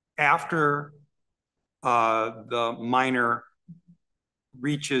after the minor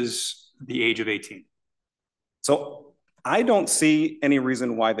reaches the age of 18? So I don't see any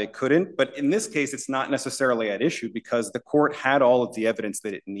reason why they couldn't, but in this case, it's not necessarily at issue because the court had all of the evidence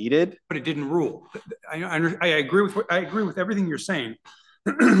that it needed. But it didn't rule. I agree with everything you're saying,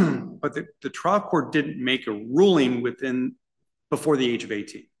 but the trial court didn't make a ruling before the age of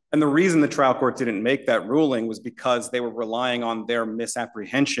 18. And the reason the trial court didn't make that ruling was because they were relying on their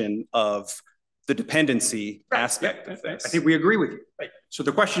misapprehension of the dependency aspect of this. I think we agree with you. Right. So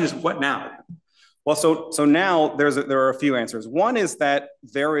the question is, what now? Well, so now there are a few answers. One is that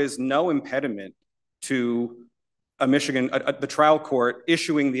there is no impediment to the trial court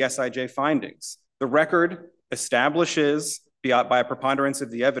issuing the SIJ findings. The record establishes by a preponderance of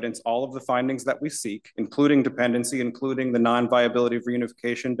the evidence all of the findings that we seek, including dependency, including the non-viability of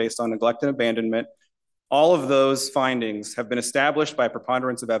reunification based on neglect and abandonment. All of those findings have been established by a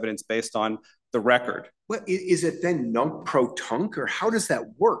preponderance of evidence based on the record. Well, is it then nunc-pro-tunc, or how does that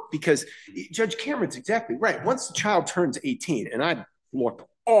work? Because Judge Cameron's exactly right. Once the child turns 18, and I've looked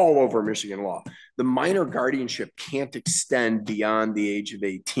all over Michigan law, the minor guardianship can't extend beyond the age of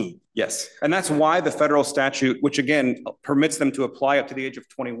 18. Yes, and that's why the federal statute, which again permits them to apply up to the age of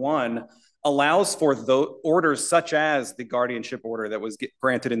 21, allows for the orders such as the guardianship order that was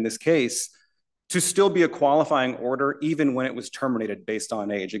granted in this case to still be a qualifying order even when it was terminated based on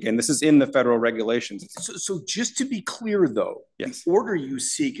age. Again, this is in the federal regulations. So just to be clear though, yes, the order you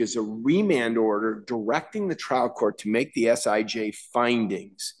seek is a remand order directing the trial court to make the SIJ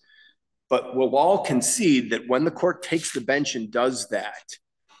findings. But we'll all concede that when the court takes the bench and does that,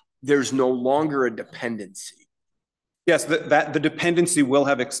 there's no longer a dependency. Yes, the dependency will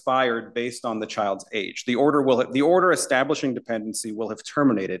have expired based on the child's age. The order establishing dependency will have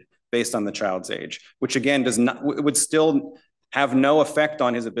terminated based on the child's age, which again would still have no effect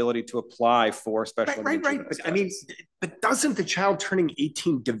on his ability to apply for special. Right. But doesn't the child turning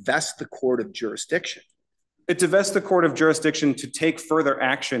 18 divest the court of jurisdiction? It divests the court of jurisdiction to take further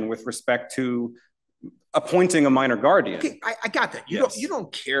action with respect to appointing a minor guardian. Okay, I got that. You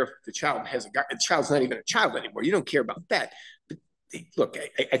don't care if the child has the child's not even a child anymore. You don't care about that. But look,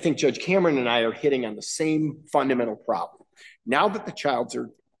 I think Judge Cameron and I are hitting on the same fundamental problem. Now that the child's are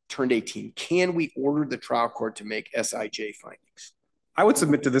turned 18, can we order the trial court to make SIJ findings? I would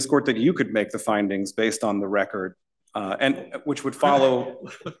submit to this court that you could make the findings based on the record, and which would follow.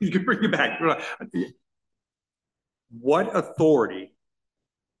 You can bring it back. What authority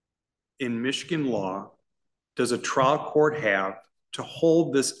in Michigan law does a trial court have to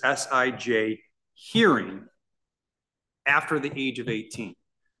hold this SIJ hearing after the age of 18?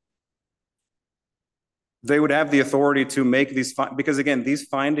 They would have the authority to make these, because again, these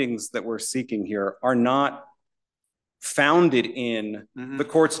findings that we're seeking here are not founded in the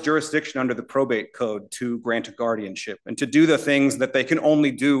court's jurisdiction under the probate code to grant a guardianship and to do the things that they can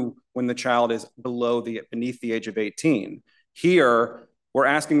only do when the child is beneath the age of 18. Here, we're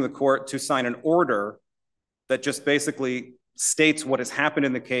asking the court to sign an order that just basically states what has happened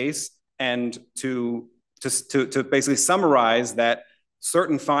in the case and to basically summarize that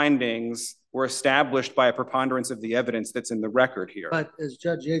certain findings were established by a preponderance of the evidence that's in the record here. But as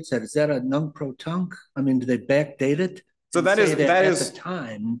Judge Yates said, is that a nunc-pro-tunc? I mean, do they backdate it? So that is at the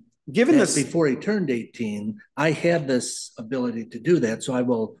time, given this before he turned 18, I had this ability to do that, so I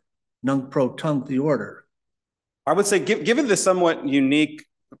will nunc-pro-tunc the order. I would say, given the somewhat unique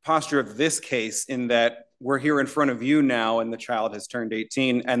posture of this case, in that we're here in front of you now and the child has turned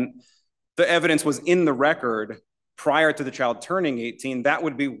 18, and the evidence was in the record prior to the child turning 18, that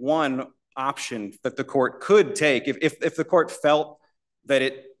would be one option that the court could take if the court felt that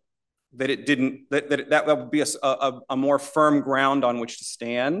that would be a more firm ground on which to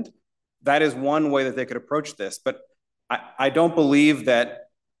stand. That is one way that they could approach this. But I don't believe that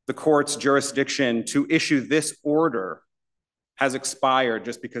the court's jurisdiction to issue this order has expired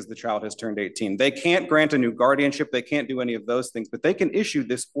just because the child has turned 18. They can't grant a new guardianship. They can't do any of those things, but they can issue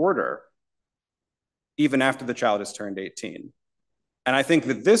this order even after the child has turned 18. And I think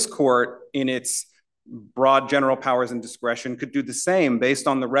that this court, in its broad general powers and discretion, could do the same based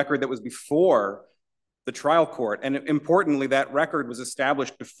on the record that was before the trial court. And importantly, that record was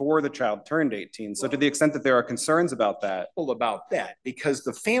established before the child turned 18. So to the extent that there are concerns about that. Well, about that, because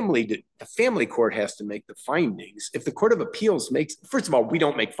the family court has to make the findings. If the Court of Appeals makes, first of all, we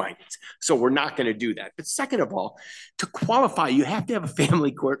don't make findings, so we're not going to do that. But second of all, to qualify, you have to have a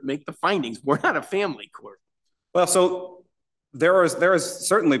family court make the findings. We're not a family court. Well, so there is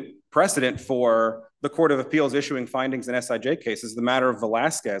certainly precedent for the Court of Appeals issuing findings in SIJ cases. The matter of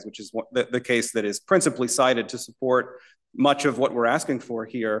Velasquez, which is the case that is principally cited to support much of what we're asking for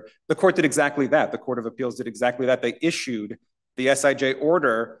here, the court did exactly that. The Court of Appeals did exactly that. They issued the SIJ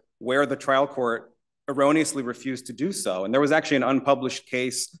order where the trial court erroneously refused to do so. And there was actually an unpublished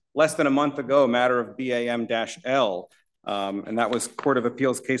case less than a month ago, a matter of BAM-L, and that was Court of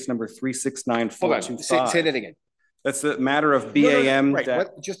Appeals case number 369425. Hold on, say that again. That's the matter of BAM. Right,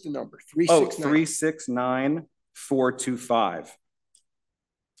 what, just the number, 369. 369425.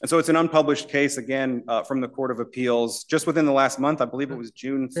 And so it's an unpublished case, again, from the Court of Appeals, just within the last month. I believe it was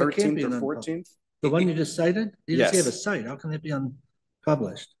June 13th or 14th. The one you just cited? You Yes. just gave a site. How can it be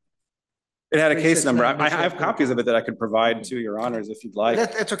unpublished? It had a case number. I have copies of it that I could provide to your honors if you'd like.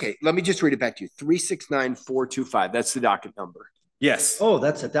 That's okay. Let me just read it back to you. 369425. That's the docket number. Yes. Oh,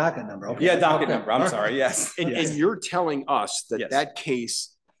 that's a docket number. Okay. Yeah, docket number. I'm sorry. Yes. And you're telling us that that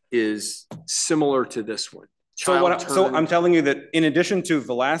case is similar to this one. So I'm telling you that in addition to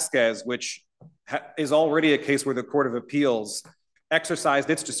Velasquez, which is already a case where the Court of Appeals exercised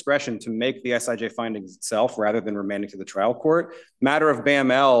its discretion to make the SIJ findings itself rather than remanding to the trial court, matter of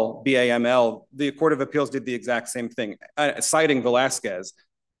BAML, the Court of Appeals did the exact same thing, citing Velasquez,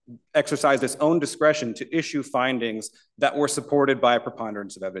 exercised its own discretion to issue findings that were supported by a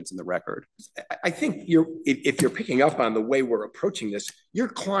preponderance of evidence in the record. I think if you're picking up on the way we're approaching this, your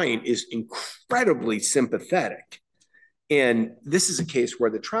client is incredibly sympathetic. And this is a case where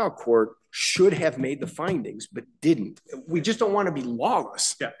the trial court should have made the findings, but didn't. We just don't want to be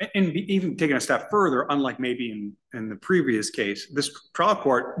lawless. Yeah, and even taking a step further, unlike maybe in the previous case, this trial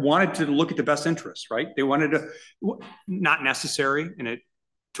court wanted to look at the best interests, right? They wanted to, not necessary, and it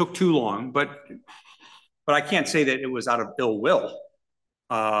took too long, but I can't say that it was out of ill will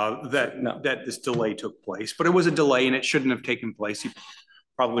that this delay took place. But it was a delay, and it shouldn't have taken place. He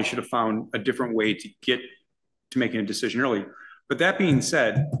probably should have found a different way to get to making a decision early. But that being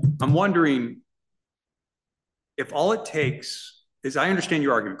said, I'm wondering if all it takes is, I understand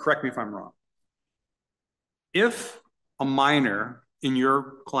your argument, correct me if I'm wrong. If a minor in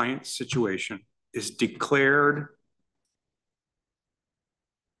your client's situation is declared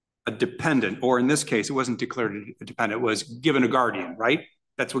a dependent, or in this case, it wasn't declared a dependent, it was given a guardian, right?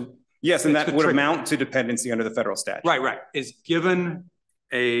 That's what. Yes, and that would amount to dependency under the federal statute. Right. Is given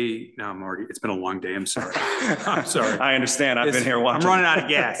a, no, I'm already, it's been a long day. I'm sorry. I'm sorry. I understand. I've been here watching. I'm running out of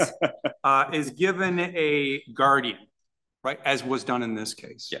gas. Is given a guardian, right? As was done in this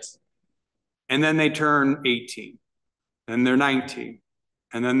case. Yes. And then they turn 18, and they're 19,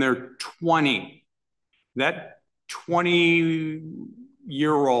 and then they're 20. That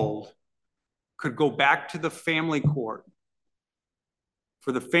 20-year-old could go back to the family court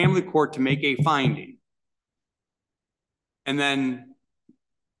for the family court to make a finding, and then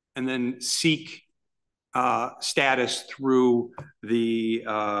seek status through the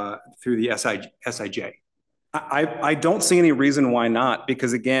SIJ. I don't see any reason why not,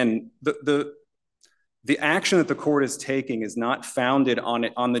 because again, the action that the court is taking is not founded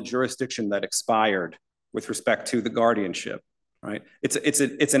on the jurisdiction that expired with respect to the guardianship, right?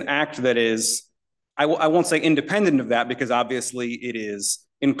 It's an act that is, I won't say independent of that, because obviously it is,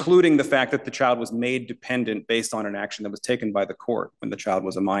 including the fact that the child was made dependent based on an action that was taken by the court when the child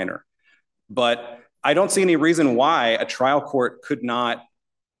was a minor. But I don't see any reason why a trial court could not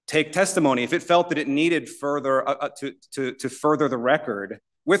take testimony if it felt that it needed further to further the record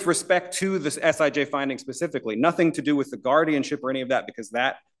with respect to this SIJ finding specifically. Nothing to do with the guardianship or any of that, because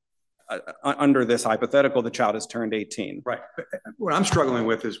that under this hypothetical, the child has turned 18. Right. What I'm struggling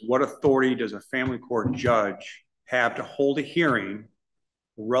with is, what authority does a family court judge have to hold a hearing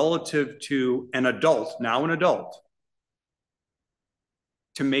relative to an adult, now an adult,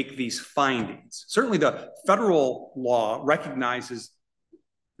 to make these findings? Certainly the federal law recognizes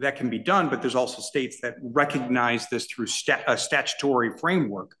that can be done, but there's also states that recognize this through a statutory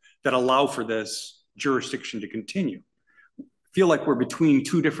framework that allow for this jurisdiction to continue. I feel like we're between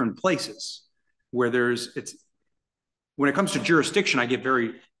two different places where when it comes to jurisdiction, I get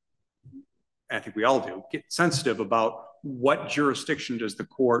very, I think we all do, get sensitive about what jurisdiction does the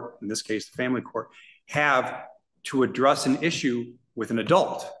court, in this case, the family court, have to address an issue with an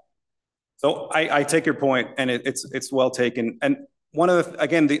adult. So I take your point, and it's well taken. And one of the,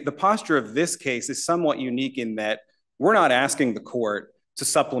 again, the posture of this case is somewhat unique in that we're not asking the court to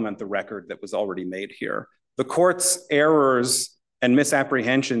supplement the record that was already made here. The court's errors and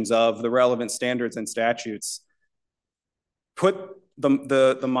misapprehensions of the relevant standards and statutes put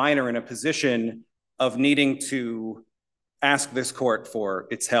the minor in a position of needing to ask this court for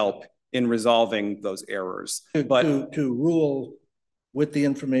its help in resolving those errors. But to rule with the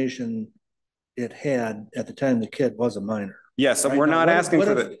information it had at the time the kid was a minor. Yes, right? We're not asking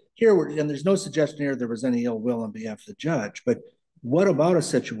for the... Here, and there's no suggestion here there was any ill will on behalf of the judge, but what about a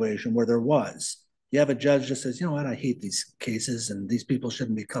situation where there was? You have a judge that says, you know what, I hate these cases and these people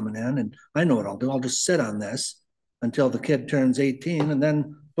shouldn't be coming in, and I know what I'll do. I'll just sit on this until the kid turns 18, and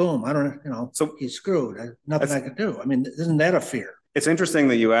then boom, I don't, so he's screwed. Nothing I can do. I mean, isn't that a fear? It's interesting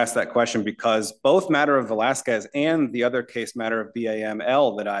that you asked that question, because both matter of Velasquez and the other case, matter of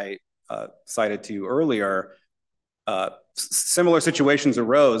BAML, that I cited to you earlier, similar situations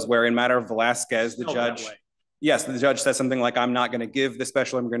arose where in matter of Velasquez, the judge, yes, the judge says something like, I'm not going to give the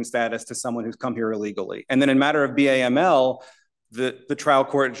special immigrant status to someone who's come here illegally. And then in matter of BAML, the trial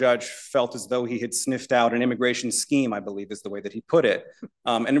court judge felt as though he had sniffed out an immigration scheme, I believe is the way that he put it,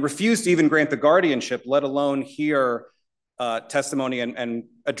 and refused to even grant the guardianship, let alone hear testimony and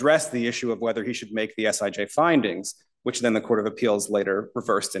address the issue of whether he should make the SIJ findings, which then the Court of Appeals later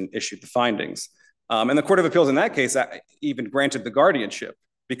reversed and issued the findings. And the Court of Appeals in that case even granted the guardianship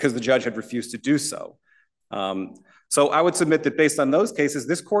because the judge had refused to do so. So I would submit that based on those cases,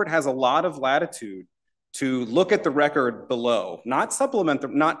 this court has a lot of latitude to look at the record below, not supplement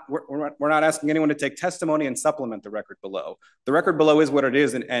we're not asking anyone to take testimony and supplement the record below. The record below is what it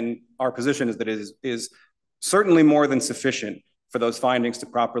is, and our position is that it is certainly more than sufficient for those findings to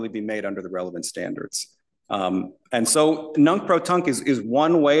properly be made under the relevant standards. And so nunc pro tunc is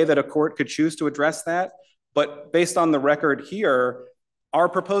one way that a court could choose to address that, but based on the record here, our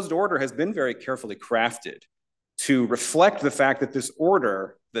proposed order has been very carefully crafted to reflect the fact that this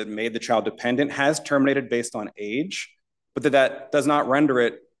order that made the child dependent has terminated based on age, but that does not render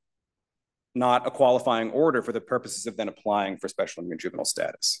it not a qualifying order for the purposes of then applying for special immigrant juvenile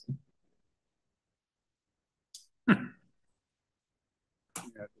status.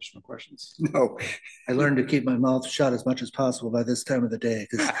 Additional questions? No. I learned to keep my mouth shut as much as possible by this time of the day,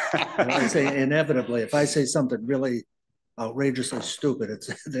 because I say inevitably, if I say something really outrageously stupid, it's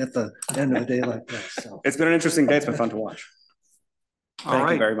at the end of the day like this. So. It's been an interesting day. It's been fun to watch.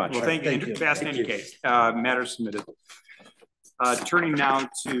 Thank you very much. Well, thank you. Fast case. Matter submitted. Turning now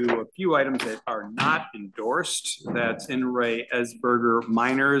to a few items that are not endorsed. That's In re Esberger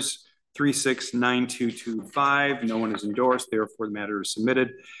Miners 369225. No one is endorsed, therefore the matter is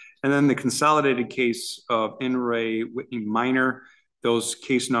submitted. And then the consolidated case of In re Whitney Minor. Those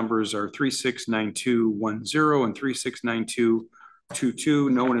case numbers are 369210 and 369222.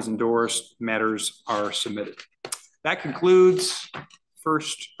 No one is endorsed. Matters are submitted. That concludes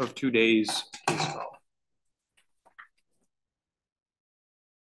first of 2 days case call.